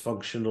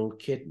dysfunctional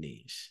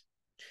kidneys.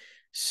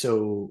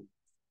 So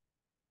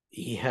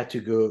he had to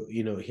go,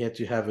 he had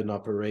to have an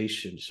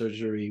operation,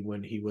 surgery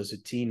when he was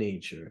a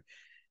teenager.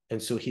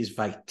 And so his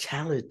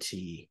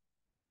vitality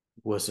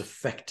was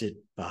affected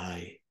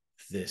by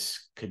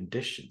this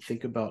condition.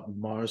 Think about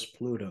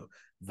Mars-Pluto,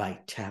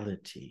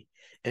 vitality.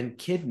 And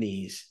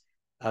kidneys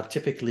are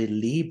typically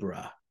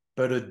Libra,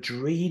 but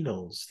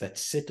adrenals that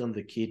sit on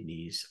the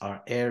kidneys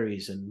are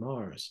Aries and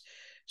Mars.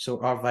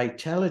 So our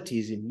vitality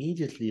is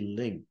immediately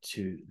linked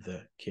to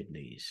the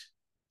kidneys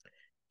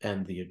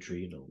and the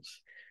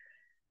adrenals.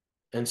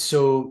 And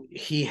so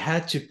he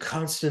had to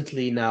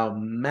constantly now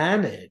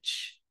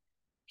manage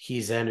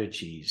his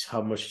energies,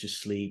 how much to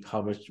sleep,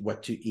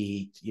 what to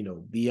eat,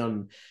 be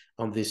on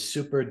this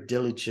super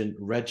diligent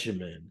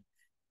regimen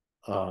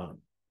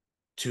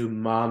to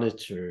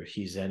monitor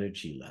his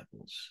energy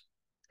levels.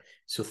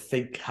 So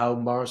think how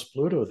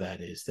Mars-Pluto that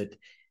is, that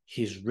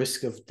his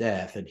risk of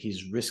death and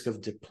his risk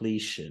of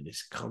depletion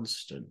is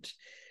constant.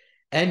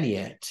 And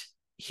yet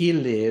he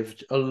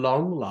lived a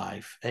long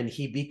life and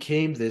he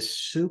became this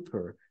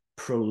super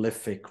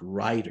prolific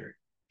writer,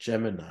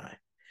 Gemini,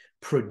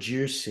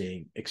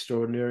 producing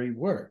extraordinary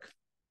work.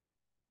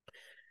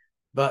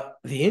 But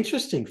the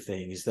interesting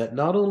thing is that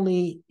not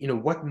only,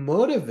 what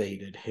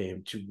motivated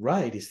him to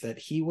write is that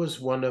he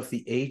was one of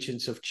the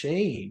agents of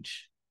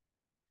change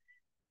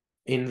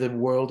in the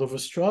world of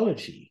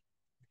astrology.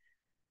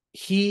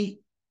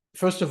 He,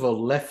 first of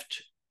all,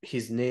 left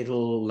his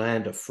natal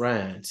land of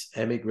France,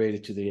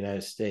 emigrated to the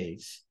United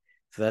States.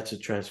 So that's a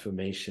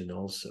transformation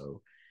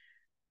also.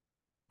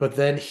 But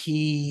then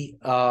he,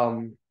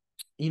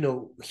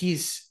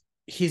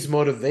 his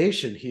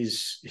motivation,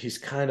 his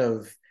kind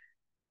of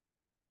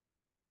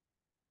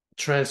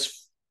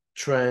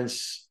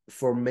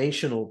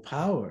transformational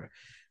power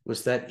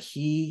was that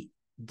he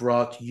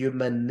brought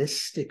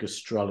humanistic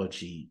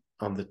astrology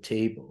on the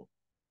table,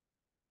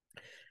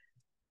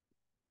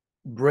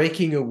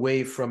 breaking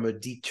away from a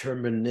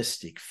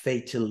deterministic,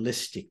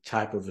 fatalistic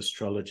type of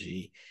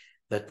astrology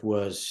that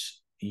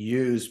was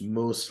used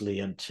mostly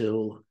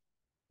until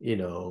the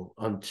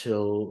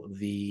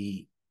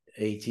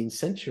 18th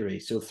century.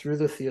 So through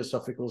the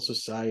Theosophical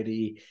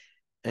Society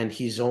and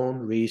his own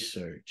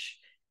research,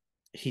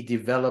 he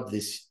developed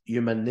this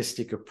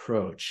humanistic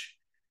approach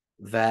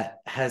that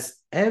has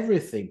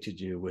everything to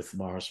do with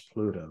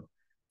Mars-Pluto,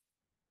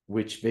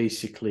 which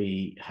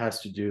basically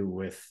has to do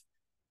with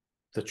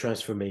the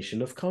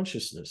transformation of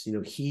consciousness.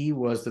 He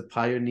was the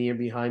pioneer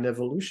behind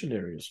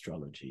evolutionary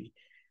astrology.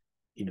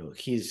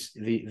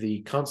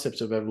 The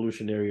concepts of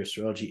evolutionary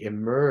astrology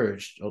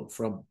emerged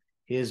from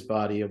his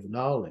body of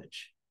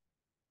knowledge.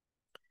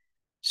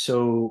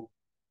 So,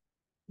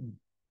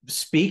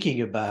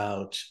 speaking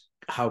about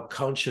how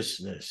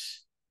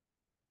consciousness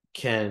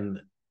can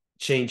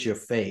change your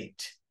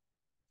fate,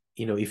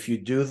 if you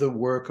do the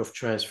work of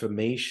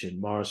transformation,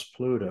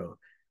 Mars-Pluto,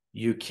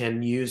 you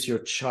can use your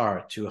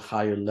chart to a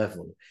higher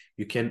level.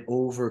 You can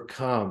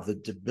overcome the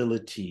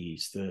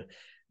debilities,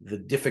 the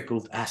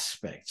difficult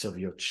aspects of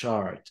your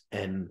chart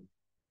and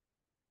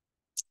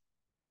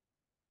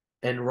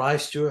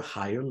rise to a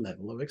higher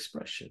level of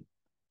expression.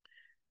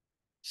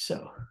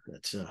 So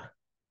that's a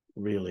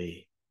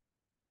really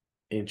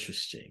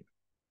interesting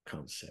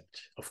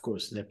concept. Of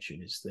course,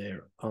 Neptune is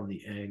there on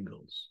the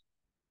angles.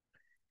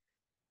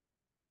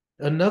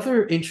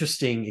 Another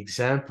interesting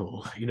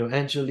example,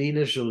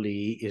 Angelina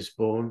Jolie is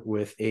born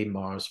with a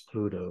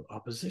Mars-Pluto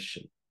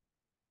opposition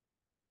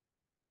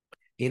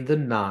in the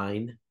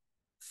 9th,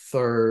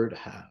 3rd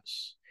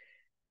house.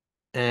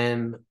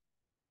 And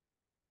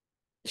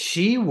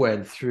she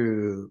went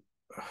through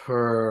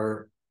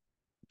her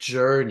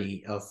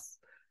journey of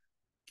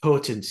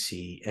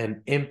potency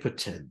and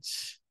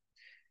impotence.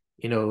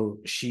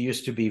 She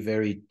used to be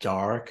very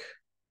dark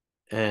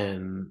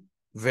and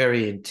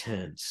very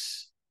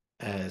intense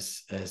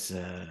as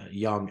a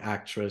young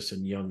actress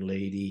and young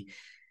lady.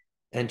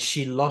 And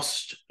she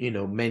lost,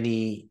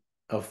 many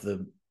of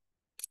the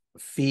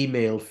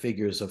female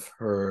figures of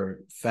her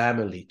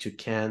family to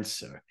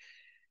cancer,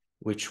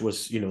 which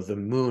was, the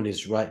moon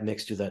is right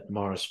next to that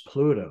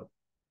Mars-Pluto.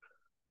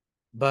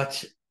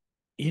 But,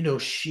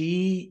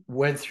 she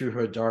went through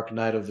her dark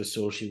night of the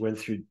soul. She went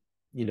through,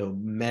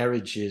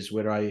 marriages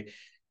where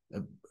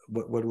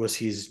what was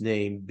his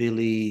name?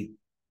 Billy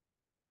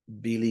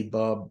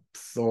Bob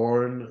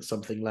Thorne,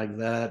 something like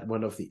that,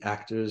 one of the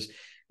actors.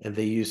 And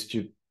they used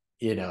to,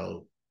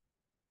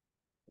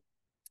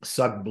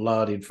 suck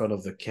blood in front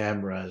of the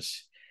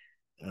cameras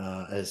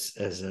as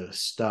a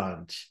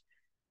stunt.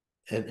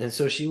 And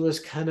so she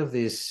was kind of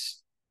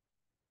this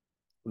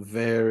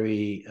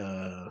very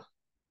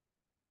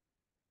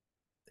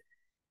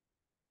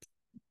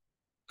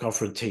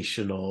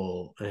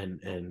confrontational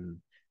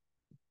and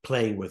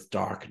playing with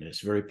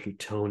darkness, very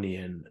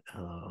Plutonian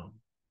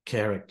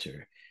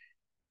character.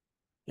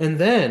 And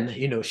then,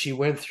 she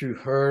went through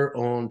her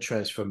own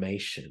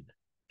transformation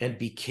and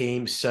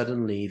became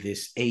suddenly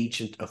this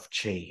agent of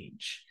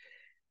change.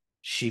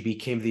 She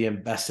became the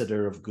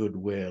ambassador of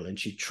goodwill and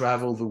she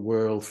traveled the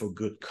world for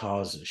good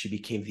causes. She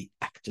became the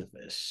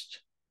activist.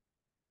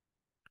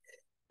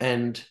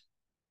 And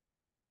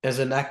as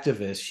an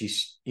activist,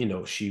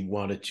 she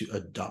wanted to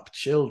adopt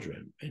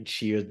children, and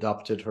she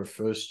adopted her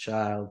first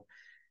child,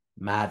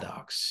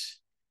 Maddox,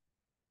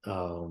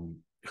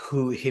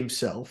 who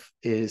himself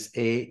is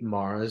a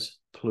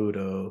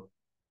Mars-Pluto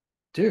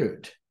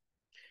dude.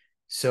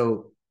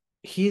 So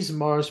his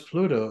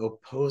Mars-Pluto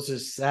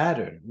opposes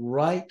Saturn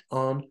right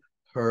on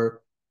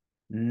her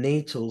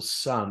natal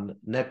sun,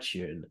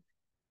 Neptune.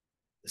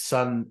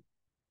 Sun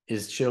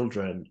is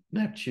children,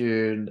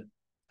 Neptune,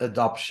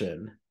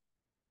 adoption.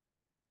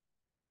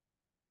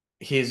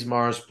 His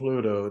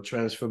Mars-Pluto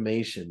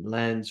transformation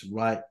lands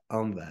right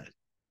on that.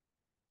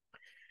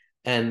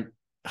 And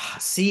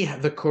see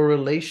the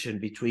correlation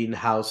between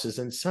houses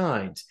and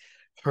signs.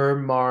 Her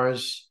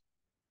Mars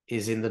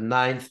is in the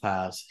 9th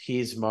house.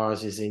 His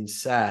Mars is in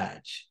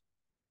Sag.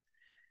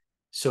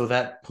 So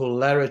that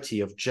polarity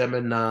of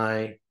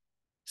Gemini,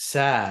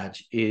 Sag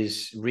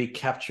is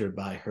recaptured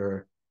by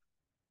her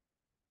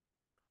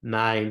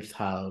ninth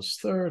house,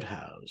 third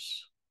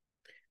house.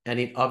 And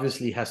it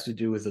obviously has to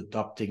do with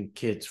adopting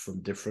kids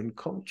from different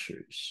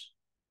cultures.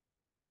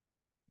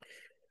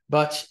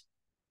 But,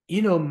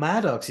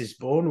 Maddox is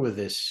born with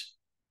this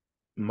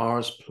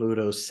Mars,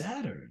 Pluto,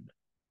 Saturn.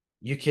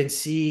 You can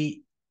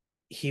see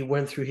he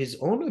went through his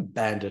own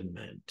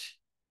abandonment,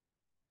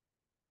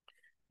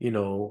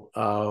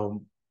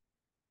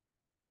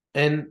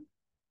 and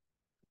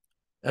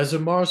as a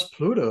Mars,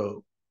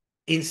 Pluto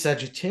in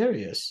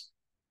Sagittarius,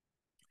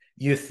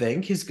 you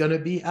think he's going to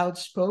be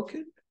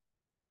outspoken?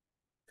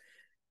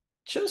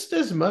 Just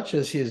as much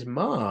as his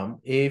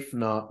mom, if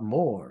not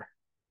more.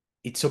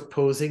 It's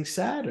opposing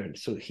Saturn.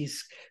 So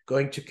he's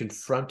going to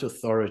confront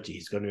authority.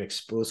 He's going to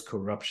expose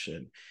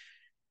corruption.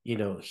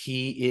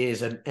 He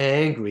is an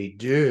angry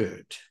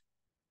dude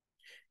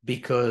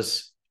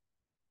because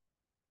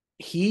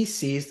he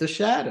sees the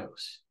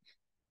shadows.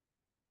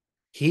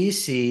 He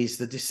sees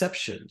the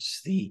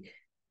deceptions,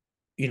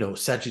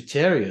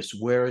 Sagittarius,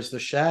 where is the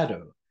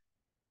shadow?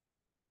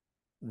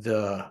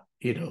 The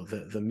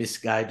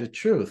misguided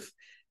truth.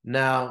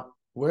 Now,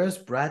 where's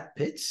Brad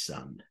Pitt's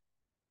son?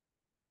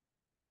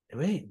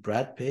 Wait,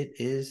 Brad Pitt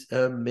is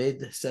a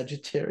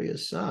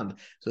mid-Sagittarius sun.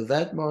 So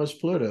that Mars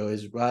Pluto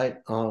is right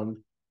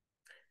on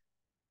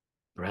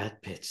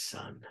Brad Pitt's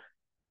sun.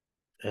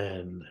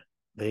 And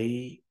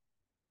they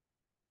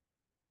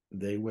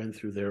went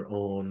through their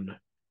own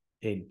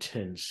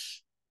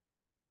intense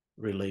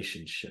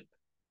relationship.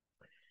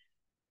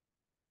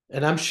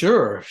 And I'm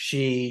sure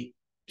she's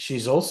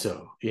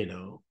also,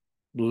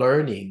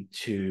 learning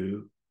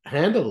to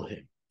handle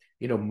him.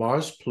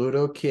 Mars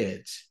Pluto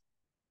kids,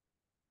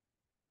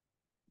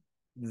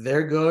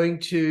 they're going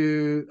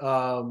to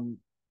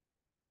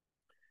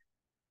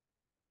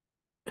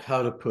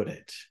how to put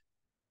it,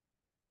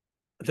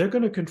 they're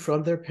going to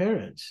confront their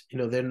parents.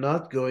 They're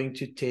not going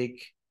to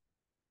take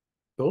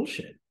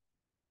bullshit.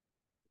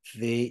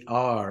 They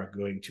are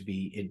going to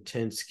be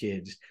intense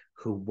kids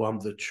who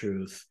want the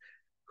truth,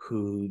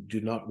 who do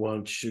not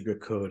want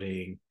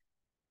sugarcoating,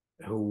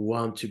 who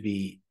want to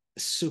be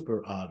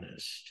super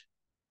honest,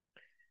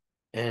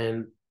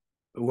 and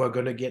who are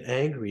going to get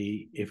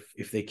angry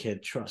if they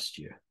can't trust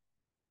you.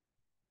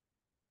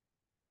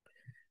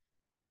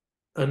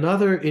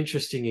 Another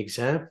interesting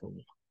example,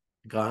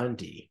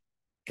 Gandhi.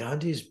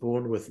 Gandhi is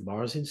born with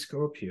Mars in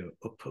Scorpio,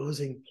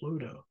 opposing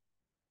Pluto.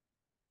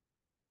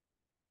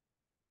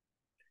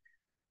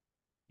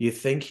 You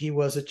think he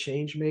was a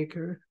change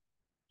maker?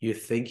 You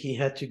think he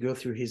had to go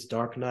through his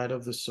dark night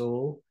of the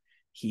soul?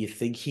 You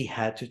think he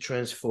had to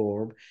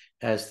transform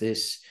as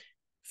this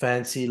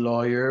fancy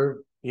lawyer,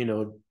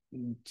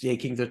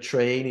 taking the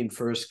train in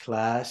first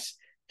class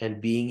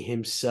and being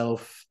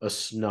himself a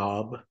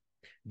snob,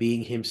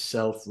 being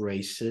himself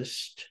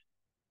racist,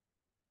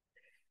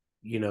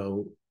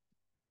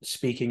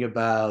 speaking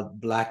about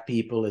Black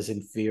people as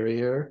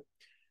inferior,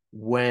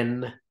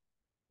 when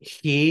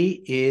he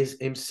is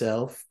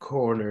himself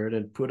cornered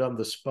and put on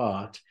the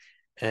spot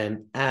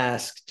and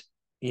asked,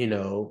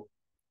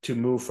 to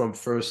move from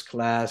first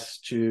class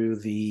to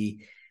the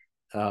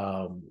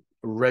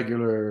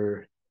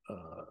regular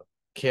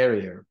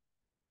carrier.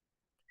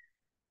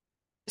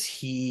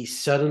 He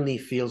suddenly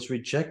feels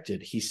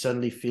rejected. He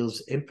suddenly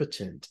feels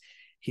impotent.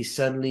 He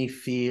suddenly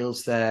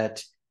feels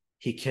that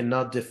he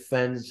cannot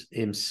defend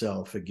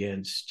himself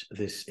against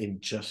this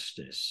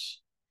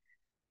injustice.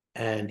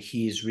 And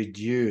he's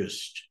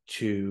reduced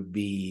to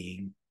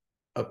being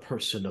a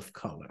person of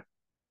color.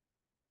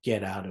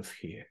 Get out of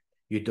here.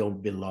 You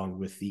don't belong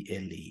with the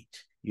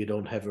elite. You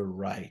don't have a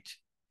right,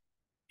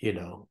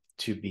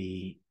 to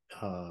be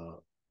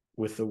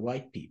with the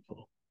white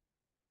people.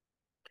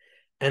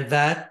 And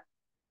that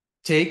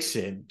takes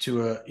him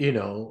to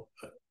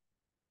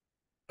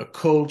a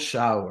cold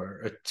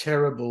shower, a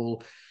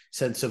terrible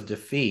sense of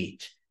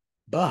defeat.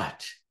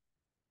 But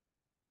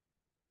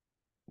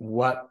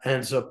what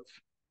ends up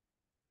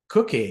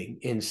cooking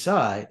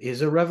inside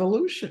is a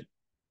revolution.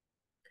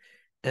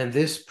 And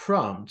this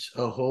prompts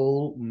a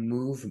whole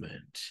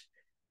movement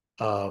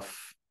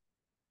of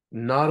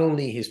not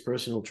only his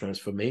personal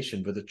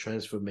transformation, but the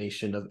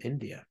transformation of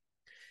India.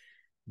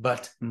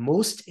 But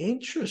most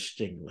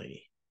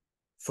interestingly,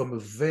 from a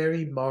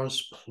very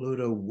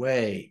Mars-Pluto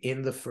way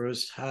in the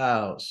first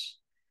house,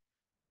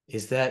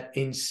 is that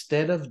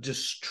instead of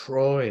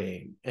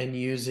destroying and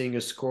using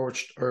a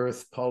scorched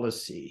earth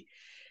policy,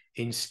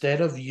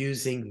 instead of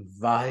using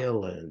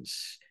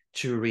violence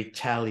to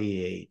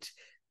retaliate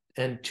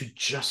and to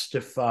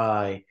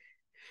justify,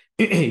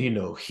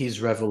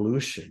 his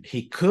revolution,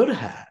 he could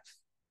have,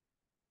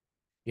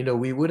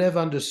 we would have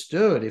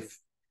understood if,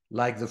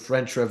 like the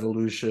French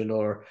Revolution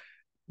or,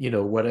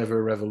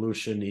 whatever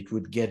revolution, it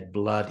would get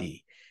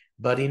bloody.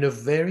 But in a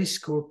very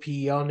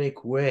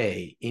scorpionic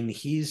way, in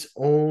his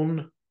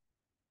own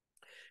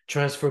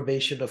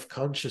transformation of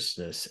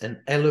consciousness and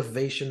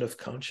elevation of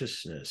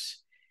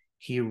consciousness,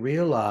 he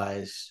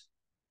realized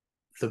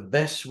the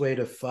best way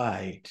to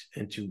fight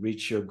and to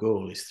reach your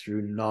goal is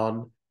through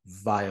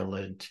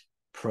non-violent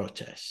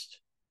protest.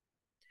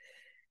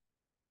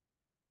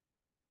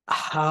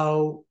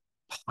 how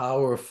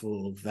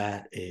powerful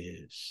that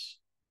is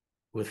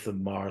with the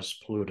Mars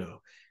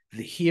Pluto.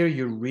 Here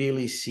you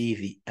really see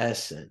the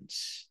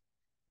essence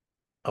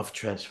of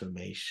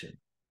transformation.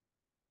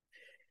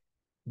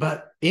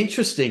 But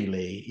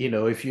interestingly,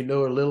 if you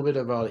know a little bit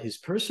about his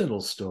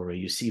personal story,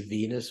 you see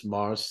Venus,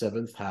 Mars,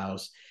 seventh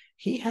house.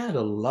 He had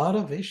a lot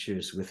of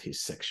issues with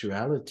his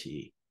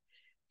sexuality.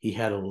 He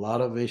had a lot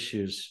of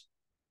issues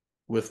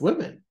with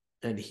women,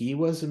 and he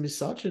was a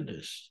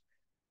misogynist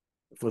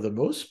for the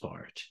most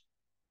part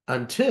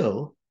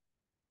until,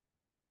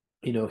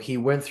 he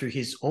went through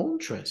his own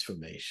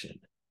transformation.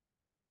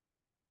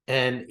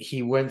 And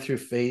he went through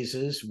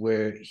phases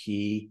where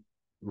he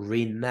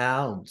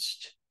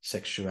renounced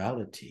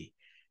sexuality.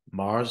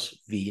 Mars,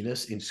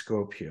 Venus in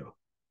Scorpio,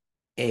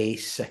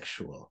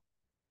 asexual,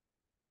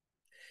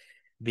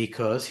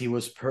 because he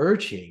was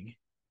purging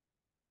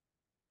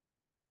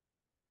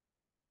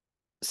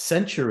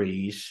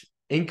centuries,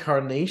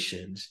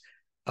 incarnations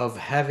of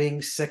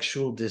having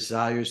sexual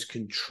desires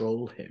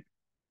control him.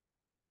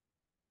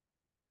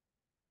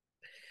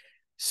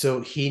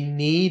 So he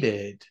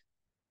needed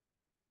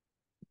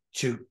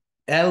to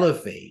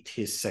elevate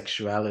his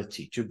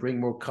sexuality, to bring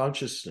more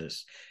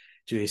consciousness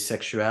to his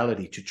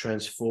sexuality, to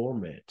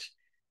transform it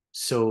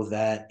so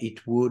that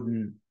it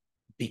wouldn't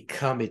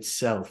become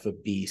itself a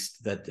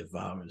beast that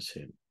devours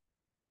him.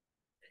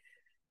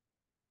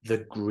 The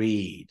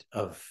greed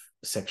of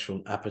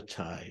sexual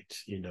appetite,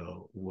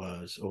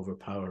 was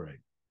overpowering.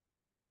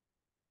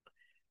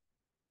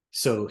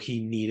 So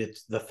he needed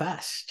the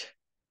fast.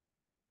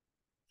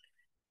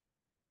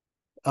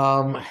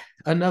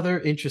 Another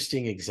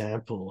interesting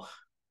example,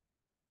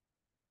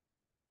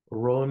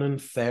 Ronan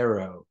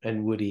Farrow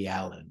and Woody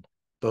Allen,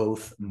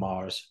 both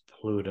Mars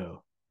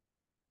Pluto.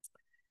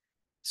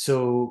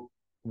 So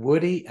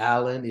Woody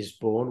Allen is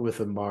born with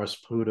a Mars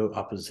Pluto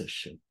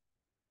opposition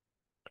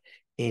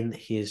in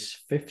his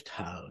fifth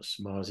house.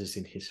 Mars is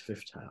in his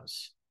fifth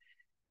house.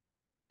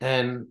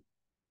 And,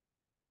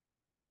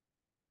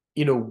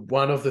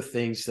 one of the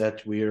things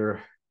that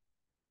we're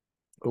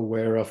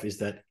aware of is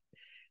that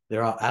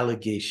there are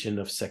allegations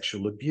of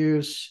sexual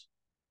abuse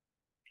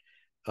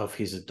of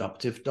his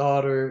adoptive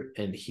daughter,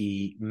 and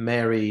he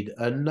married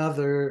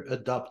another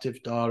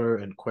adoptive daughter,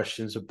 and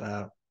questions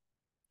about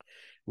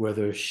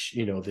whether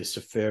this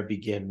affair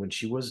began when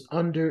she was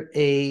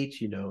underage.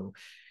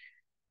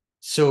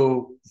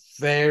 So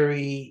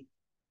very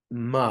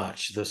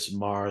much this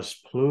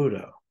Mars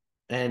Pluto.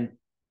 And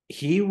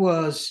he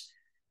was,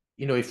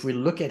 if we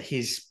look at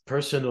his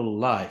personal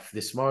life,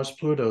 this Mars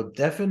Pluto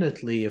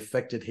definitely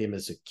affected him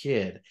as a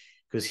kid,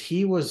 because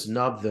he was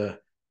not the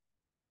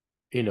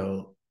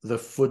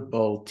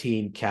football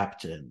team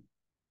captain.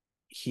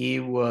 He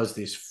was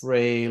this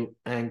frail,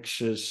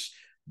 anxious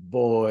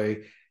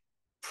boy,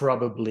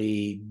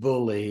 probably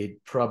bullied,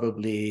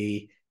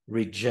 probably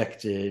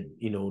rejected,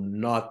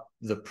 not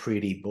the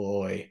pretty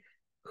boy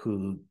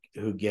who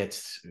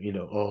gets,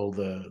 all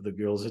the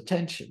girls'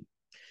 attention.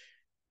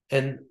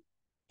 And,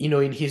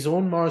 in his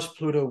own Mars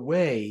Pluto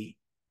way,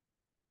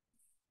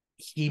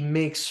 he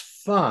makes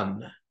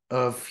fun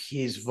of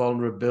his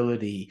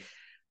vulnerability,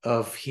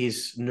 of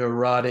his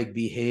neurotic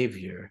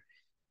behavior,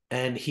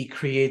 and he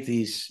creates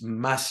this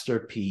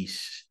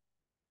masterpiece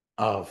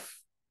of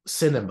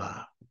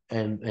cinema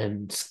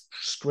and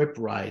script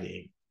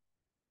writing,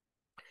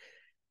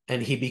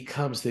 and he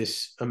becomes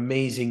this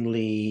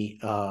amazingly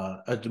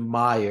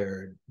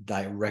admired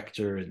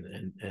director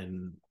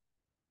and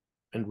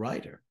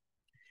writer.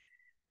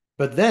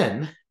 But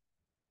then,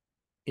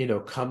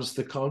 comes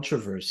the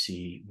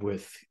controversy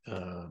with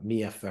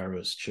Mia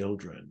Farrow's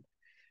children,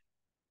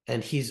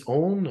 and his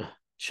own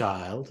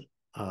child,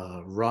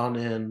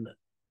 Ronan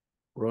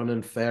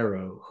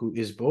Farrow, who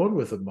is born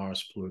with a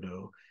Mars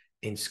Pluto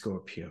in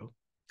Scorpio.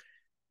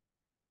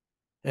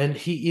 And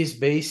he is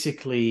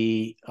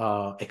basically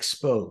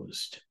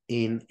exposed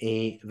in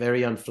a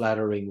very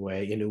unflattering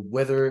way.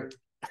 Whether,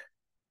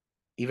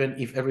 even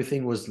if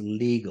everything was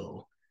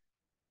legal,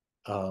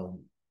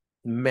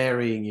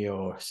 marrying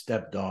your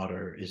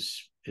stepdaughter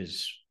is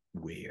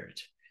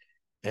weird,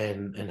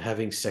 and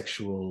having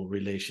sexual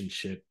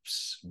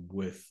relationships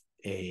with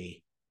a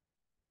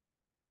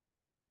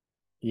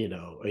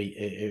young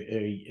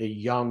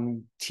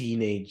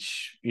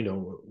teenage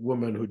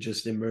woman who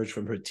just emerged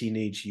from her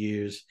teenage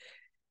years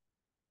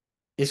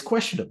is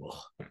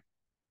questionable.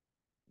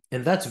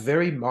 And that's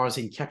very Mars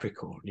in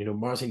Capricorn.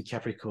 Mars in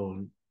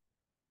Capricorn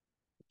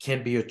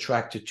can be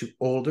attracted to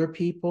older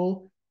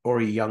people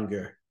or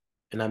younger.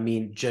 And I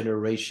mean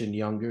generation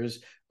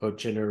youngers or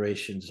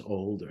generations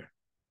older.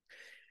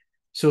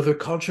 So the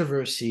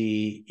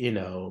controversy,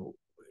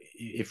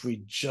 if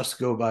we just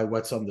go by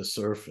what's on the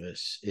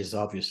surface, is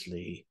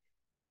obviously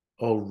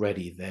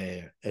already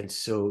there. And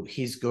so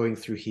he's going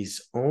through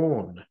his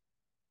own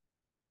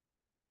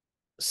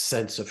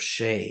sense of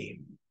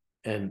shame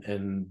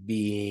and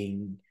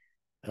being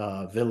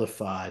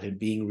vilified and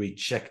being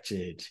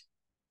rejected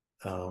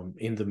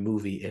in the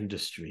movie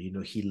industry.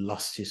 He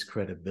lost his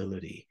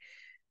credibility.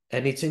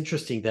 And it's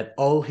interesting that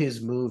all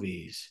his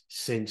movies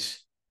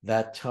since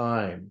that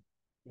time,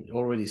 it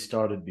already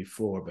started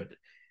before, but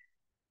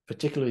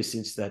particularly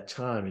since that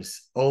time,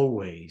 is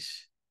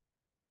always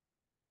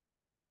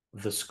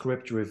the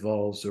script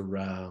revolves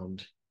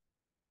around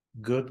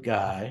good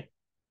guy,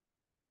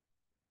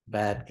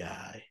 bad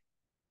guy.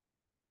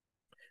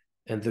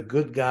 And the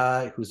good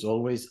guy, who's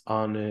always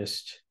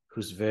honest,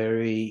 who's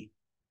very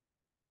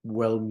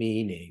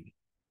well-meaning,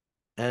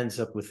 ends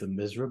up with a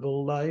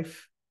miserable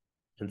life.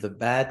 And the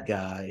bad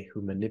guy,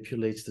 who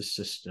manipulates the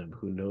system,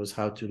 who knows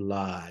how to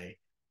lie,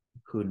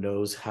 who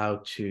knows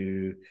how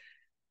to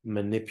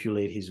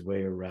manipulate his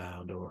way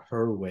around or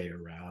her way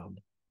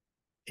around,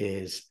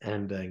 is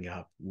ending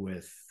up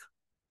with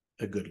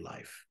a good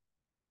life.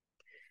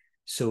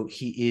 So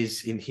he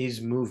is, in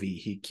his movie,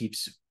 he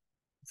keeps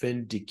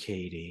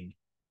vindicating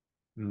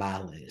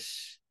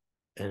malice.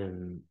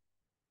 And,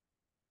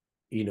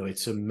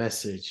 it's a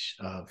message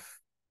of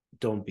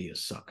don't be a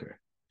sucker.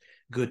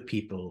 Good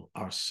people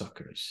are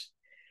suckers.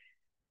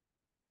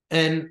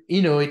 And,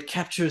 it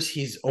captures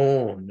his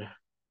own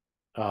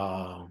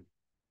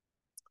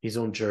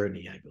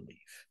journey, I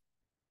believe.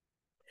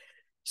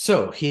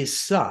 So his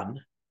son,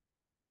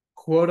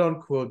 quote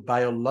unquote,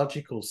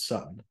 biological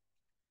son,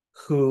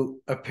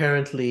 who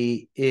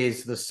apparently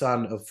is the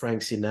son of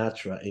Frank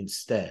Sinatra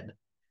instead,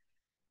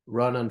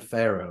 Ronan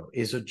Farrow,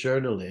 is a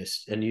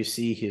journalist, and you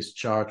see his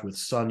chart with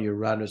Sun,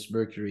 Uranus,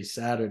 Mercury,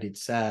 Saturn in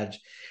Sag.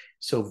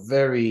 So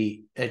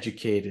very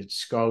educated,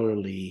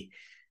 scholarly,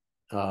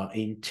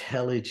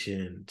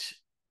 intelligent,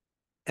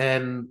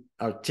 and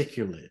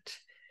articulate.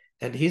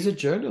 And he's a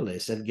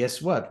journalist. And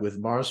guess what? With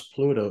Mars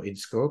Pluto in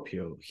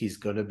Scorpio, he's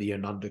going to be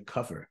an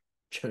undercover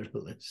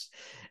journalist.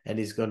 And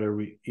he's going to,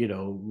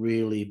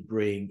 really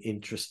bring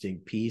interesting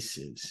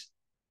pieces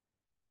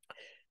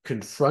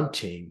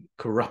confronting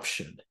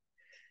corruption.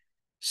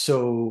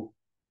 So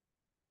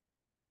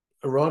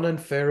Ronan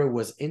Farrow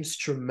was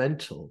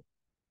instrumental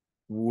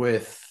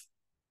with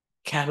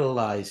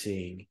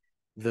catalyzing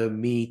the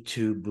Me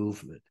Too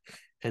movement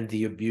and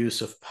the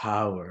abuse of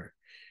power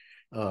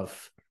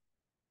of,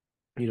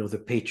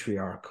 the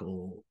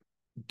patriarchal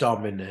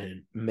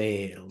dominant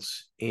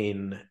males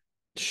in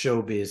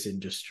showbiz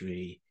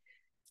industry,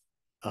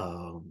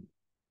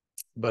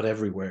 but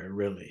everywhere,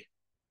 really.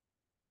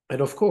 And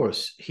of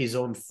course, his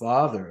own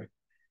father,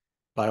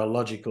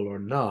 biological or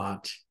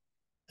not,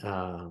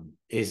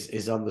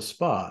 is on the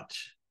spot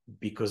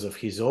because of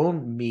his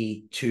own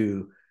Me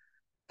Too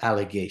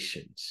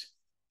allegations.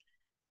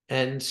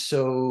 And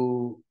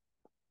so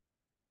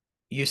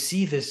you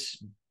see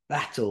this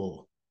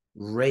battle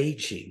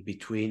raging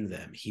between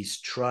them. He's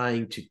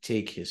trying to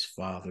take his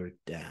father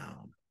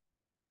down.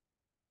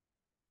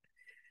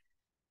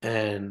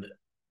 And,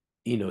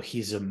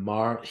 he's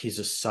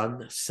a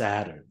Sun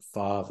Saturn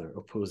father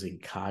opposing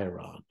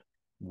Chiron,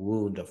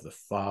 wound of the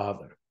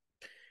father.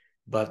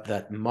 But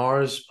that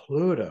Mars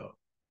Pluto,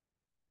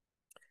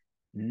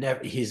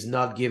 he's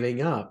not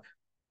giving up.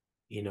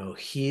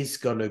 He's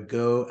gonna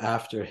go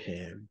after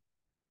him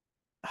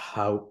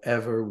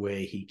however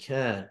way he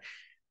can,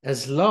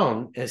 as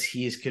long as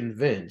he is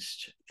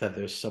convinced that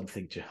there's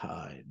something to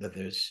hide, that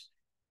there's,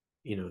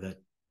 that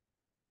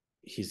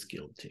he's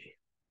guilty.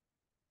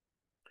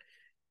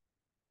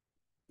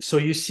 So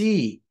you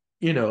see,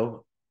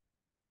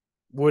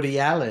 Woody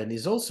Allen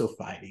is also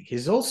fighting.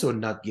 He's also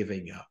not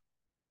giving up.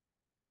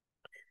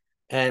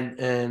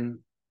 And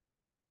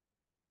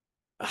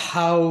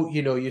how,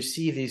 you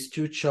see these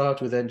two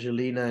charts with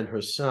Angelina and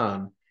her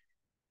son,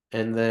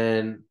 and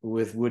then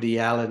with Woody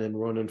Allen and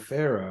Ronan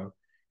Farrow,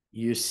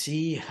 you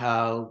see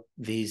how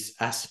these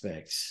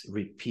aspects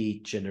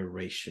repeat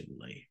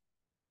generationally.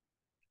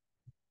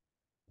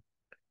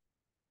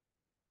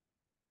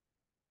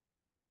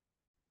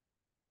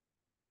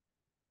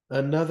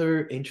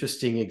 Another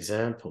interesting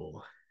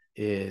example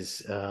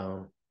is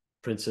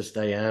Princess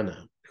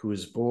Diana, who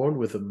was born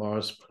with a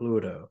Mars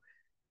Pluto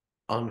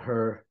on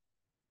her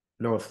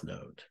North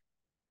Node.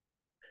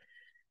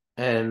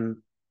 And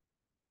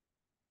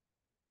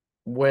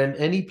when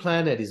any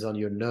planet is on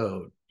your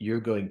node,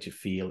 you're going to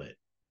feel it,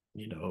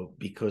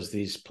 because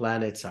these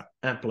planets are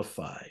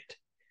amplified.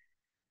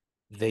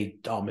 They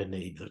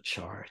dominate the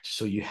chart.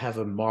 So you have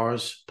a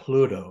Mars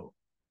Pluto,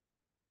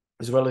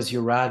 as well as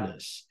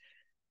Uranus,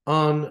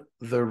 on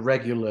the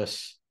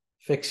Regulus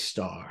fixed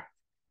star.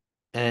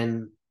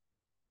 And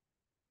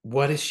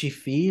what is she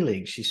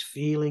feeling? She's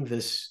feeling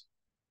this,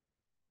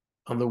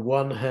 on the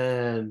one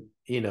hand,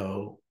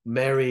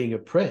 marrying a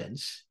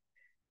prince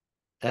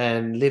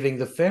and living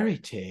the fairy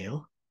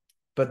tale,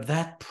 but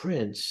that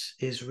prince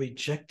is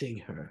rejecting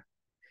her.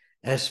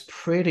 As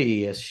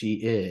pretty as she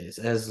is,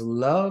 as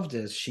loved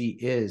as she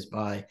is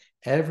by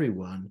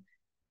everyone,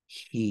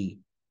 he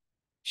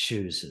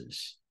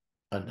chooses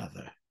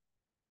another.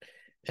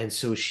 And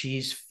so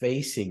she's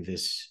facing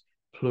this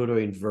Pluto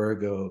in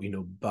Virgo,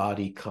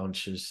 body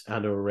conscious,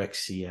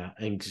 anorexia,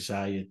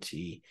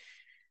 anxiety,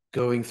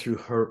 going through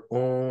her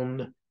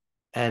own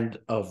end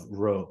of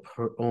rope,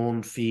 her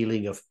own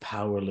feeling of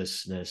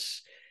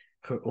powerlessness,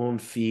 her own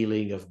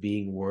feeling of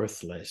being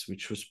worthless,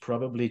 which was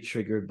probably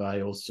triggered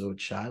by also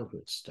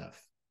childhood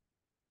stuff.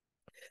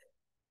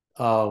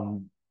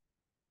 But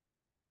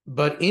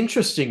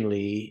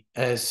interestingly,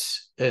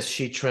 as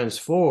she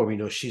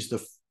transformed,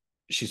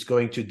 she's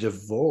going to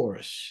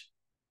divorce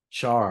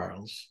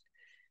Charles,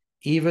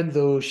 even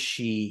though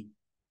she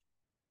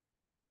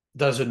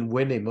doesn't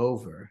win him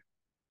over,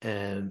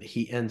 and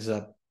he ends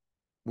up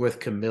with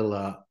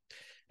Camilla,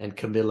 and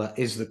Camilla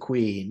is the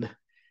queen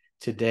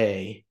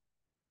today.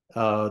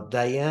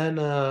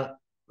 Diana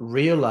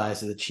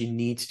realizes that she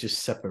needs to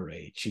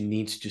separate. She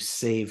needs to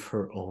save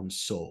her own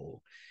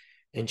soul,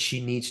 and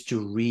she needs to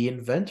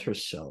reinvent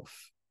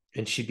herself.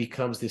 And she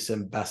becomes this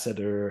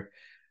ambassador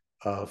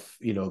of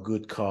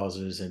good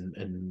causes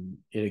and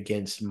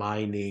against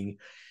mining.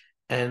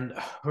 And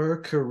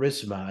her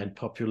charisma and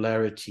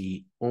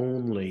popularity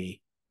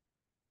only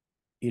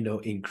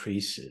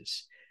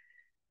increases.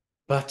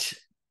 But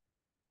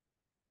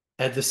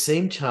at the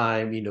same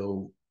time,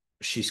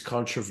 she's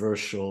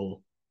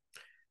controversial.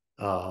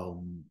 There are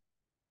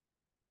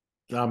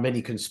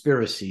many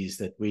conspiracies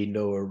that we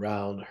know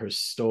around her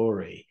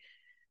story,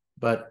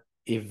 but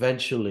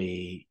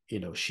eventually,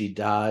 she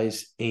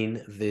dies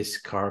in this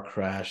car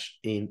crash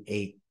in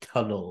a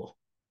tunnel,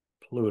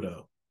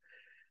 Pluto,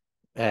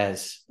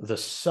 as the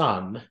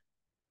sun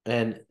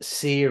and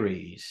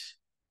Ceres,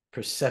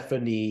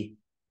 Persephone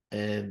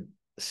and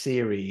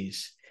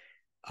Ceres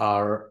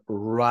are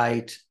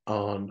right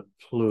on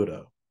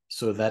Pluto.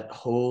 So that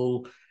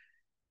whole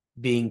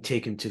being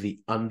taken to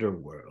the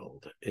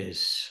underworld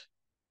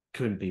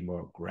couldn't be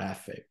more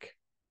graphic.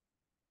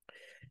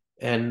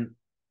 And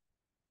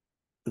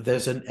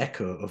there's an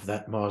echo of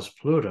that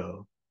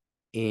Mars-Pluto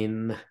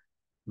in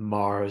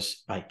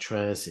Mars by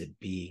transit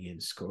being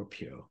in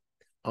Scorpio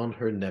on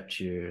her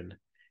Neptune,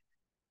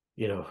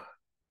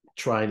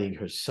 trining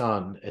her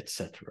sun,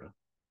 etc.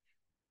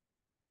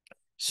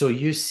 So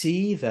you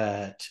see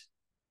that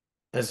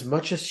as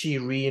much as she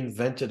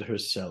reinvented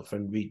herself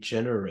and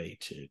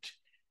regenerated,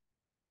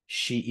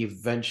 she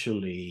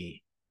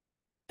eventually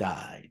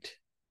died.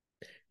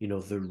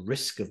 The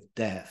risk of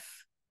death,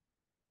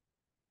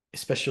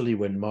 especially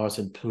when Mars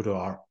and Pluto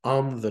are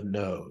on the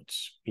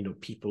nodes,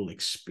 people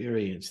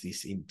experience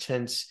these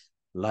intense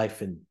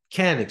life and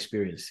can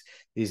experience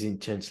these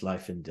intense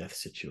life and death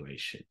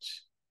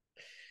situations.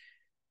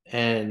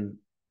 And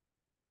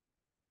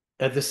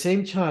at the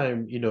same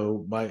time,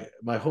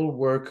 my whole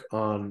work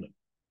on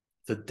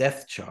the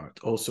death chart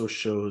also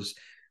shows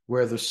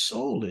where the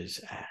soul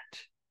is at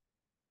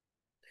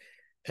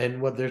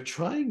and what they're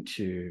trying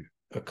to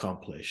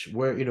accomplish,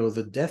 where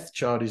the death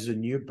chart is a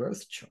new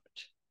birth chart.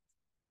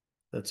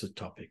 That's a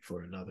topic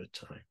for another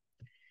time.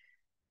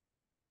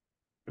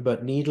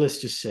 But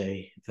needless to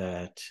say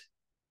that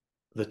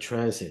the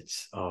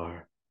transits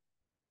are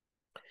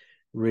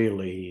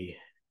really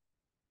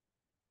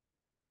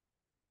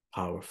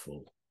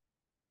powerful,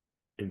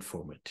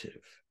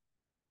 informative.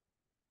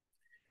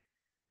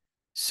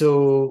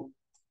 So,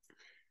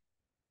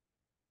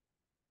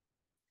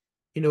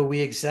 we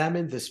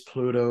examined this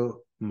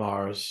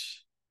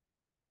Pluto-Mars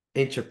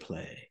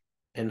interplay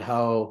and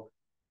how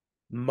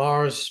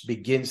Mars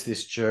begins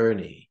this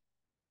journey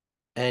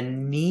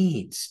and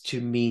needs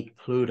to meet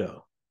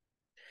Pluto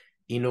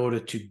in order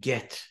to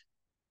get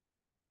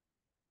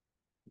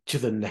to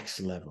the next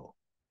level.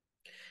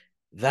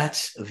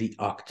 That's the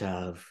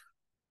octave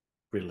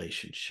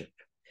relationship.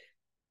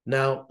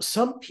 Now,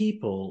 some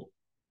people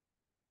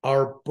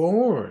are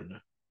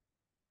born,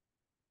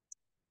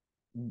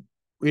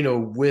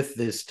 with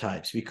these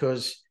types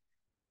because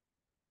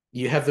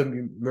you have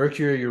the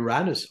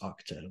Mercury-Uranus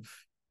octave,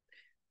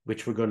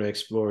 which we're going to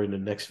explore in the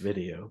next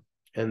video,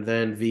 and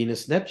then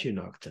Venus-Neptune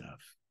octave.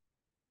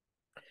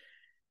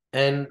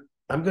 And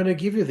I'm going to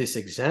give you this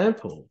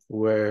example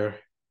where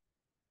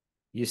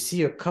you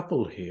see a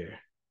couple here.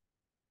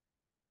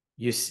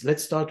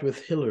 Let's start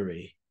with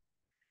Hillary.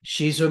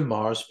 She's a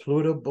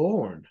Mars-Pluto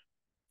born,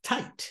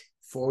 tight,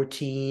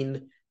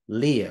 14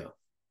 Leo.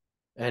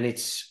 And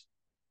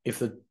if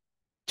the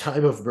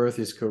time of birth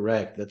is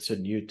correct, that's a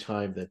new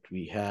time that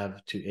we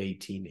have to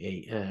 18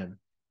 a.m.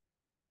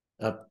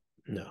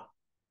 No,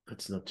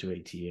 that's not to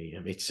 18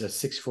 a.m. It's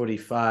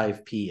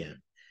 6:45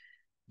 p.m.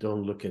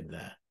 Don't look at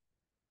that.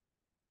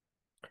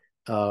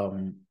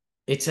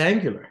 It's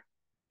angular.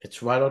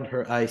 It's right on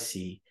her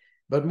IC.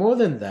 But more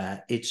than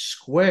that, it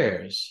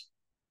squares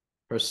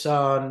her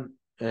sun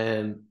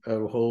and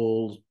a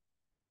whole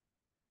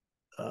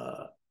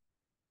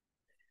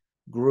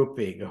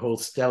grouping, a whole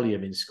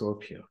stellium in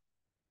Scorpio.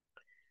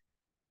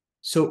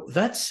 So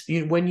that's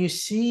when you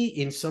see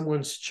in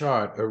someone's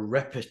chart a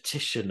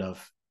repetition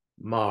of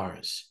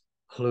Mars,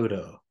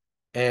 Pluto,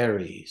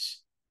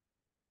 Aries,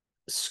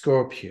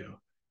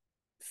 Scorpio,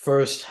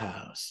 first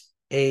house,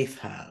 eighth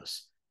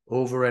house,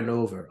 over and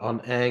over on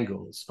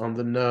angles, on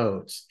the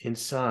nodes,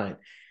 inside,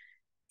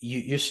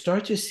 you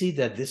start to see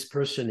that this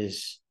person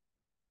is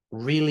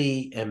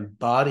really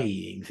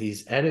embodying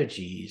these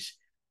energies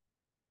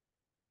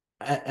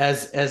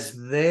as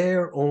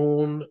their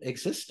own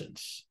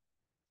existence.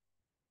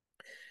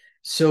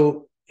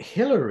 So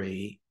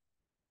Hillary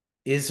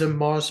is a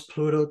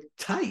Mars-Pluto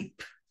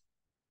type.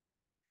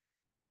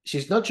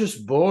 she's not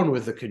just born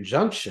with the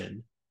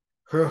conjunction,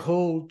 her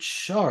whole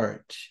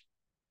chart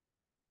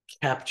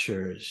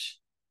captures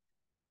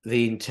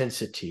the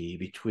intensity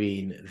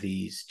between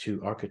these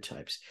two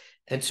archetypes.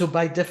 And so,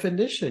 by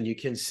definition, you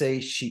can say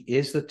she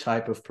is the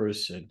type of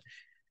person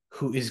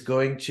who is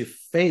going to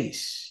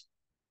face,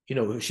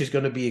 she's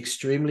going to be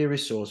extremely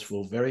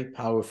resourceful, very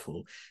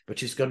powerful, but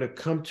she's going to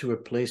come to a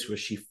place where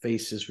she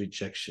faces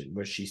rejection,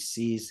 where she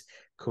sees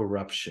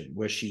corruption,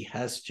 where she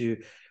has to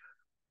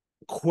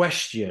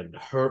question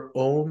her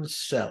own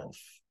self.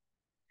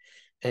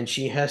 And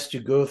she has to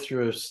go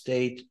through a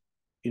state,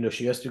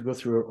 she has to go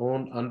through her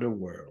own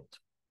underworld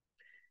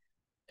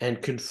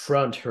and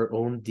confront her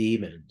own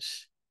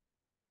demons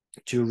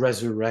to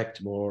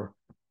resurrect more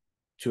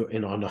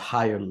on a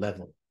higher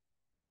level.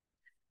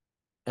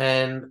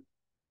 And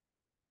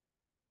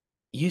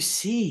you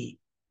see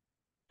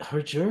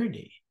her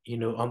journey.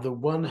 On the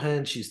one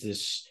hand, she's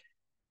this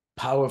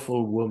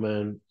powerful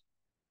woman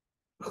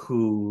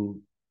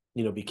who,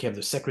 became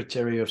the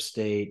Secretary of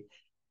State,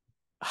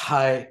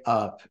 high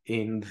up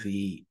in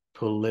the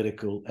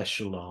political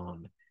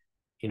echelon,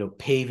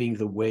 paving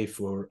the way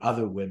for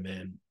other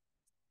women,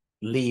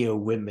 Leo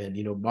women.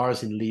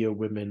 Mars and Leo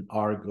women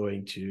are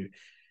going to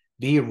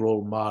be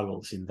role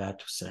models in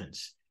that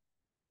sense.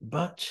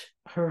 But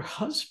her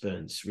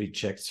husband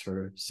rejects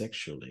her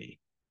sexually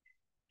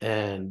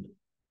and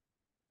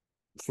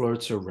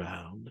flirts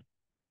around.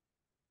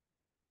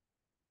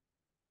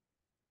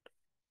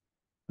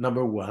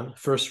 Number one,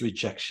 first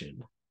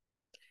rejection.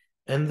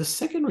 And the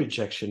second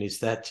rejection is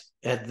that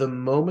at the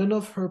moment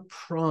of her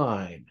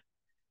prime,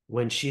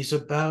 when she's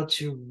about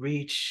to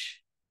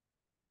reach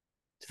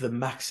the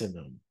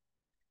maximum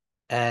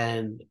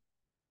and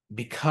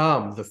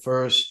become the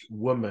first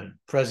woman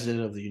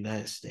president of the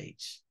United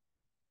States,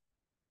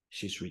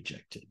 she's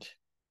rejected.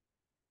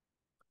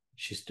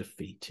 She's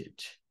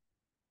defeated.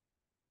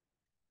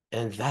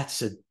 And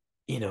that's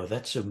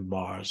a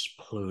Mars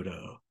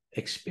Pluto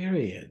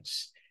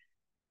experience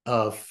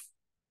of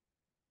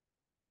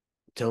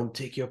don't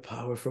take your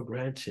power for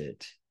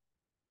granted.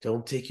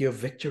 Don't take your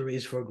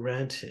victories for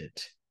granted.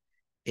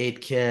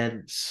 It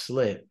can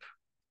slip,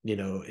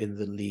 in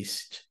the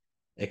least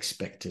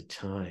expected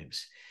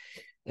times.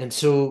 And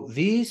so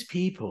these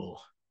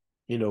people,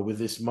 with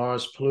this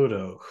Mars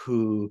Pluto,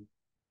 who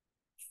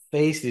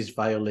face these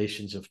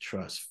violations of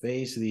trust,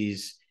 face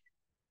these,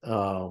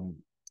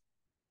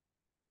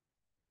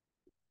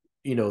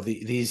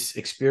 these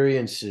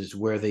experiences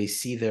where they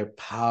see their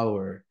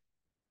power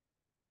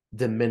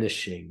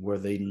diminishing, where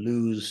they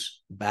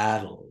lose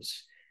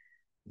battles,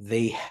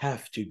 they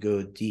have to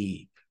go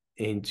deep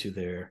into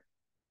their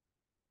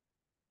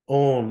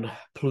own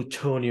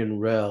Plutonian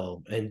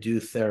realm and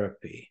do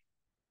therapy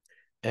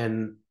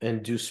and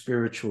do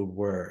spiritual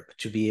work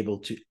to be able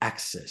to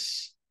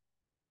access,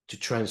 to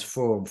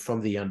transform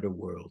from the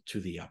underworld to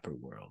the upper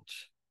world.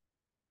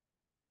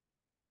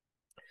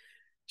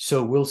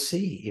 So we'll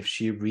see if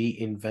she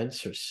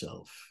reinvents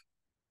herself.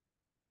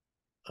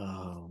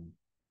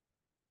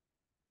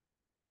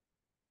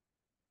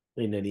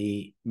 In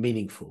any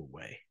meaningful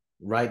way.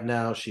 Right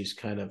now, she's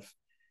kind of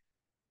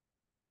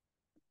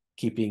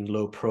keeping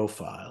low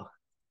profile.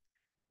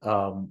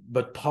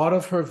 But part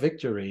of her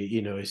victory,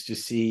 is to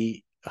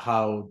see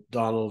how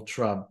Donald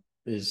Trump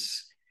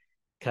is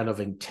kind of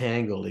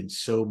entangled in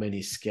so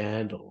many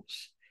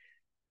scandals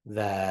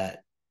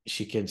that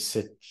she can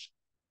sit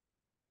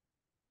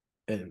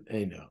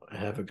and,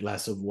 have a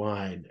glass of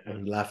wine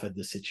and laugh at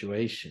the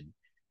situation.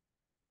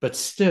 But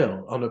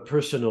still, on a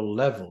personal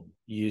level,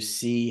 you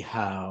see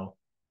how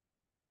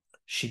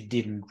she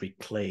didn't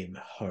reclaim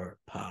her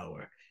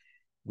power.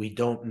 We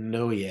don't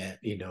know yet,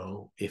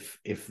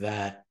 if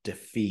that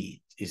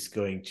defeat is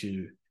going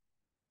to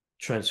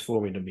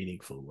transform in a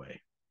meaningful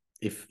way.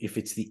 If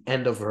it's the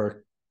end of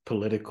her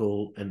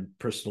political and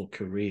personal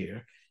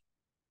career,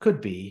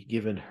 could be,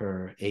 given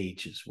her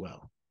age as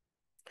well.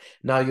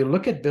 Now you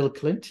look at Bill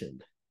Clinton,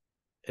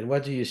 and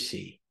what do you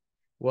see?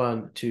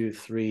 1, 2,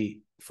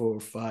 3, 4,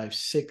 5,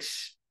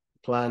 6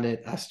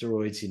 planet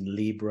asteroids in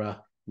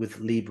Libra, with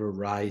Libra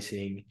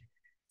rising,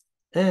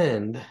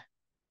 and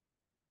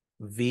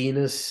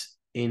Venus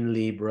in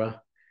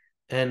Libra,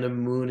 and a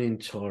moon in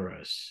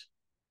Taurus.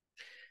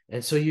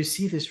 And so you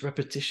see this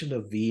repetition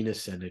of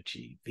Venus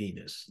energy,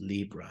 Venus,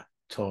 Libra,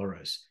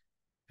 Taurus,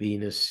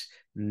 Venus,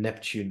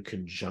 Neptune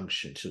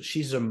conjunction. So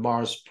she's a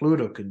Mars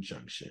Pluto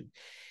conjunction.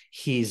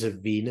 He's a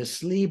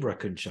Venus Libra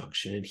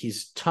conjunction, and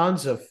he's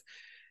tons of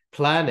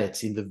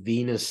planets in the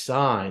Venus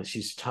signs.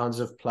 She's tons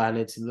of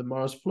planets in the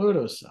Mars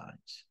Pluto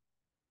signs.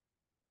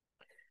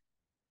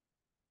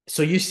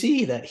 So you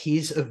see that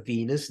he's a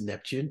Venus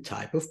Neptune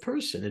type of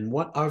person. And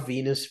what are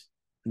Venus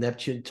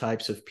Neptune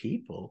types of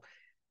people?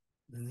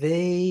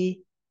 They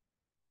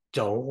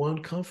don't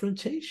want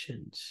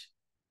confrontations.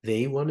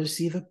 They want to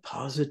see the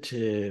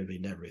positive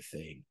in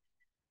everything.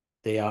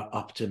 They are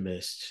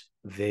optimists.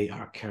 They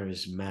are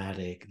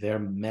charismatic. They're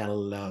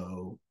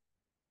mellow.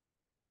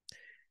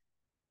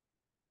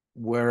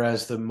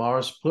 Whereas the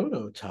Mars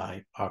Pluto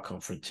type are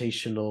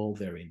confrontational.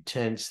 They're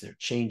intense. They're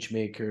change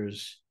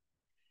makers.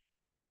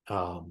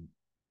 um,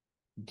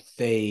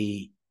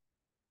 they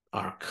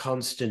are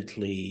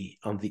constantly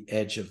on the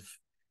edge of,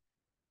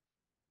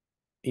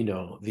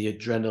 the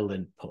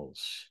adrenaline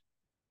pulse.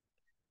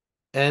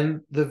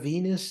 And the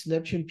Venus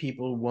Neptune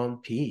people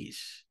want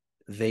peace.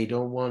 They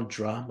don't want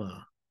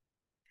drama.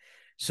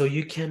 So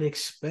you can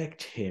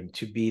expect him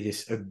to be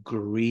this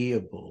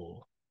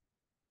agreeable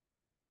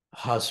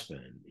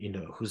husband,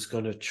 who's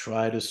going to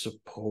try to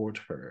support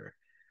her.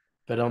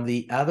 But on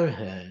the other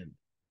hand,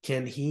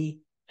 can he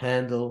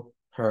handle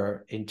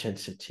her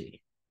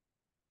intensity?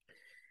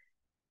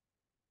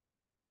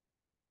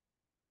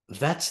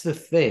 That's the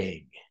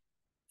thing,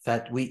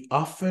 that we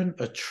often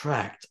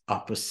attract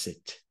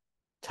opposite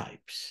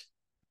types.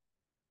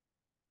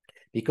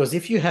 Because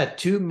if you had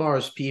two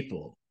Mars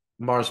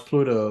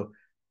Pluto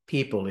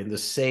people in the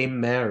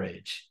same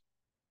marriage,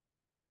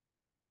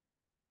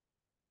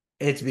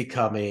 it's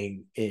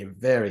becoming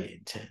very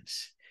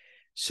intense.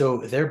 So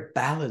they're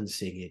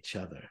balancing each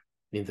other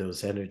in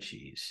those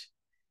energies.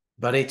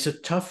 But it's a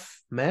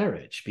tough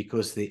marriage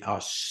because they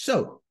are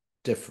so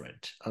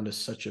different on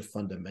such a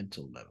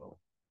fundamental level.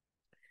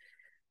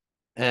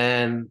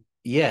 And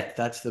yet,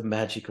 that's the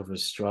magic of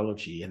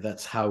astrology. And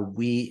that's how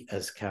we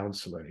as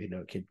counselor,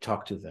 can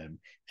talk to them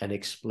and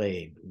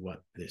explain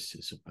what this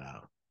is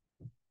about.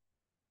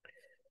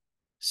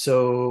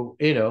 So,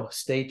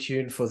 stay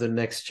tuned for the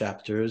next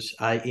chapters.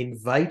 I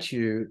invite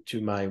you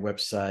to my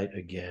website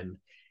again,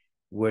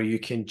 where you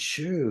can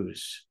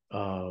choose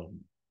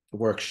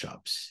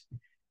workshops.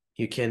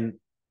 You can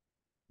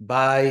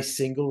buy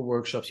single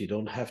workshops. You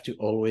don't have to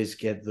always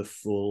get the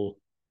full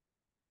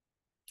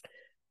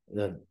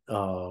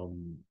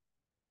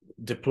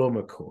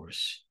diploma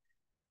course.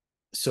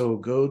 So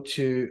go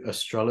to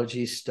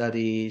astrology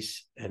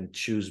studies and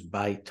choose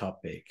by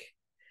topic.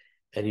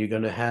 And you're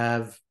going to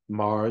have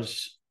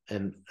Mars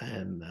and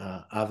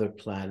other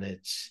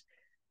planets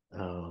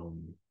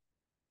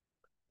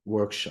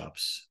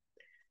workshops.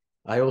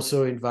 I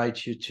also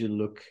invite you to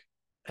look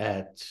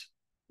at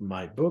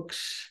my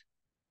books.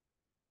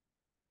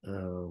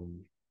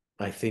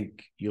 I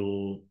think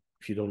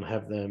if you don't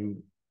have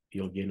them,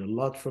 you'll gain a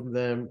lot from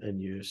them,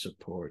 and you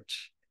support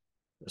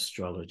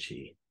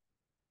astrology.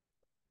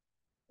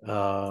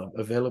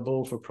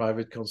 Available for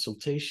private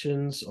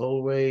consultations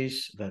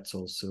always. That's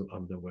also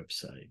on the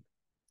website.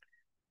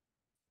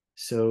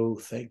 So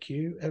thank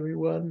you,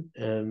 everyone.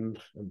 And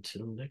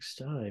until next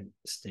time,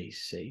 stay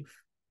safe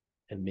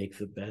and make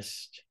the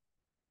best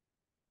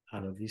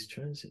out of these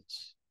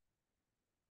transits.